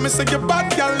 Show me say you're bad,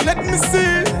 girl, let me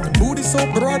see. The booty so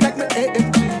broad like my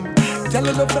AMG. Girl,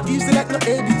 I love not easy like no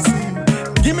ABC.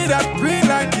 Give me that green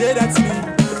light, yeah, that's me.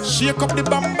 Shake up the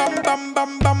bam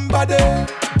body.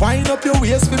 Wind up your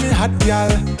waist for me hot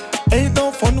girl. Ain't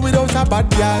no fun without a bad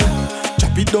girl.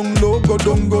 Chop it down low, go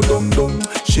down.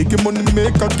 Shake your money,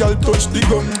 make a girl touch the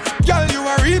gun. Girl, you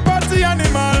a real party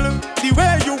animal. The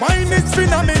way you whine is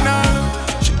phenomenal.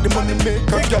 Shake the money, make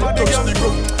a girl touch the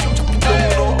gun. Chop it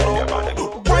down low.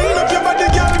 Wind up your body,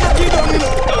 girl, rock it down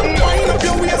low. Wind up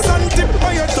your waist and tip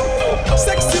by your toe.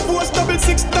 Sexy pose,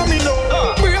 6 domino.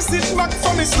 Brace it back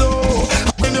for me slow.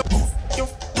 When you move your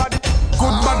body,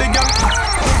 good body, girl.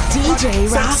 DJ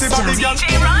Rasta.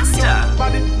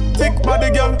 Body, thick body,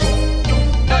 girl.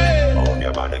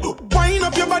 Wind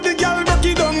up your body, girl, rock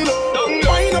it down low.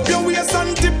 Wind up your waist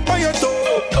and tip by your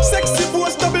toe. Sexy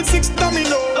pose, 6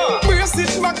 domino. Brace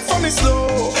it back for me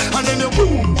slow. And then you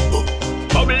boom.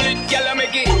 Bubble it, girl,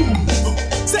 make it boom.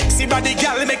 Sexy body,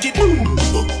 girl, make it boom.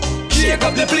 Shake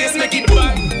up the place, make it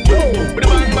bang.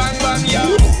 Bang,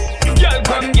 yo. Girl,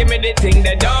 come give me the thing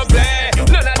that don't play.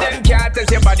 None of them can't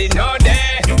test your body, no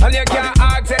day. And you can't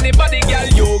ask anybody, girl,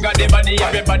 you got the body,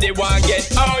 everybody want get.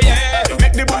 Oh yeah.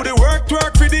 Make the booty work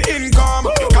for the income.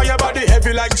 Cause your body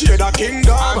heavy like Jada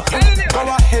Kingdom. Go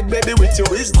ahead, baby, with your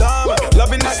wisdom.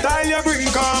 Loving the style you bring,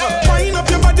 come. Wind up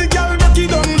your body, girl, rock it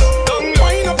down low.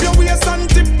 Wind up your waist and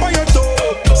tip by your toe.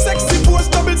 Sexy pose,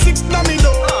 6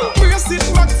 domino. Brace it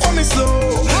back for me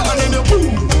slow. And then you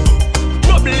boom.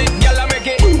 Bubble it, girl, make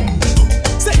it boom.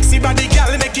 Sexy body,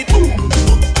 girl, make it boom.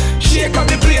 Shake up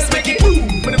the place, make it boom.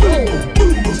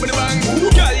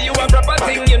 Girl, you a proper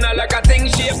thing, you know like a thing.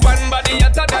 Shape one body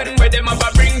hotter than where them have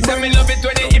a bring. Tell me love it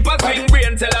when the hip a swing,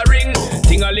 brain tell a ring.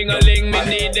 Ting-a-ling-a-ling, me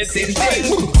need this in thing.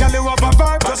 Girl, you have a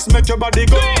vibe, just make your body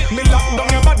go. Me lock down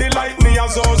your body like me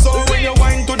as so. When you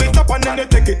wind to the top and then you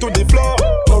take it to the floor.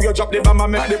 Now you drop the bomb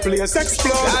and make the place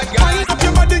explode. Wind up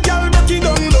your body, girl, rock it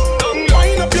down low.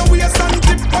 Wind up your waist and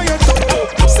tip by your toe.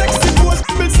 Sexy pose,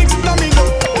 6 domino.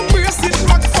 Brace it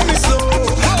back for me slow.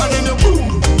 And then you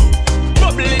boom.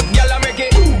 Bubble it, girl, make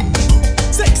it boom.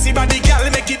 Sexy body, girl,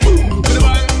 make it boom.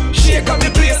 Shake up the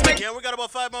place, make it. Yeah, we got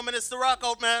about 5 more minutes to rock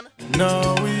out, man.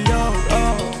 No, we out,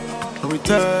 we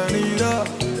turn it up.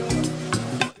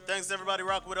 Thanks to everybody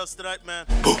rock with us tonight, man.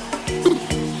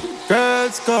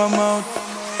 Girls come out.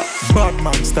 Bad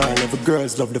man style, every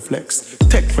girls love the flex.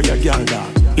 Tech for your girl,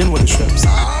 dog. In with the shrimps.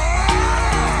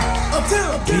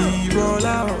 We roll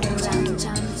out.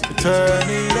 We turn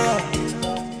it up.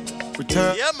 We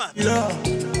turn yeah, man. it up.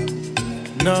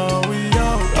 No, we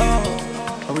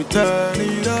out. And we turn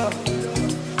it up.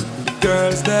 The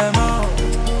girls, them out.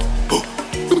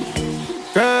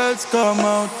 Girls come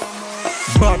out.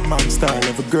 Bad man style,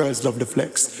 every girls love the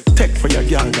flex. Tech for your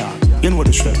girl dog, you know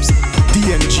the shreps.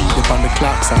 DNG, they on the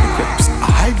clocks and the crepes. A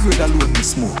high grade alone, me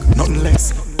smoke, nothing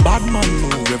less. Bad man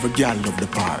move, every girl love the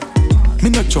bar.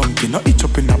 Me no junkie, no itch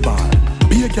up in a bar.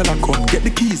 Be a girl a come, get the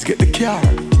keys, get the car.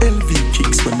 LV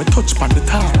kicks when me touch pan the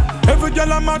tar. Every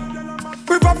girl a mad,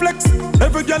 river flex.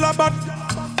 Every girl a bad.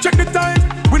 Check the time,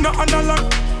 we no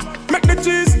analog. Make the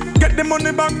cheese, get the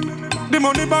money back. The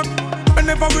money back,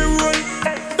 whenever we roll.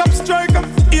 Top striker,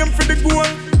 aim for the goal.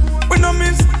 We no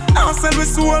miss, now sell we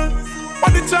soul.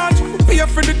 What the charge, pay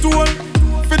for the toll.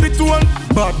 For the toll.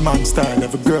 Bad man style,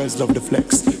 every girls love the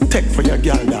flex. Tech for your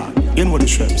girl dog, you know the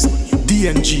shreps.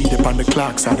 DNG, they on the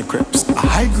clocks and the crepes. A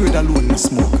high grade alone, me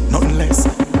smoke, nothing less.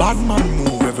 Bad man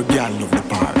move, every girl love the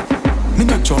bar. Me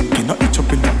no junkie, no itch up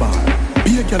in the bar.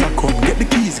 Be a girl a come, get the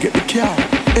keys, get the car.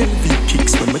 LV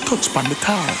kicks when me touch pan the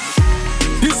tar.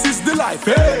 This is the life,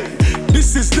 hey.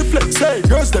 This is the flex, hey.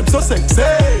 Girls them so sexy.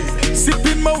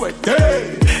 Sipping my wet,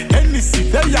 hey.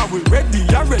 NEC, they are we ready,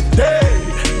 ready.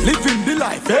 Living the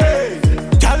life, hey.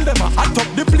 Tell them I hot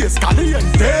up the place,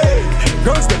 caliente.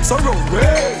 Girls them so road,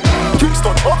 hey.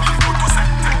 Kingston, up, go to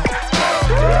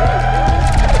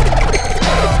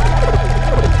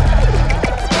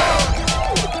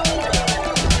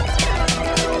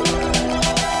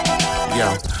Yo,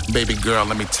 baby girl,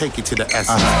 let me take you to the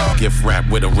essence. Gift wrap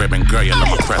with a ribbon, girl, you love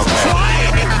my presence.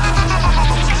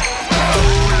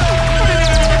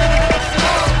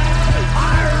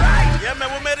 Yeah,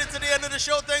 man, we made it to the end of the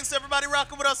show. Thanks to everybody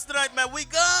rocking with us tonight, man. We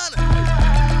gone.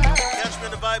 Catch me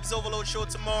in the Vibes Overload show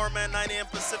tomorrow, man. 9 a.m.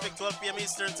 Pacific, 12 p.m.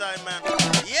 Eastern time, man.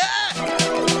 Yeah!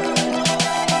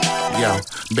 Yo,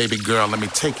 baby girl, let me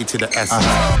take you to the essence.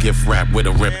 Gift wrap with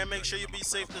a ribbon. Man, make sure you be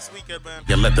safe this weekend, man.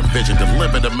 Yeah, let the vision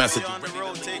deliver the message. On the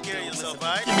road, take care of yourself,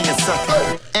 alright? Give me a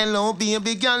second. Hello,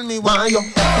 baby girl, me want you.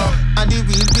 And the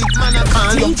real big man I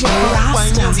call you. DJ Rasta. Why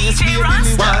you waist, baby,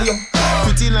 me want you.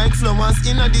 Pretty like flowers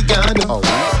in the garden.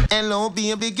 Hello,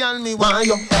 baby girl, me want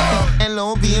you.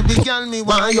 Hello, baby girl, me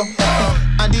want you.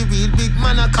 And the real big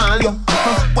man I call you.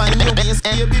 Why you waist,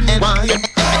 baby, me want you.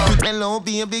 Hello,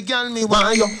 baby girl, me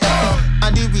want you.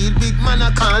 And the real big man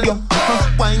I call you.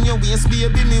 Why you waist,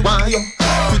 baby, me want you.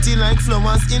 Pretty like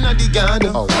flowers in the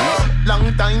garden.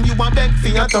 Long time you a beg for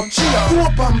your touch. She a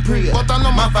hope and pray, but I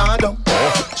know my father.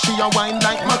 She a wine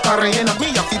like Macarena.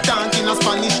 Me a fit talk in a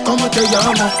Spanish, como te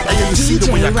llamo. Hey, you see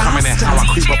the way I come in and how I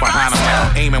creep up behind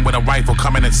them. Aiming with a rifle,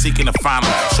 coming and seeking to find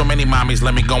them. So many mommies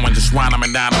let me go and just wind them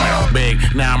and down them. Big,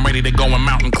 now I'm ready to go and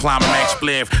mountain climb and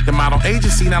explode. The model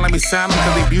agency, now let me sign them.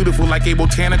 Cause they beautiful like a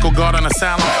botanical garden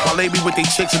asylum. While they be with they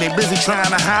chicks and they busy trying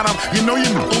to hide them. You know you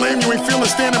blame you ain't feeling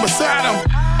standing beside them.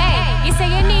 Hey, you say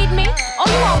you need me? Oh,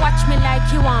 you want watch me like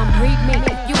you want breed me?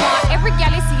 You want every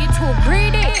gal you see you too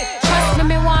greedy? Trust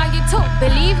me want you to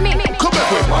believe me. Come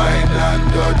back with wine and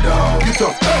go down. Get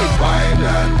up, hey. Wine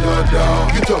and go down.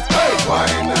 Get up, hey.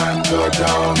 Wine and go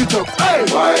down. Get up, hey.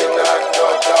 Wine and go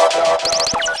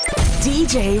down.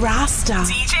 DJ Rasta.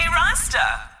 DJ